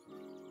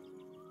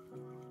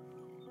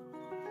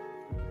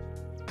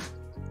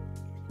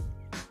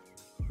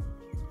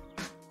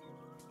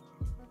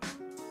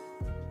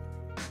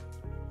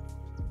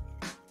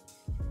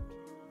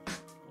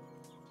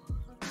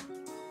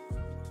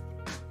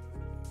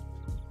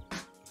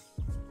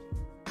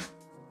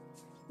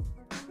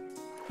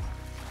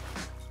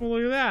 Well,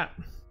 look at that.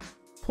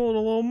 Pulled a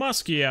little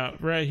muskie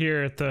out right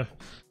here at the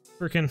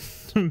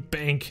freaking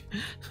bank.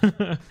 Look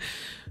at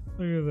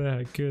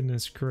that.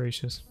 Goodness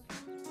gracious.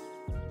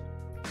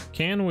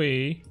 Can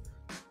we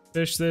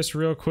fish this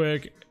real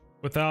quick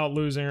without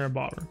losing our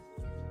bobber?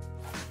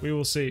 We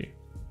will see.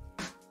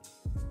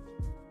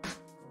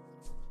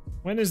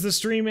 When is the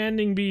stream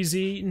ending,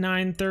 BZ?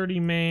 9:30,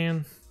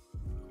 man.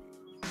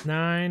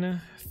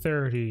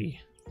 9:30.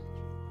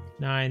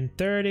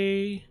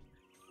 9:30.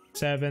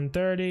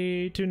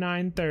 7:30 to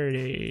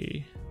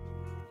 9:30.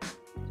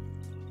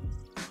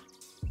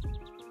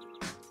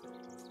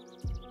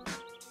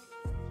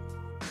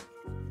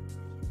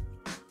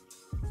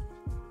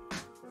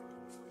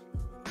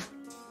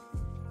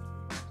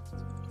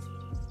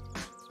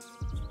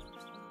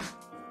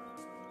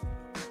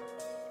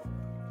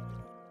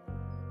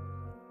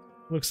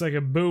 Looks like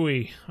a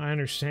buoy. I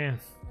understand.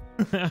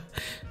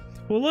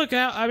 Well, look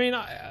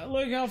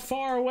how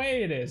far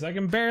away it is. I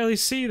can barely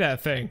see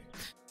that thing.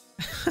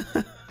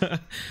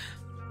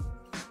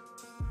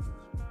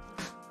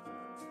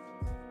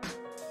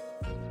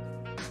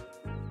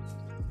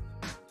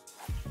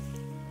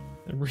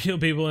 Real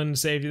people in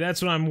safety.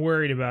 That's what I'm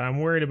worried about. I'm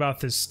worried about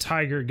this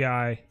tiger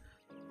guy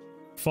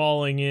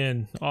falling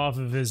in off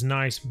of his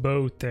nice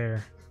boat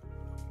there.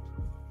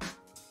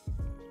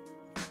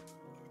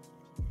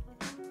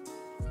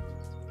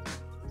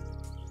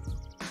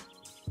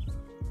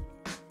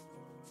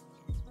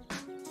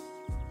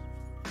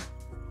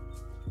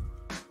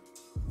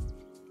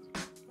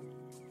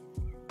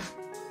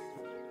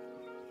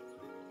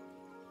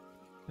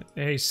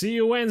 Hey, see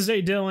you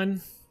Wednesday,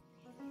 Dylan.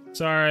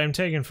 Sorry, I'm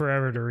taking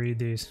forever to read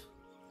these.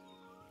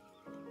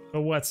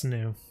 But what's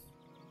new?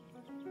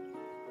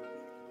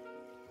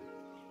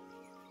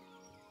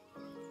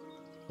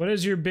 What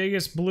is your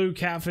biggest blue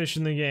catfish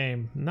in the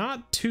game?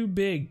 Not too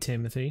big,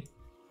 Timothy.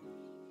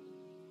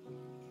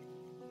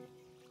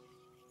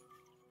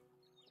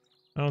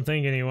 I don't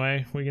think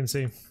anyway. We can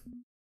see.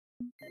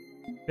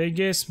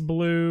 Biggest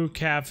blue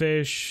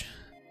catfish.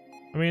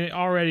 I mean,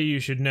 already you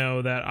should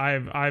know that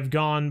I've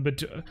gone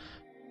but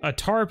a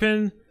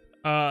tarpon,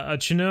 a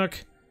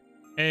chinook,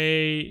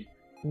 a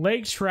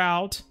lake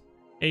trout,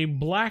 a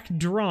black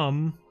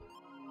drum,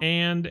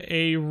 and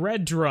a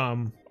red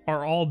drum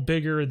are all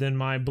bigger than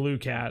my blue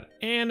cat,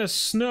 and a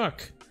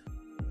snook.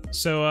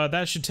 So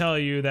that should tell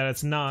you that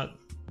it's not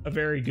a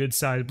very good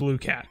sized blue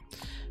cat.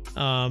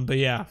 But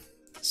yeah,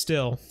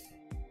 still.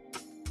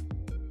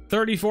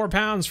 34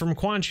 pounds from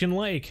Quanchian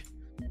Lake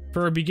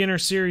for a beginner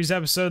series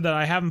episode that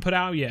I haven't put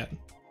out yet.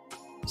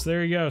 So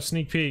there you go,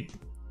 sneak peek.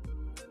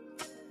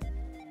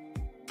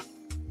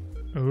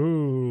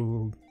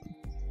 Ooh,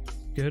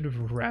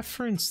 good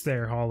reference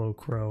there, Hollow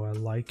Crow. I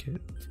like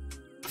it.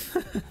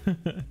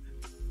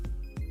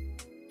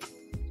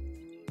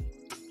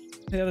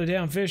 The other day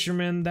on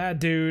Fisherman, that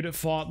dude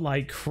fought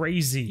like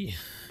crazy.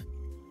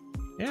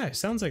 Yeah, it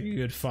sounds like a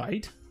good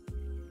fight.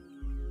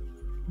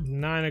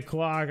 9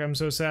 o'clock. I'm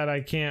so sad I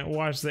can't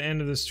watch the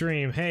end of the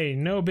stream. Hey,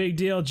 no big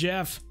deal,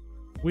 Jeff.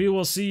 We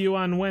will see you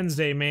on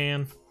Wednesday,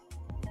 man.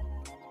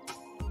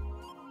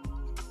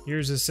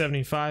 Yours is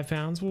 75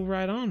 pounds. Well,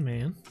 right on,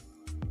 man.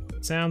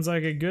 Sounds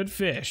like a good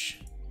fish.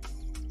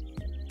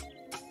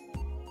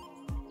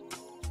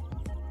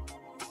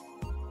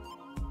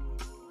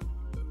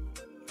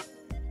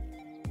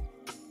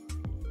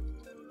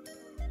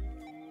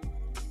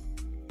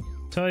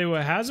 Tell you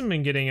what hasn't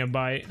been getting a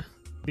bite.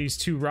 These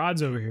two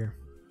rods over here.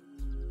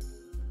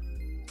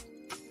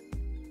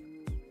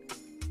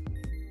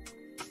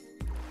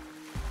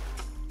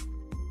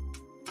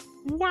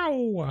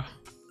 Wow.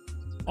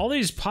 All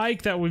these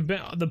pike that we've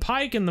been, the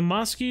pike and the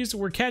muskies,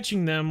 we're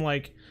catching them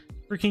like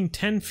freaking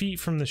 10 feet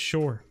from the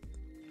shore.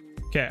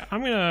 Okay,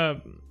 I'm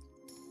gonna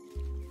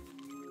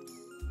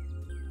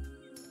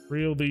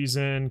reel these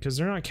in because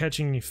they're not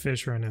catching any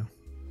fish right now.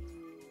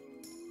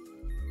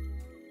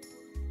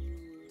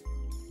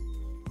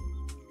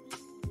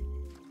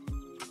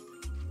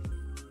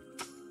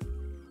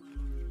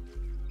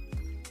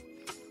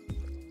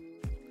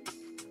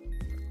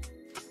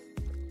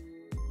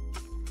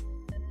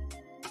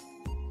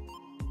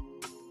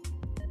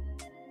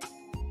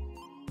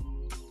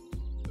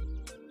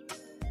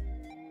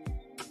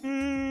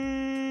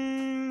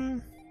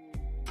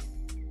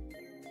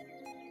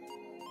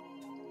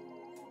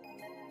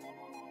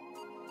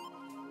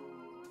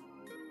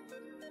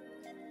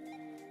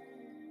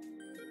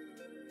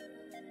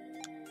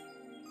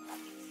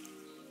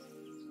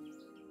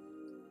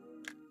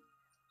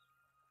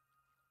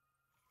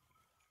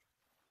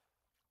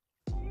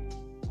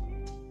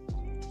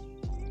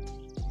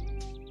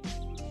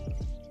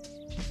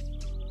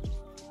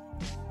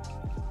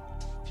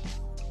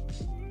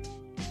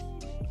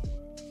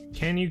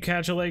 Can you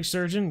catch a lake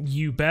sturgeon?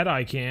 You bet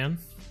I can.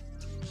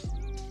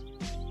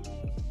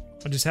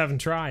 I just haven't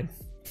tried.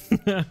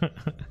 I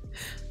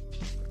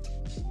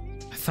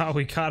thought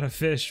we caught a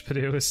fish, but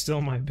it was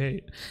still my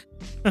bait.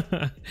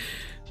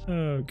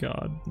 Oh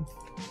god.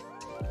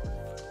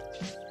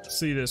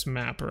 See this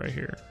map right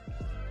here.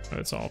 Oh,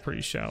 it's all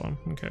pretty shallow.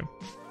 Okay.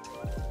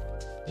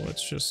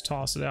 Let's just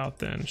toss it out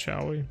then,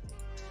 shall we?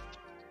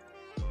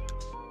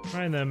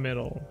 Right in the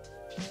middle.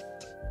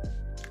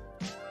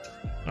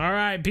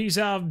 Alright, peace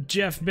out,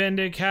 Jeff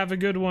Bendick. Have a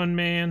good one,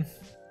 man.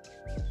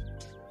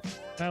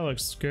 That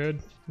looks good.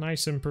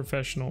 Nice and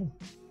professional.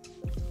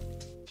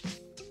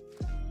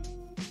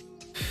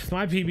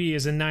 My PB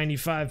is a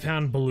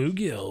 95-pound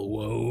bluegill.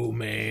 Whoa,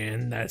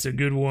 man. That's a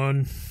good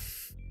one.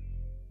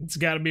 It's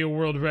got to be a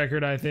world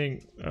record, I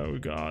think. Oh,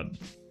 God.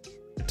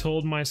 I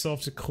told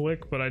myself to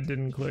click, but I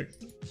didn't click.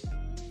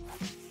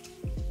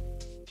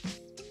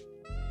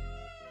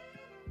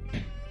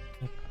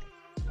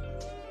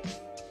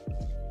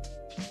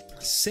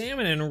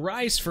 Salmon and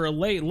rice for a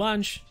late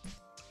lunch.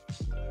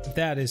 If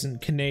that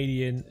isn't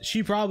Canadian.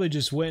 She probably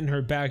just went in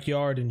her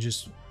backyard and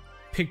just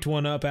picked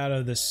one up out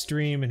of the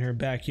stream in her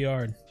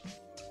backyard.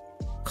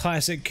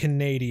 Classic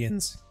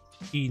Canadians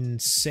eating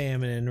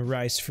salmon and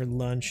rice for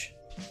lunch.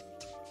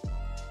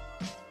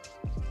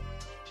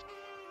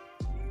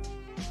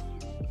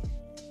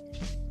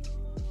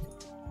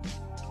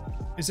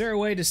 Is there a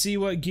way to see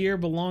what gear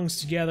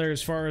belongs together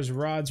as far as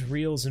rods,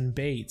 reels, and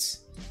baits?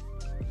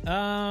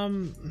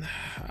 I'm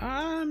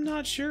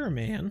not sure,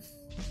 man.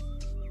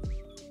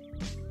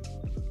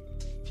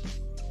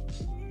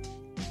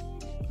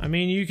 I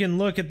mean, you can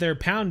look at their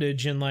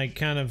poundage and like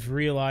kind of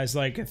realize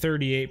like a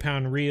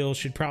 38-pound reel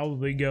should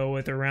probably go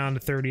with around a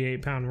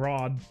 38-pound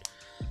rod,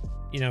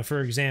 you know,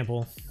 for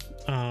example.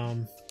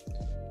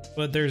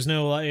 But there's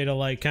no way to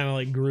like kind of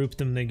like group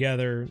them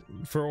together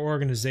for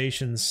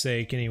organization's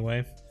sake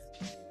anyway.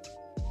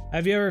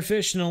 Have you ever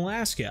fished in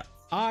Alaska?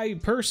 I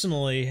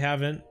personally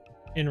haven't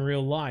in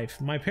real life.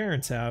 My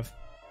parents have,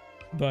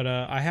 but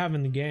I have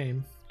in the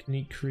game. Can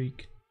eat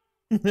Creek.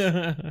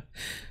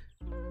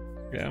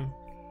 Yeah.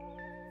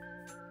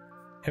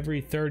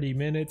 Every 30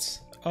 minutes.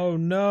 Oh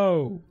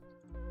no!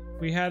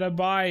 We had a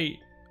bite.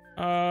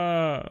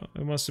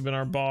 It must have been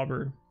our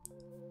bobber.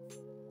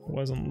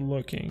 Wasn't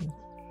looking.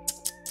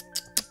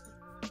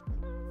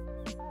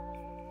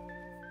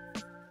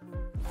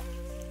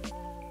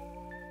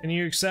 Can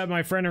you accept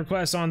my friend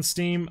request on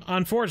Steam?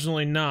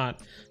 Unfortunately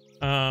not.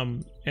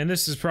 And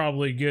this is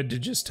probably good to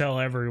just tell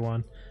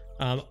everyone.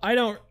 I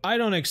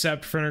don't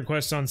accept friend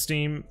requests on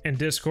Steam and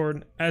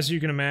Discord. As you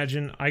can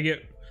imagine, I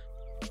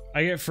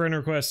get friend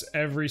requests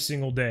every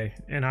single day,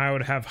 and I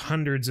would have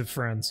hundreds of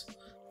friends.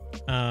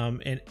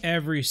 And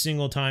every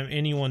single time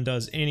anyone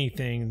does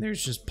anything,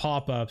 there's just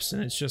pop-ups,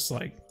 and it's just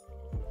like,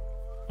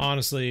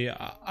 honestly,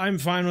 I'm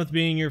fine with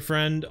being your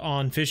friend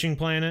on Fishing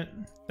Planet.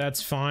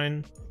 That's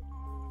fine.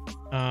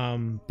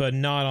 But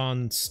not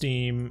on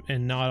Steam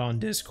and not on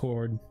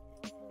Discord.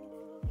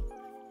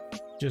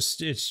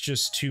 It's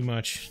just too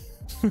much.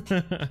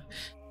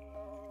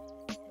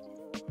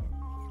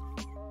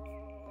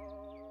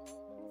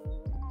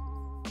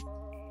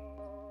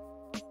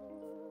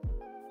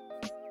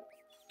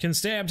 Can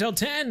stay up till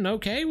 10.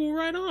 Okay, well,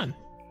 right on.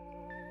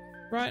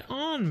 Right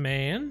on,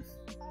 man.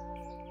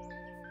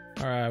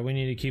 Alright, we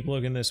need to keep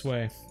looking this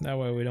way. That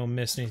way we don't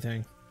miss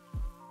anything.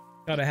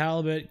 Got a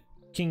halibut,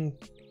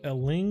 a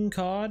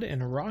lingcod,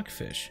 and a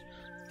rockfish.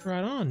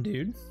 Right on,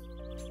 dude.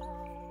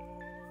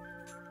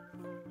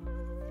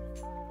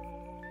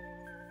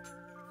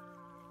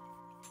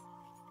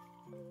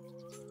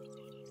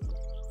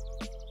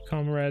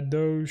 Comrade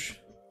Doge.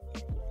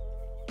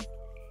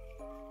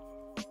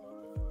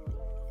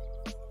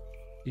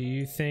 Do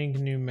you think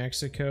New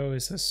Mexico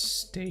is a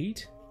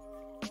state?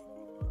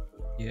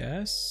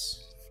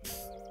 Yes.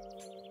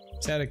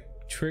 Is that a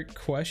trick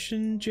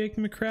question, Jake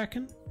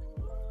McCracken?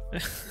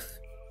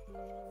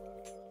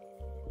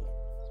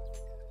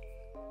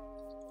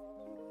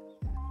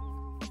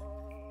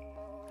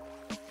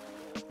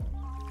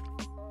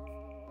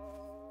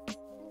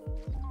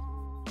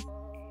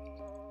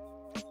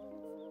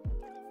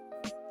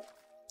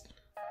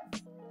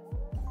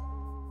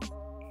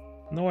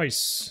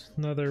 Nice.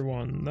 Another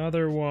one.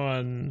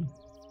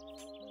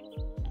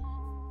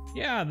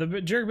 Yeah, the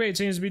jerkbait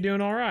seems to be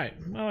doing all right.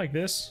 I like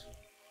this.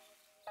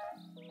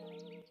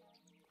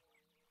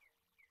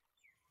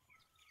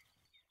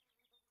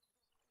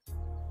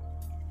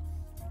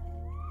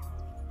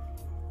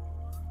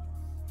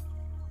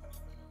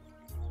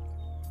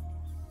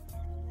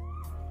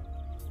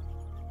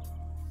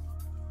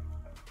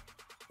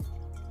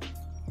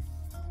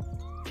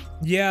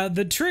 Yeah,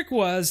 the trick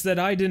was that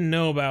I didn't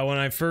know about when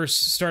I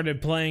first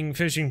started playing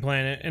Fishing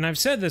Planet, and I've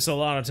said this a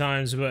lot of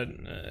times, but,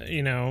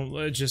 you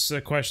know, just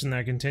a question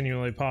that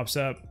continually pops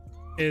up,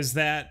 is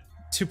that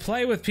to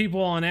play with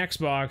people on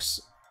Xbox,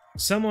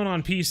 someone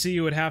on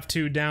PC would have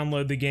to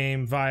download the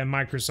game via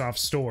Microsoft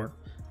Store.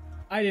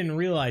 I didn't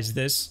realize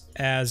this,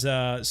 as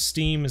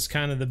Steam is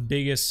kind of the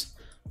biggest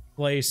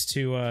place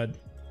to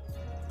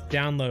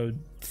download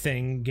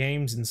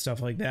games and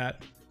stuff like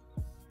that.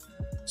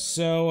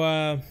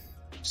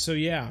 So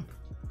yeah,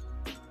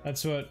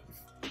 that's what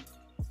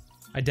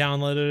I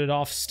downloaded it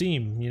off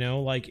Steam, you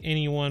know, like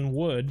anyone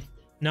would,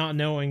 not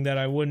knowing that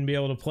I wouldn't be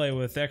able to play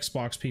with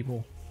Xbox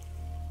people.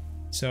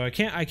 So I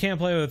can't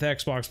play with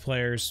Xbox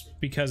players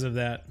because of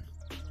that.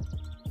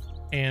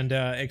 And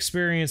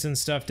experience and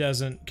stuff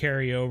doesn't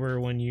carry over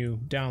when you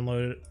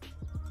download it.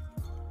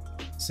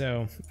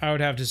 So I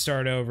would have to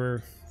start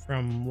over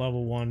from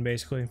level 1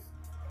 basically.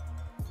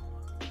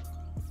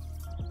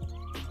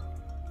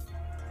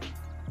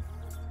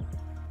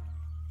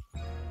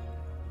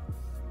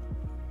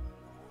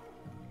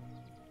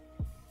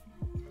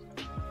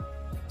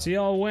 See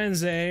y'all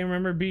Wednesday.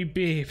 Remember, beep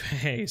beep.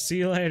 Hey, see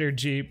you later,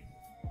 Jeep.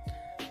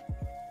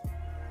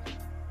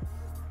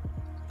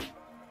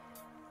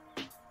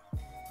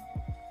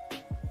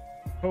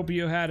 Hope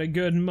you had a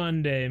good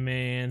Monday,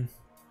 man.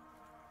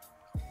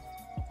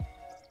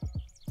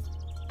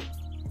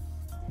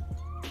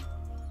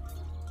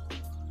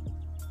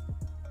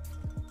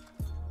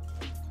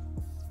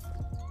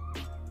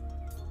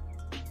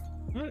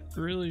 Not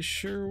really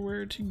sure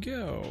where to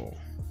go.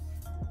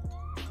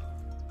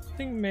 I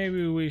think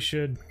maybe we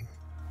should,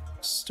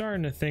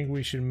 starting to think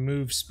we should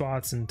move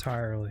spots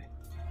entirely,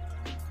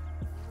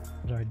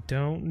 but I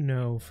don't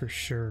know for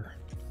sure.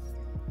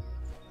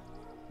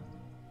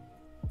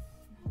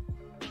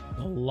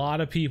 A lot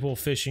of people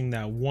fishing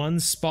that one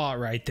spot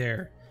right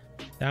there.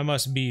 That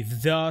must be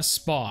the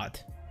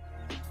spot.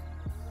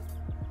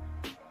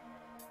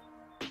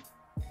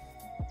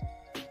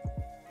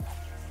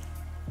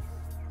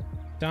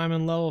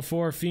 Diamond level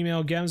 4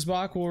 female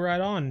Gemsbach will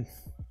ride on.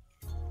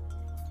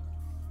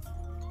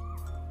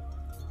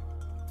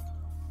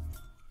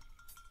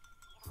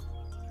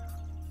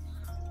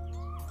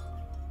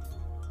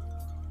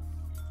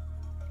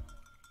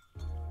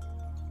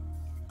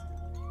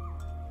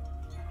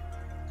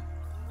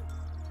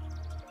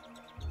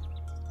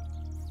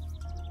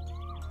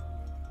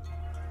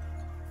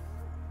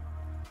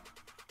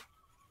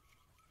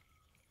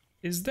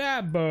 Is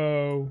that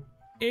Bo?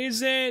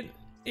 Is it?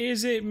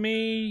 Is it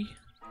me?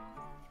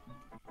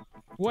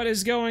 What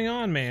is going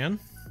on, man?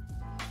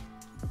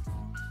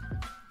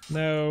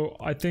 No,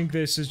 I think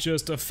this is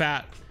just a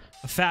fat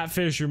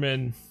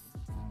fisherman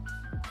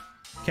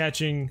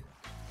catching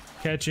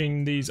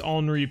these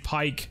ornery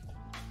pike.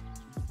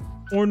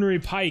 Ornery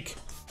pike.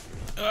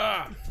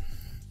 Ugh.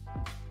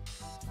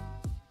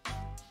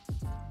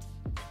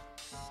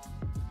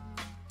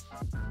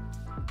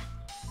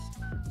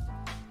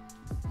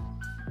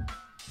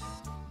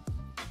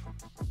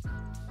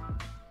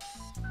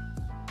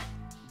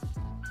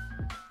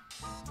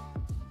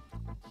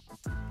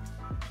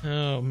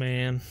 Oh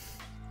man.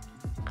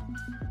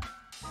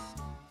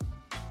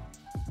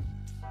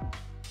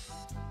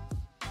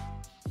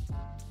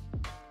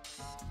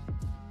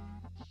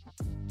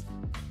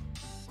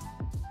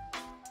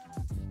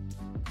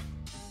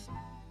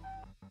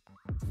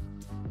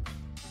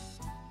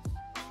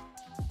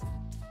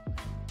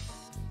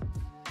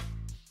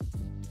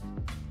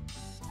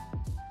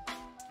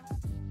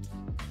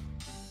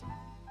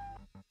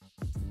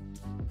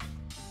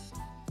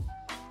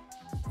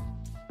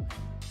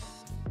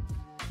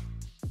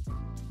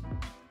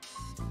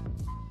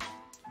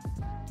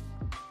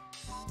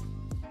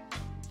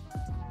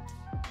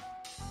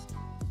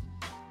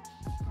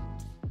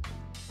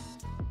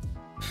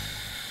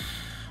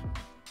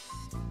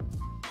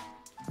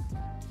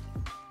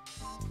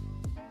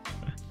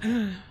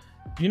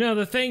 You know,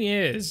 the thing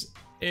is,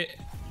 if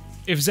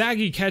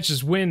Zaggy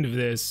catches wind of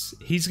this,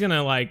 he's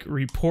gonna like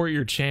report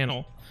your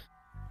channel.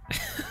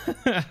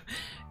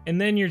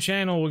 And then your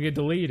channel will get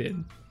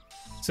deleted.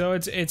 So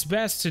it's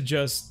best to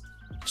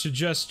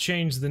just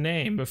change the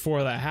name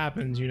before that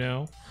happens, you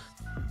know?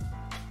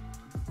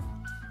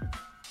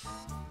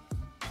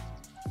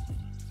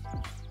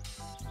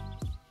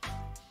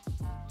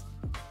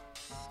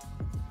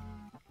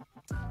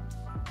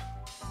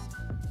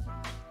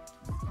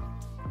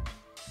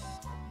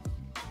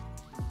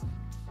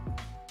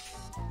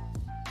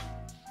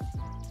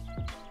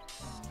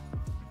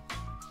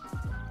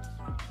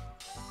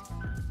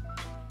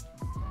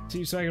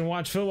 See, so I can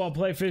watch football,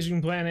 play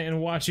Fishing Planet, and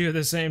watch you at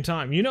the same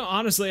time. You know,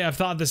 honestly, I've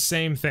thought the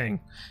same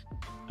thing.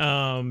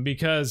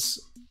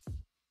 Because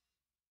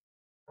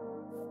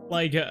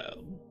like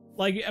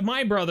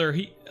my brother,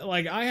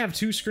 I have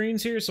two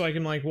screens here, so I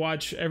can like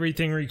watch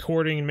everything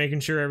recording and making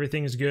sure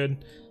everything is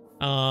good.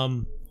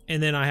 And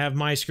then I have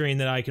my screen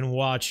that I can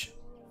watch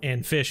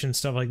and fish and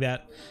stuff like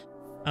that.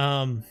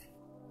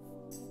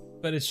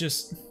 But it's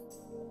just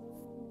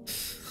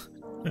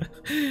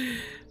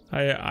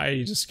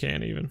I just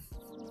can't even.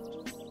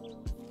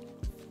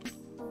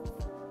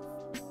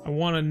 I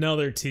want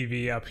another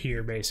TV up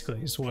here,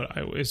 basically, is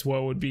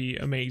what would be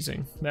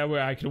amazing. That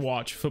way I could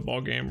watch a football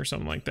game or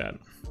something like that.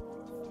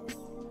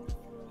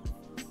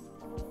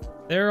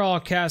 They're all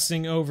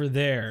casting over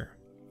there.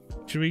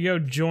 Should we go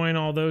join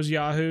all those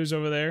yahoos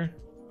over there?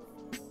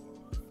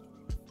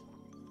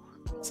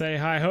 Say,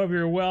 hi, hope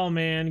you're well,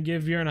 man.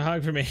 Give Bjorn a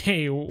hug for me.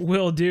 Hey,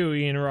 will do,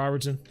 Ian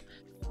Robertson.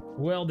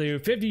 Will do.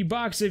 50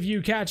 bucks if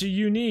you catch a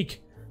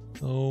unique.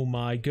 Oh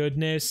my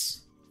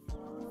goodness.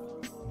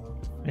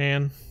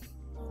 Man.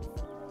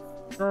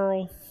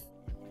 Girl,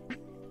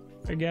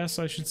 I guess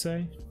I should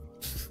say.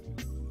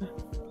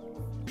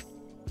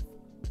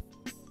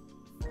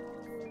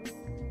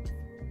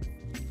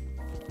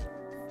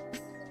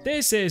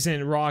 This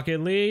isn't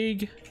Rocket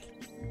League.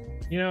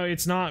 You know,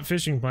 it's not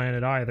Fishing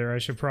Planet either. I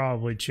should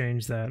probably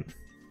change that.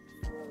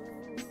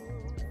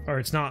 Or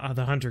it's not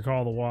the Hunter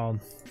Call of the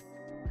Wild.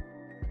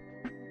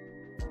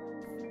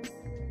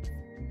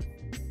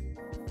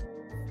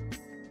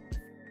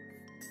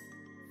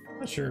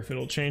 Not sure if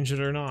it'll change it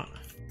or not.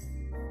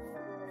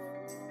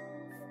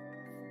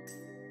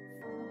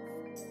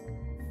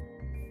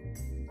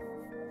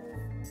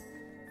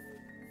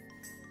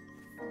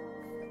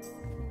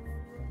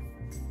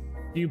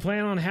 Do you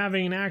plan on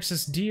having an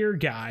Access Deer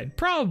guide?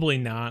 Probably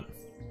not.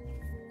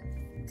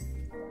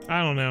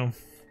 I don't know.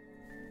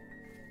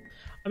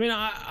 I mean,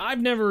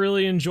 I've never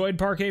really enjoyed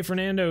Parque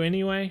Fernando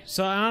anyway,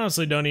 so I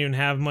honestly don't even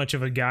have much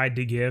of a guide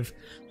to give.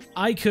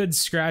 I could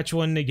scratch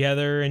one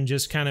together and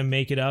just kind of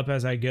make it up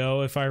as I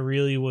go if I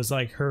really was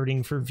like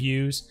hurting for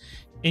views.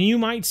 And you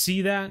might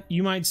see that.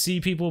 You might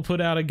see people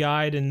put out a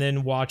guide and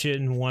then watch it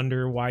and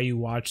wonder why you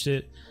watched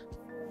it.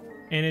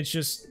 And it's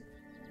just...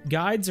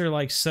 guides are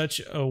like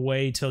such a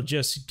way to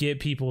just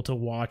get people to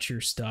watch your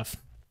stuff.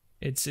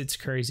 It's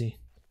crazy.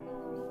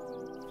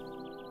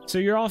 So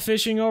you're all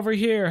fishing over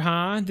here,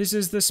 huh? This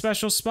is the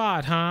special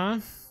spot, huh?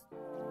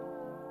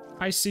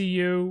 I see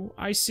you.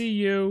 I see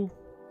you.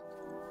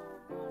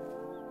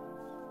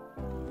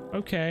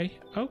 Okay.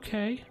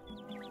 Okay.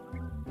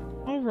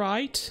 All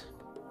right.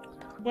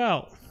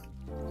 Well,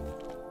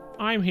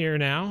 I'm here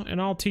now,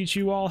 and I'll teach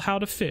you all how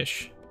to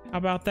fish. How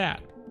about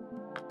that?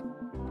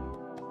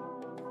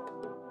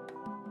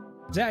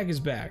 Zach is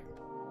back.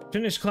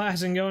 Finished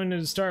class and going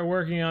to start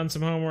working on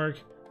some homework.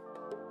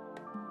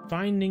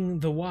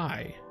 Finding the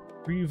why.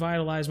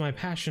 Revitalize my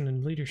passion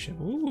and leadership.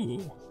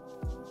 Ooh.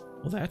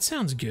 Well, that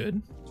sounds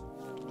good.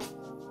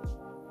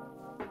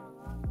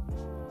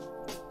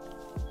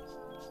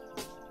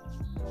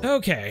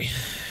 Okay,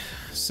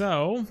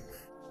 so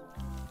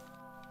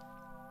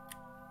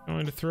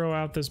going to throw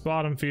out this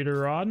bottom feeder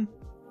rod.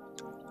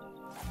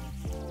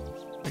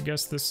 I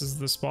guess this is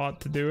the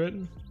spot to do it.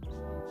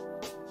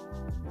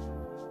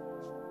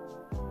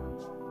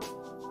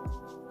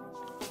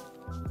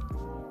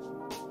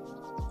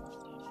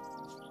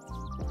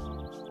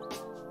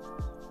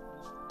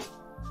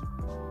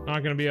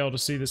 Not going to be able to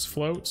see this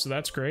float, so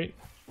that's great.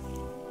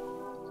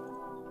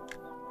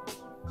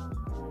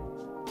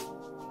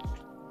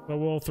 But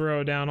we'll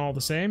throw it down all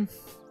the same.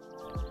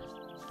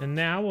 And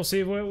now we'll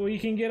see what we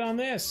can get on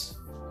this.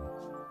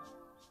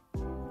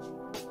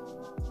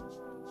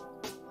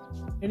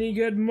 Any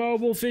good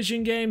mobile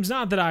fishing games?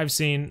 Not that I've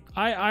seen.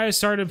 I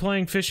started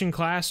playing Fishing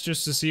Class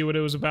just to see what it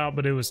was about,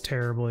 but it was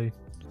terribly.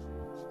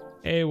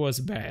 It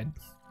was bad.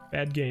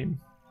 Bad game.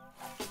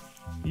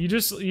 You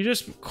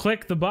just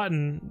click the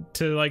button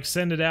to like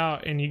send it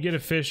out and you get a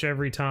fish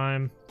every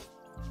time.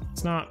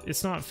 It's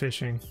not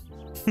fishing.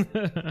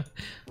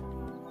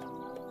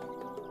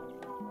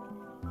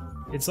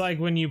 It's like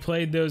when you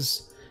played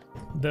those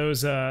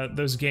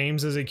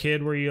games as a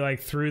kid where you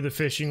like threw the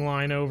fishing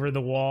line over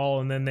the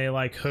wall and then they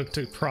like hooked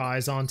a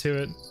prize onto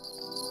it.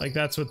 Like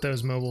that's what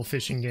those mobile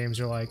fishing games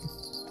are like.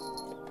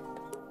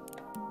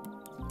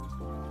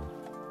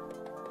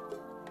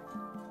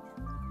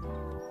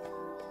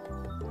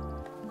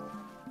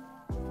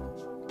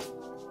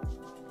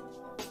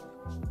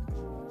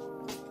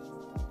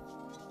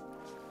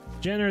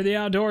 Jenner the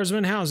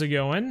Outdoorsman, how's it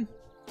going?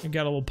 I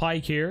got a little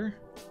pike here.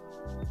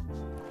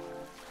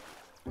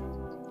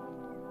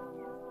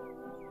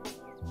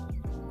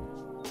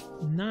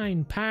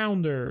 Nine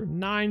pounder.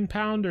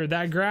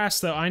 That grass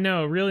though, I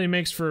know, really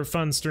makes for a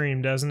fun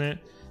stream, doesn't it?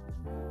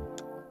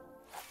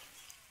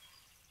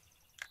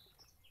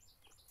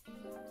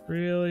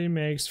 Really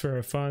makes for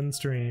a fun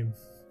stream.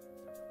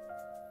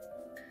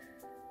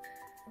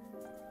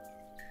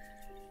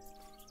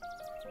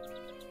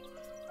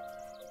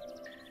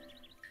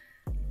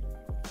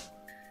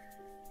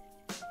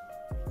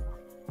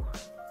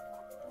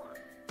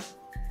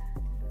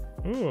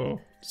 Ooh,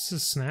 is this a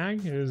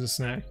snag? It is a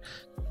snag.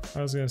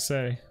 I was gonna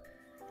say.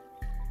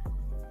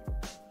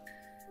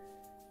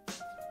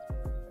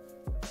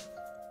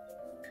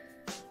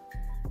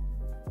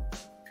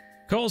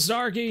 Cole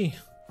Starkey,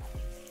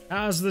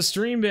 how's the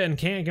stream been?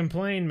 Can't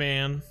complain,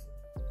 man.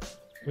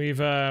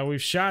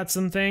 We've shot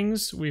some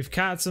things, we've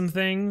caught some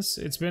things.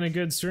 It's been a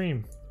good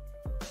stream.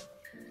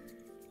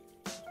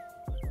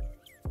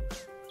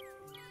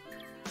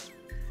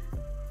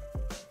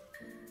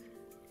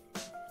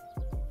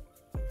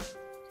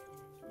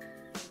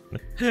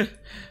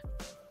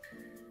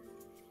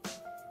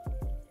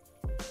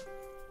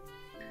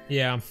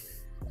 Yeah.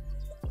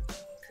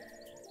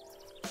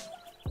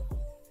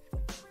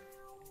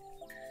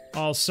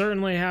 I'll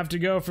certainly have to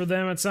go for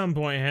them at some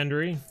point,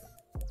 Hendry.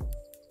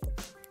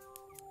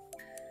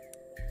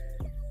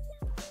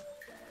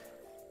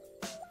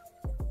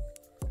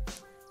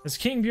 As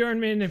King Bjorn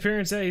made an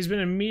appearance that he's been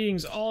in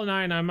meetings all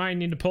night and I might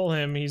need to pull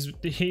him.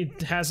 He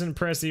hasn't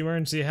pressed the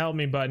emergency help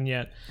me button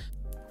yet.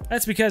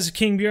 That's because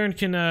King Bjorn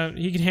can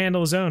he can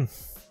handle his own.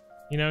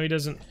 You know, he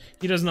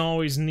doesn't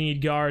always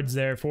need guards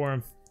there for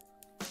him.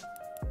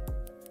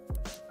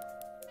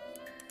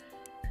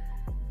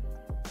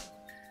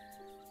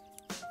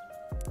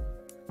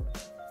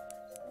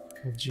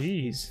 Well,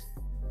 geez.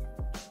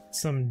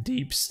 Some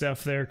deep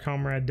stuff there,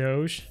 Comrade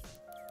Doge.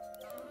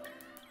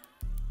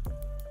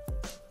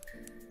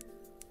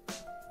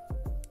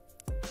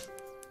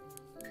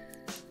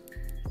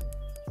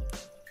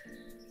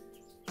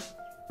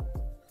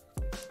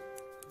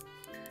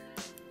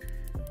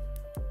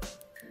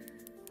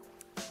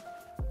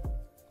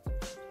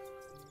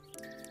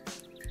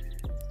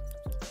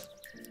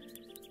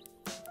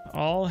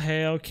 All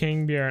hail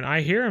King Bjorn. I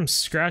hear him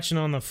scratching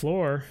on the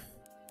floor.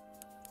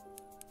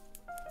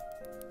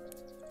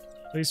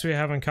 At least we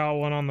haven't caught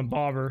one on the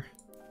bobber.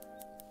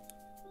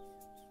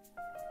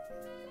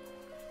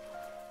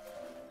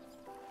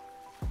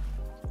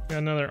 Got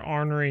another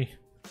ornery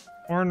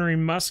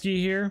muskie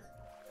here.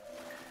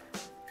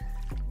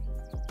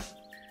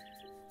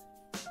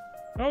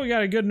 Oh, we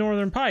got a good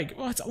northern pike.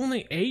 Oh, it's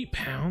only 8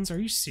 pounds. Are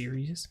you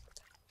serious?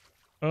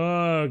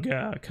 Oh,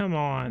 God, come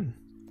on.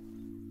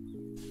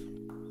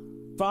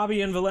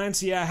 Bobby in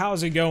Valencia,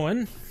 how's it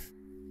going?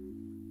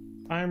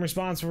 I am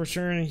responsible for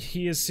ensuring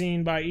he is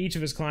seen by each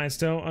of his clients.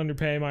 Don't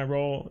underpay my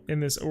role in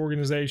this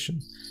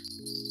organization.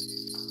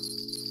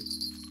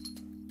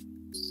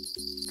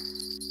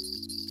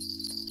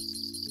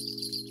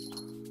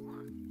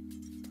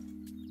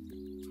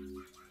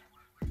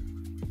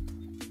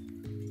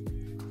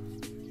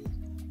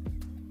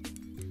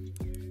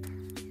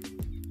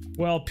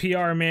 Well,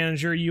 PR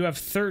manager, you have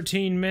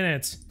 13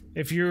 minutes.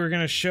 If you were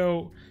gonna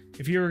show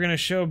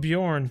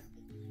Bjorn,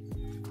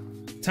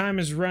 time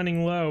is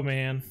running low,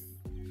 man.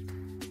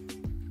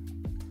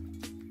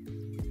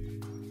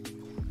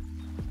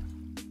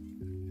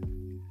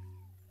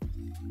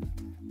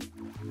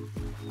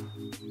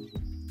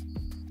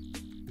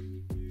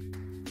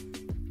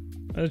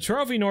 A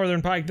trophy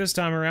northern pike this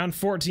time around,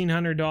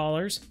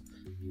 $1,400.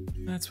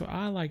 That's what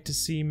I like to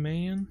see,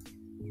 man.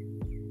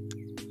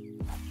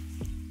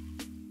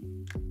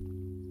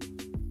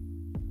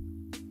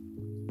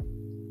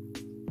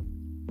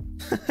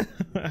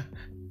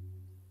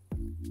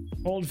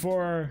 Hold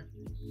for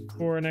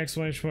an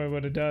exclamation point,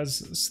 what it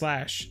does,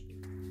 slash.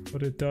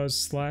 What it does,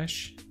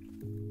 slash.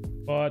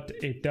 But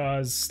it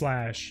does,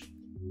 slash.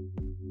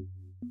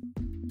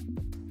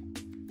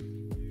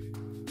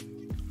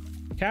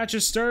 Catch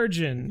a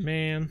sturgeon,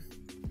 man.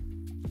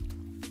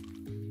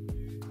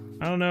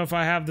 I don't know if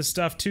I have the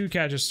stuff to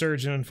catch a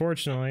sturgeon,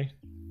 unfortunately.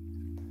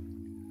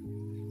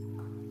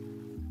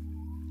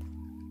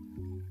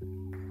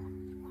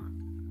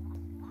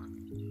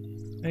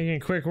 Making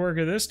quick work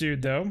of this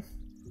dude, though.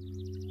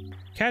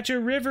 Catch a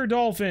river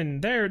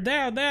dolphin. There,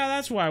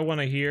 that's what I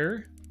want to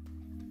hear.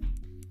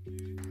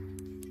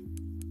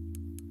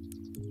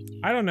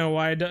 I don't know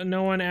why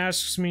no one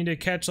asks me to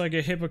catch like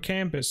a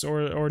hippocampus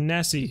or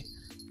Nessie.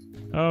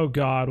 Oh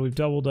god, we've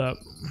doubled up.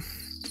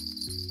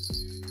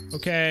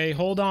 Okay,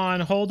 hold on,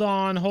 hold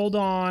on, hold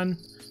on.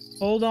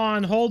 Hold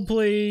on, hold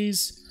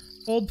please.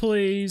 Hold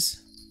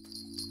please.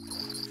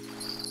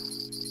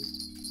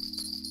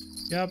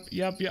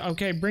 Yep.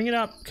 Okay, bring it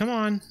up. Come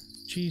on.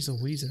 Jeez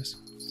Louises.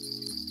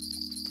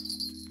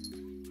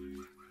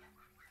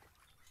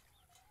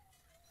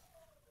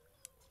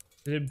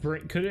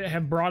 Could it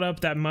have brought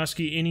up that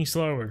muskie any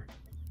slower?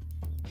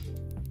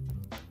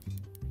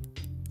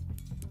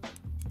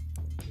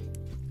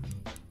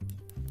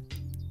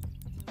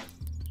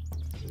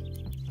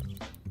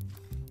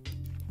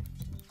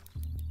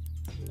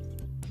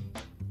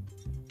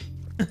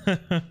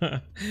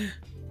 A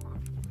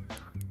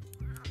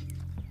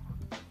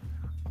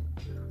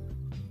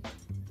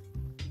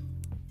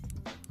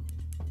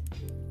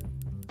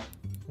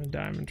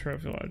diamond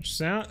trophy lodge.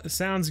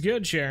 Sounds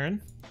good,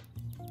 Sharon.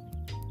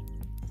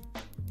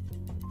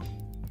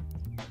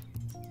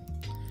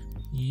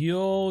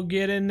 You'll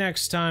get it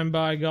next time,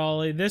 by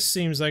golly. This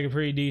seems like a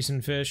pretty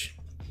decent fish.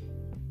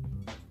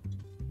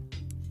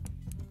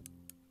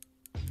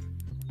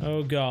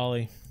 Oh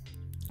golly.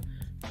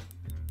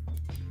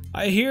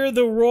 I hear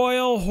the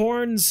royal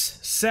horns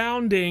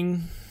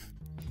sounding,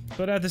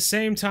 but at the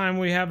same time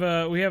we have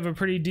a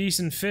pretty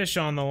decent fish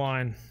on the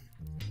line.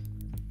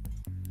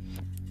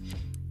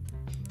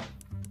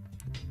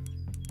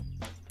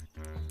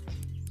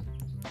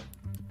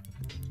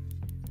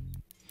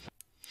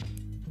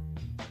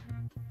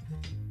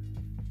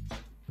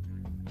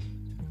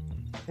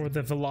 Or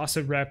the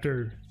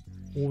velociraptor.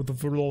 Or the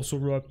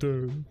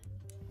velociraptor.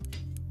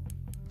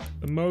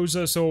 The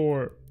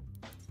mosasaur.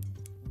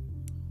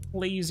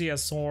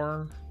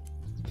 Plesiosaur.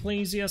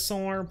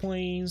 Plesiosaur,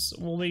 please.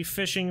 We'll be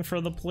fishing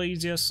for the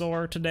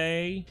plesiosaur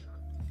today.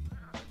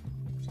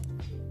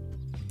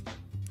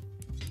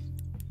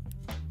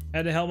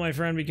 Had to help my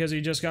friend because he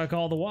just got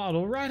called the wild.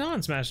 Well, right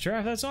on, Smash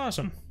Trap. That's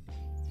awesome.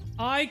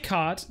 I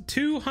caught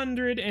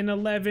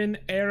 211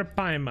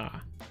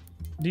 arapaima.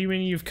 Do you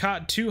mean you've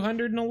caught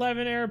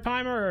 211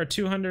 arapaima or a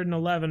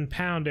 211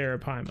 pound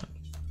arapaima?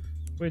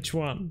 Which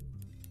one?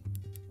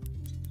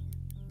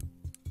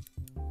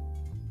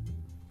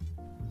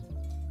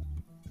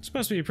 This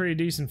must be a pretty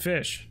decent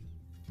fish.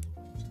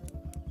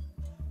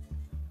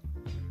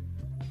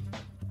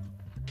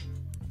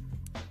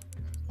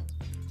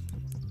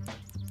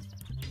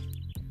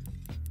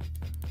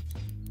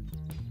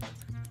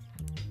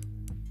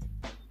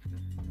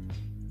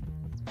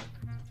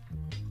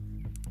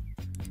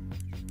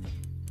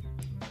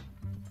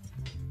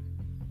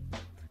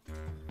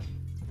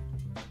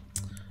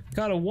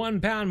 Caught a 1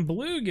 pound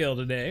bluegill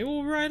today.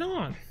 Well, right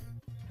on.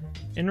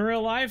 In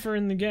real life or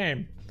in the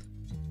game?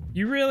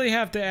 You really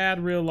have to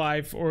add real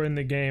life or in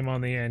the game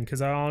on the end,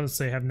 because I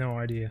honestly have no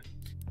idea.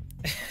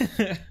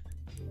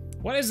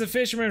 What is the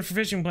Fisherman for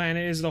Fishing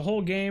Planet? Is it a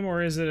whole game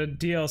or is it a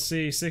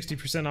DLC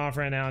 60% off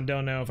right now and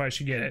don't know if I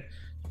should get it?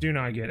 Do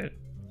not get it.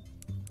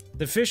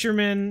 The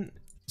Fisherman...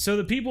 So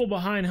the people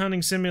behind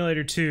Hunting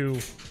Simulator 2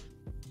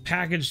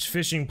 packaged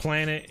Fishing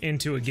Planet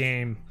into a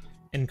game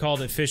and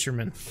called it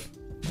Fisherman.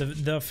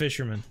 The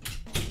Fisherman.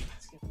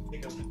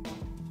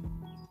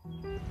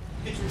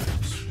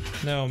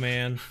 No,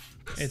 man.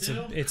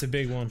 It's a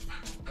big one.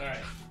 All right,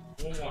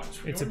 we'll watch.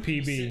 It's a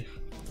PB.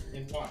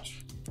 And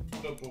watch.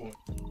 The boy.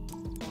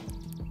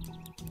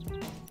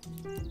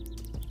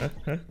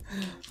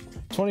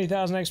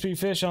 20,000 XP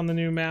fish on the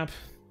new map.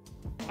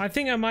 I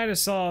think I might have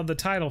saw the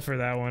title for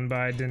that one, but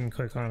I didn't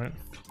click on it.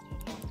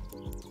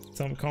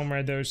 Some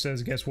Comrade Doge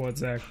says, "Guess what,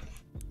 Zach?"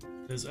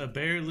 Does a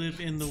bear live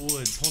in the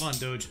woods? Hold on,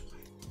 Doge.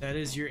 That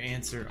is your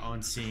answer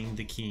on seeing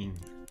the king.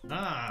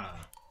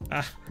 Not in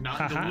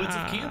the woods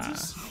of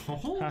Kansas.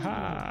 Oh,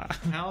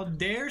 how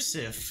dare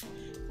Sif?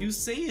 You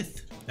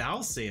sayeth, thou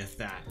sayest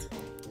that.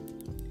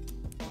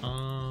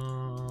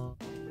 Oh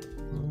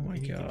my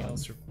god.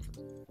 Do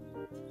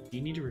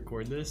you need to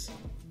record this?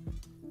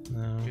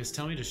 No. Just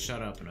tell me to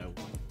shut up and I will.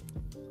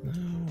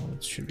 No,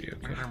 it should be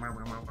okay.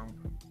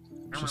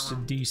 Just a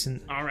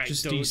decent, alright,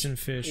 just Doge. Decent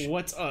fish.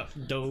 What's up,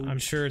 Doge? I'm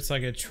sure it's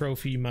like a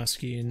trophy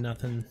muskie and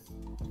nothing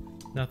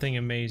Nothing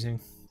amazing.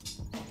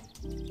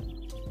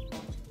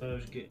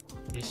 Those get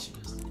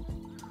issues.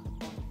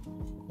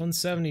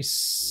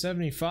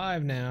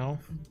 170.75 now.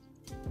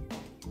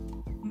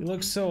 You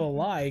look so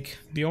alike,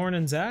 Bjorn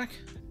and Zach.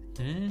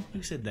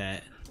 Who said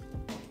that?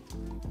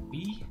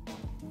 Me?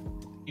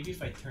 Maybe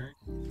if I turn.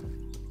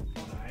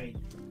 Alright.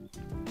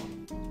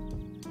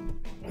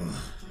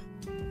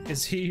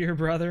 Is he your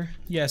brother?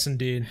 Yes,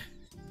 indeed.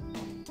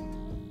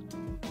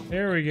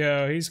 There we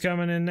go. He's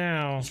coming in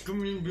now. He's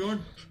coming in,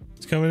 Bjorn.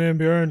 He's coming in,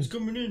 Bjorn. He's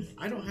coming in.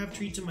 I don't have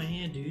treats in my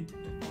hand, dude.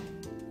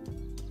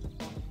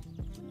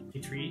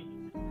 Hey, treat.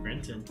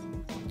 Brenton.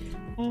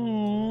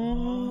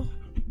 Aww.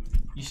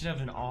 You should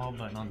have an aw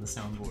button on the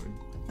soundboard.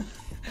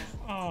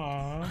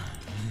 Aww.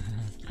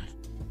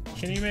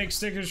 Can you make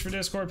stickers for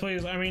Discord,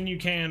 please? I mean, you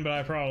can, but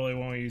I probably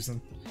won't use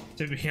them,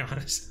 to be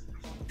honest.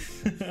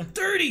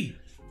 30!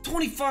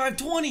 25,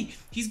 20!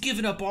 He's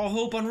given up all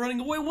hope on running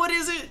away. What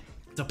is it?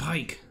 It's a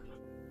pike.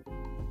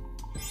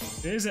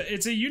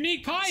 It's a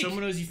unique pike.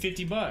 Someone owes you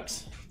 50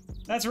 bucks.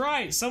 That's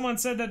right. Someone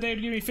said that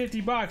they'd give me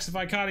 50 bucks if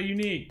I caught a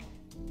unique.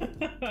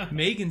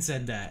 Megan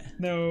said that.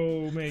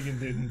 No, Megan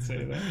didn't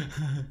say that.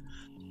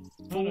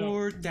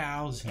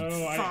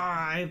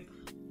 4,005.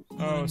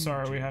 Oh,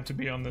 sorry. We have to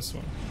be on this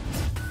one.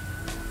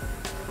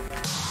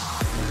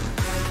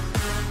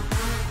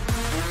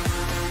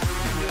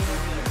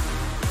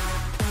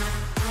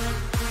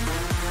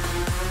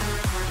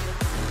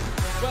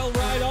 Well,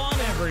 right on,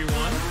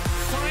 everyone.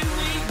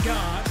 Finally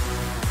got.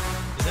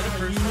 Is that a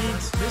personal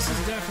best? This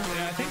is definitely.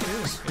 I think it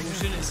is.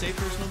 Shouldn't it say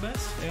personal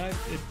best? Yeah,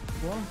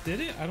 well, did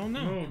it? I don't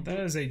know. No.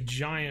 That is a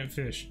giant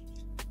fish.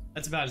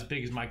 That's about as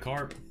big as my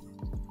carp.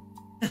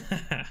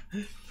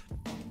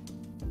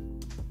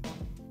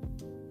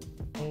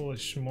 Holy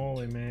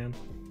schmoly, man.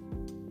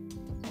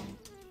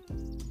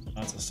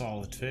 That's a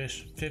solid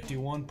fish.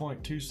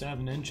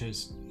 51.27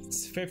 inches.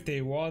 It's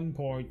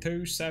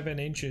 51.27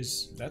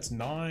 inches. That's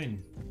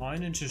 9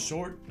 inches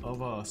short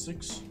of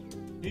 6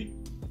 feet.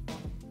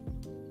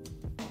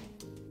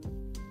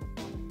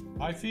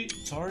 5 feet.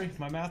 Sorry,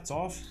 my math's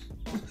off.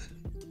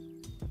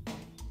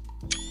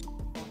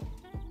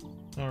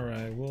 All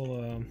right,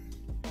 we'll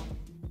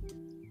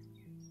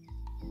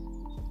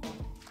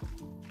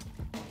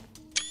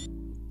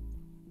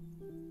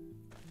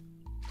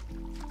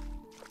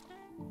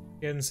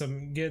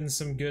getting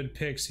some good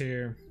picks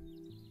here.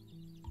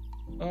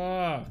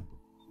 Ah,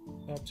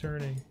 stop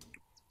turning.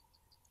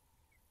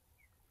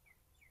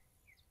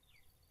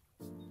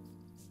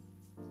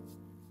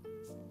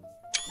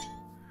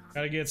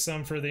 Gotta get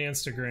some for the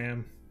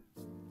Instagram.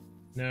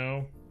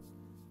 No.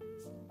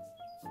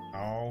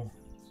 Oh.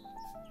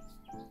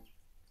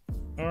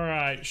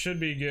 Alright, should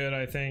be good,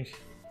 I think.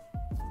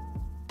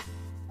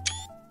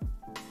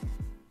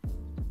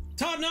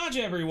 Top notch,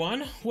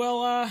 everyone.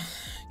 Well,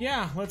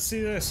 yeah, let's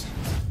see this.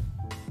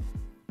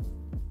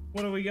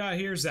 What do we got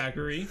here,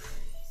 Zachary?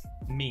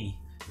 Me.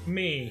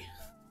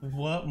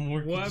 What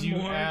more What could you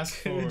more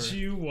ask could for?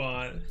 you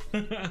want?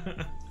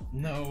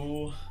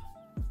 No.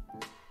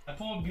 I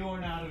pulled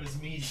Bjorn out of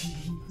his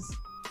meetings.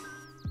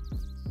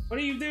 What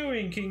are you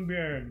doing, King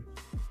Bjorn?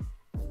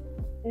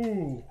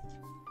 Ooh.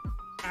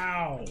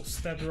 Ow.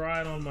 Stepped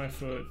right on my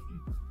foot.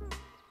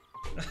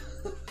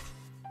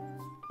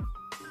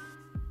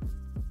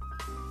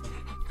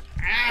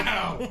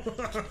 Ow!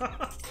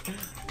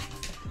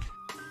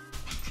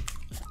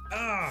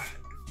 Ah.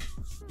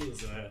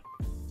 He's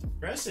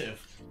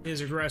aggressive.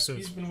 He's aggressive.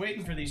 He's been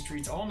waiting for these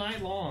treats all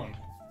night long.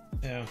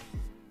 Yeah.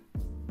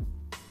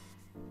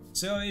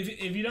 So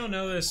if you don't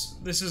know this,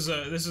 this is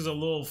a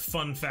little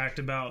fun fact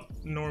about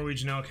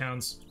Norwegian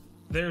elkhounds.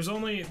 There's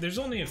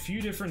only a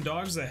few different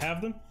dogs that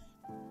have them.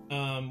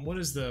 What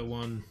is the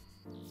one?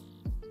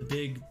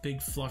 The big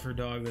fluffer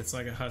dog that's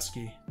like a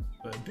husky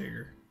but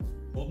bigger.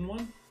 Golden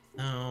one?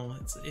 No,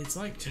 it's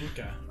like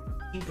Tinka.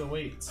 Tinka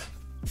waits.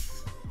 I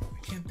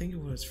can't think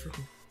of what it's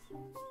freaking.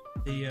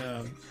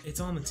 It's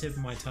on the tip of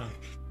my tongue.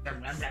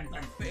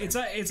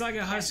 It's like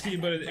a husky,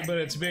 but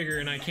it's bigger,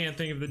 and I can't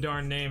think of the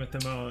darn name at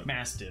the moment.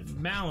 Mastiff.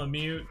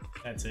 Malamute.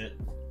 That's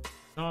it.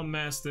 Not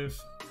Mastiff.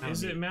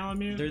 Is it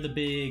Malamute? They're the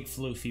big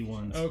floofy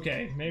ones.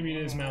 Okay, maybe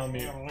it is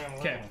Malamute.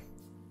 Okay,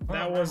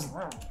 that was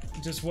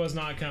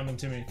not coming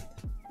to me.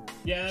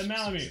 Yeah,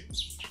 Malamute.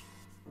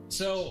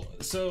 So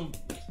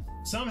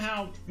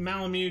somehow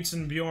Malamutes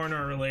and Bjorn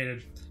are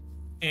related,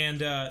 and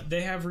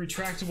they have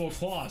retractable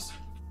claws.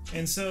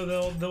 And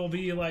so they'll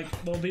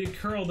be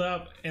curled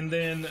up, and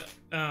then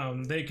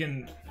they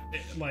can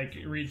like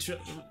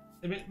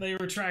they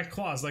retract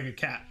claws like a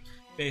cat,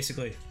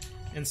 basically.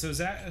 And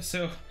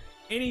so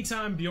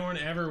anytime Bjorn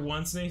ever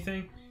wants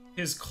anything,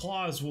 his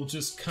claws will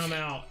just come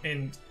out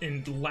and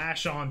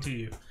lash onto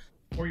you,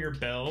 or your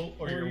belt,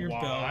 or your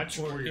watch,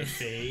 or your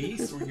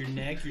face, or your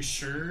neck, your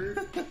shirt.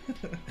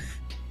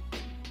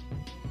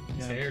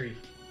 He's hairy.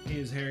 He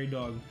is hairy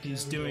dog.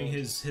 He's doing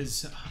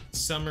his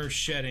summer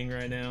shedding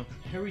right now.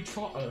 Harry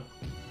Trotter.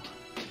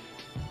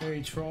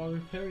 Harry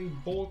Trotter. Harry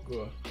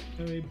Borker.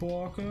 Harry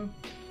Borker.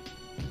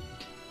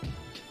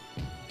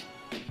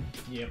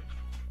 Yep.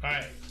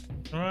 Alright.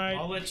 Alright.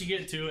 I'll let you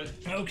get to it.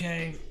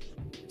 Okay.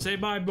 Say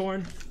bye,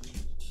 Bjorn.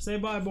 Say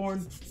bye,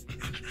 Bjorn.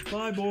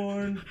 Bye,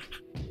 Bjorn.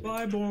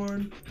 Bye,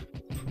 Bjorn.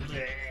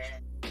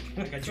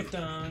 I got your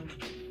tongue.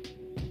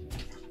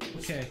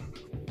 Okay.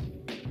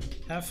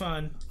 Have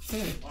fun.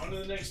 On to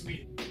the next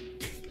meeting.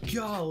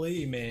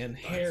 Golly, man.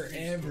 Hair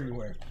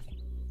everywhere.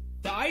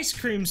 The ice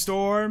cream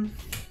store.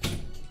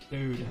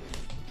 Dude.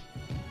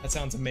 That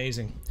sounds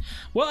amazing.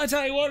 Well, I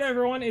tell you what,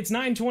 everyone, it's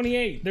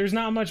 9:28. There's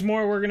not much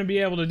more we're going to be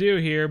able to do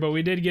here, but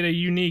we did get a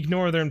unique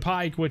northern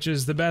pike, which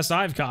is the best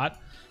I've caught.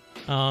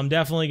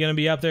 Definitely going to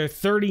be up there.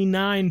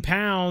 39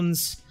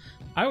 pounds.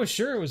 I was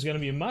sure it was going to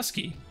be a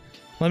muskie.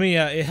 Let me,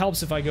 it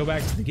helps if I go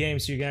back to the game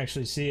so you can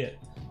actually see it.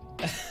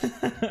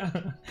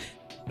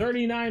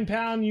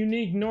 39-pound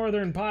unique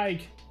northern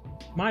pike.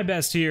 My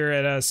best here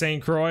at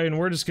St. Croix, and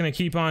we're just going to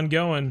keep on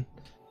going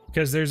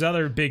because there's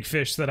other big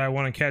fish that I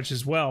want to catch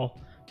as well.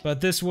 But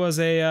this was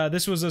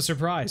a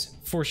surprise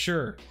for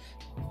sure.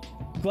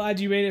 Glad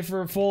you made it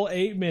for a full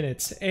 8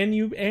 minutes, and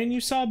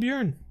you saw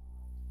Bjorn.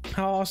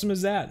 How awesome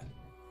is that?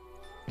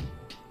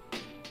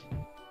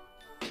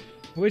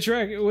 Which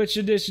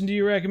edition do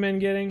you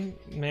recommend getting?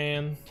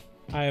 Man,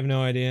 I have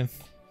no idea.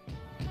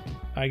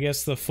 I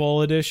guess the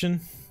full edition,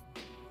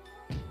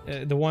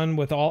 the one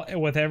with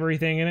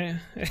everything in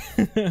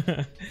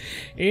it.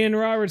 Ian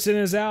Robertson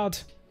is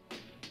out.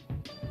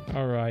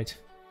 All right.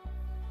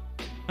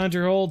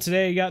 Hunter Hold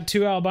today, you got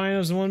 2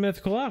 albinos and 1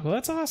 mythical elk. Well,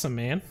 that's awesome,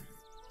 man.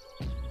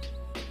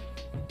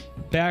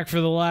 Back for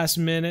the last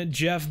minute.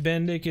 Jeff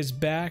Bendick is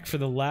back for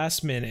the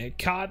last minute.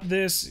 Caught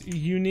this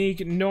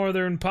unique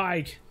northern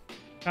pike.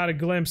 Got a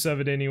glimpse of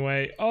it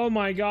anyway. Oh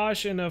my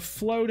gosh, and a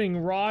floating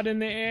rod in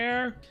the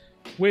air.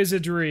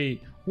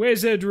 Wizardry.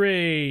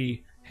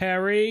 Wizardry,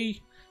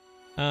 Harry.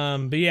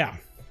 But yeah,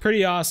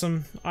 pretty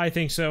awesome. I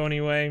think so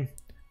anyway.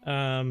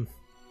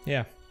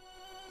 Yeah.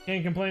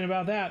 Can't complain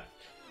about that.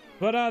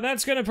 But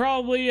that's gonna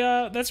probably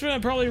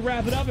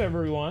wrap it up,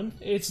 everyone.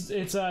 It's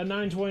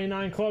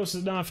 9:29, close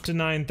enough to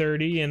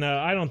 9:30, and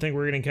I don't think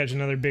we're gonna catch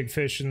another big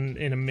fish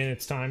in a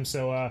minute's time.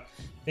 So I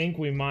think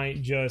we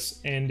might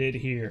just end it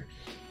here.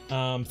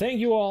 Thank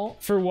you all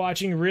for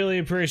watching. Really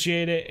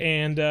appreciate it,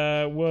 and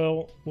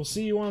we'll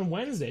see you on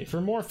Wednesday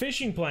for more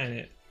Fishing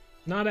Planet.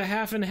 Not a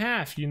half and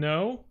half, you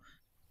know.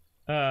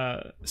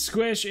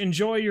 Squish,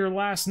 enjoy your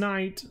last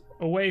night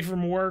away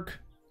from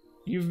work.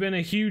 You've been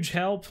a huge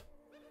help.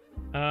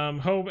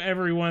 Hope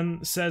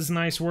everyone says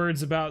nice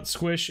words about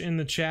Squish in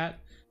the chat.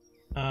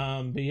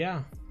 But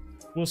yeah,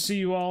 we'll see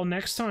you all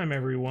next time,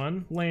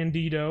 everyone.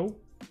 Landito.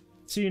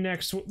 See you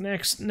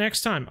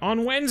next time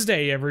on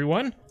Wednesday,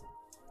 everyone.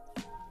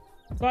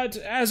 But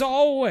as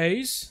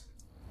always,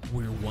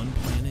 we're one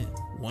planet,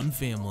 one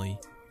family.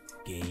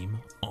 Game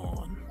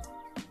on.